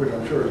 which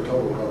I'm sure is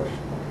total rubbish.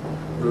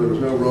 There was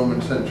no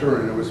Roman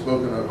centurion that was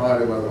spoken of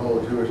highly by the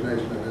whole Jewish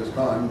nation at this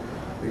time,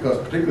 because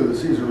particularly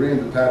the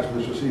Caesarean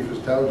detachment, Josephus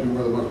tells you,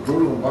 were the most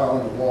brutal and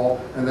violent of all,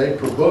 and they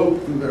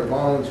provoked through their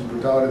violence and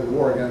brutality the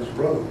war against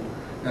Rome.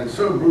 And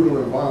so brutal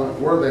and violent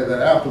were they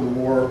that after the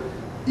war,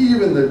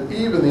 even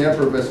the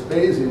Emperor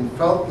Vespasian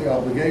felt the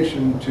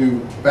obligation to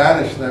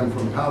banish them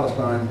from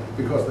Palestine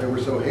because they were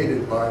so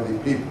hated by the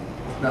people.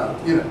 Now,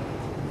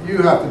 you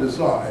have to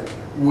decide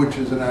which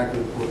is an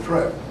accurate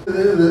portrayal.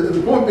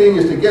 The point being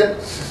is to get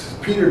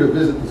Peter to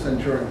visit the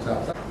centurion's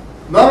house.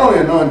 Not only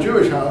a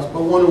non-Jewish house,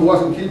 but one who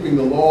wasn't keeping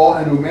the law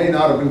and who may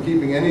not have been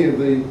keeping any of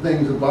the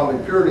things of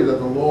bodily purity that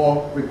the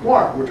law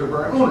required, which are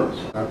very onerous.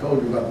 I've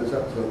told you about this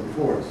episode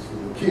before. It's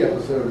the key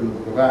episode in the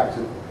book of Acts.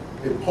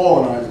 It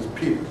Paulinizes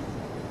Peter.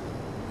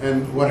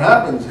 And what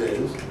happens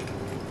is,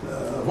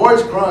 a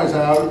voice cries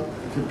out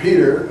to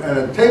Peter, and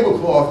a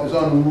tablecloth is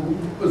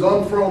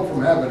unfurled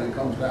from heaven and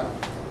comes down.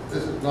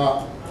 This is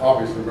not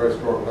obviously a very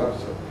historical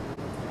episode.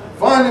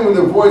 Finally, when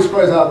the voice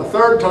cries out the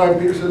third time,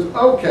 Peter says,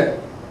 okay,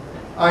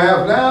 I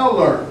have now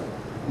learned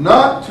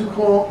not to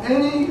call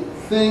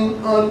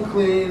anything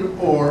unclean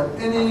or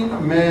any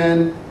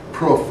man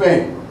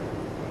profane,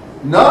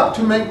 not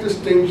to make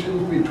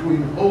distinctions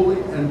between holy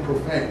and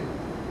profane.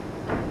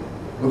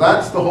 Well,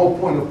 that's the whole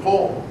point of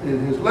Paul in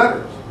his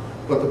letters.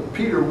 But the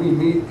Peter we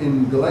meet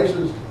in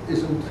Galatians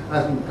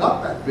hasn't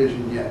got that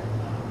vision yet.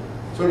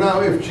 So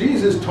now if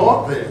Jesus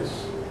taught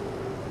this,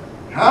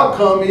 how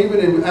come even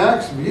in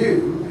Acts'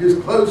 view,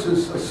 his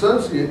closest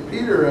associate,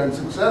 Peter, and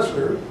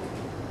successor,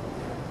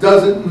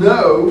 doesn't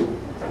know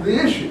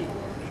the issue,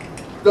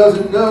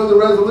 doesn't know the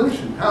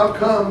resolution? How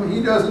come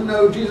he doesn't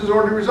know Jesus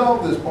already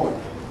resolved this point?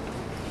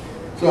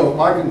 So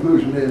my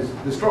conclusion is the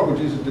historical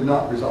Jesus did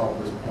not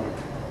resolve this point.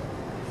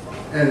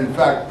 And in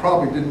fact,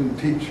 probably didn't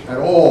teach at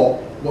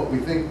all what we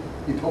think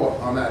he taught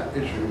on that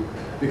issue,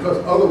 because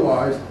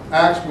otherwise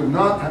Acts would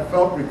not have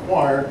felt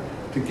required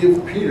to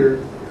give Peter,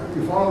 if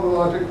you follow the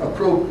logic, a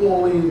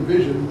pro-Pauline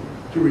vision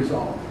to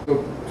resolve.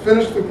 So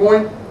finish the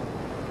point.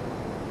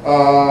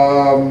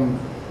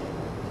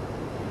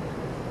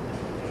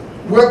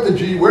 Where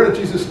did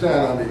Jesus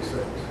stand on these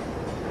things?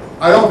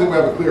 I don't think we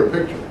have a clear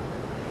picture.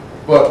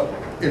 But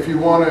if you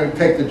want to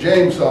take the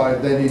James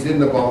side, then he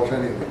didn't abolish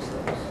any of these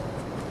things.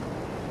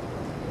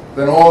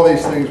 Then all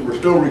these things were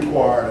still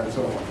required and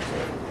so on and so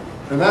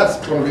forth. And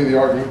that's going to be the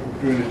argument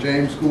between the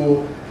James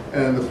school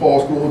and the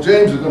Paul school.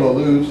 James is going to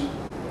lose.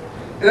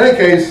 In any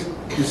case,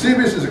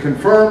 Eusebius is a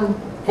confirmed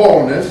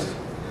Paulinist.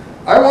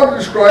 I want to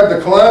describe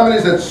the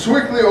calamities that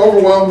swiftly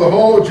overwhelmed the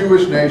whole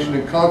Jewish nation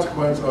in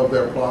consequence of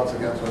their plots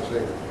against our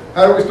Savior.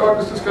 How do we start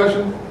this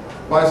discussion?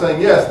 By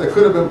saying, yes, there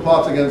could have been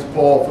plots against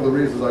Paul for the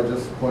reasons I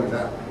just pointed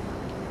out.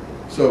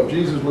 So if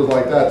Jesus was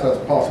like that, that's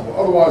possible.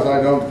 Otherwise,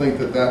 I don't think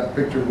that that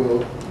picture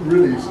will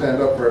really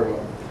stand up very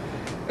well.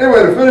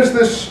 Anyway, to finish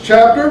this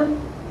chapter,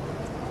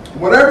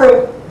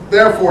 whatever,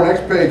 therefore,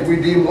 next page, we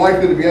deem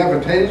likely to be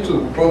advantageous to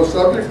the proposed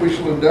subject, we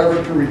shall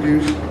endeavor to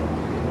reduce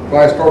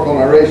by historical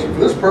narration. For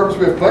this purpose,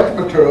 we have collected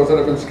materials that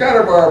have been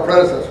scattered by our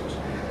predecessors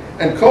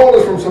and culled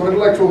as from some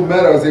intellectual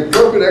meadows the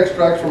appropriate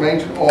extracts from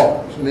ancient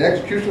authors. In the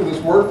execution of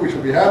this work, we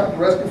shall be happy to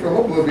rescue from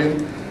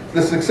oblivion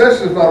the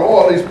successes, if not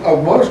all, at least,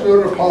 of most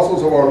noted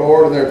apostles of our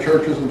Lord and their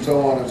churches, and so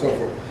on and so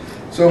forth.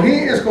 So he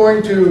is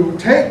going to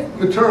take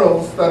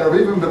materials that have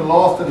even been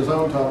lost in his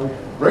own time,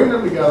 bring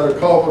them together,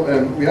 cull them,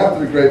 and we have to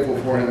be grateful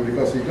for him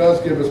because he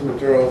does give us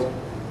materials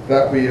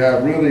that we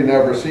have really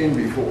never seen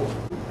before.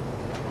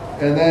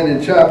 And then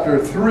in chapter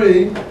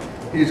 3,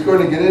 he's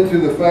going to get into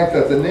the fact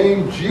that the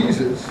name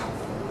Jesus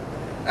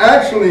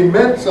actually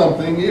meant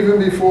something even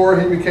before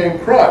he became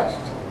Christ.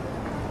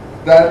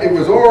 That it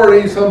was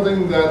already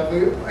something that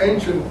the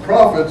ancient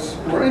prophets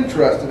were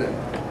interested in.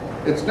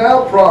 It's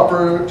now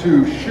proper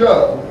to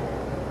show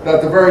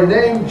that the very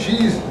name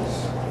Jesus,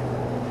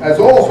 as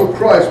also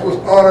Christ, was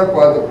honored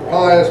by the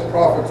pious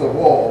prophets of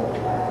all.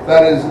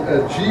 That is,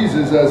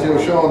 Jesus, as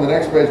he'll show on the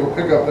next page, we'll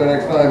pick up there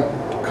next time,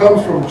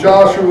 comes from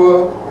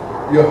Joshua,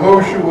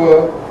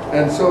 Yehoshua,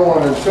 and so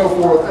on and so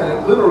forth, and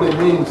it literally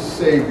means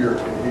Savior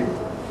in Hebrew.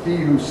 He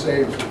who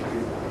saves his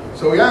people.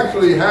 So he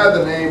actually had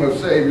the name of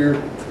Savior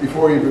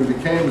before he even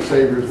became the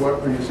Savior, is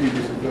what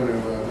Eusebius is going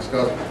to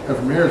discuss. And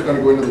from here, it's going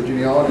to go into the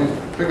genealogies.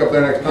 Pick up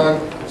there next time.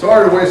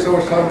 Sorry to waste so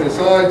much time on the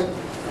sides.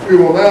 We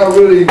will now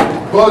really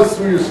buzz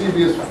through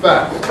Eusebius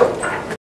fast.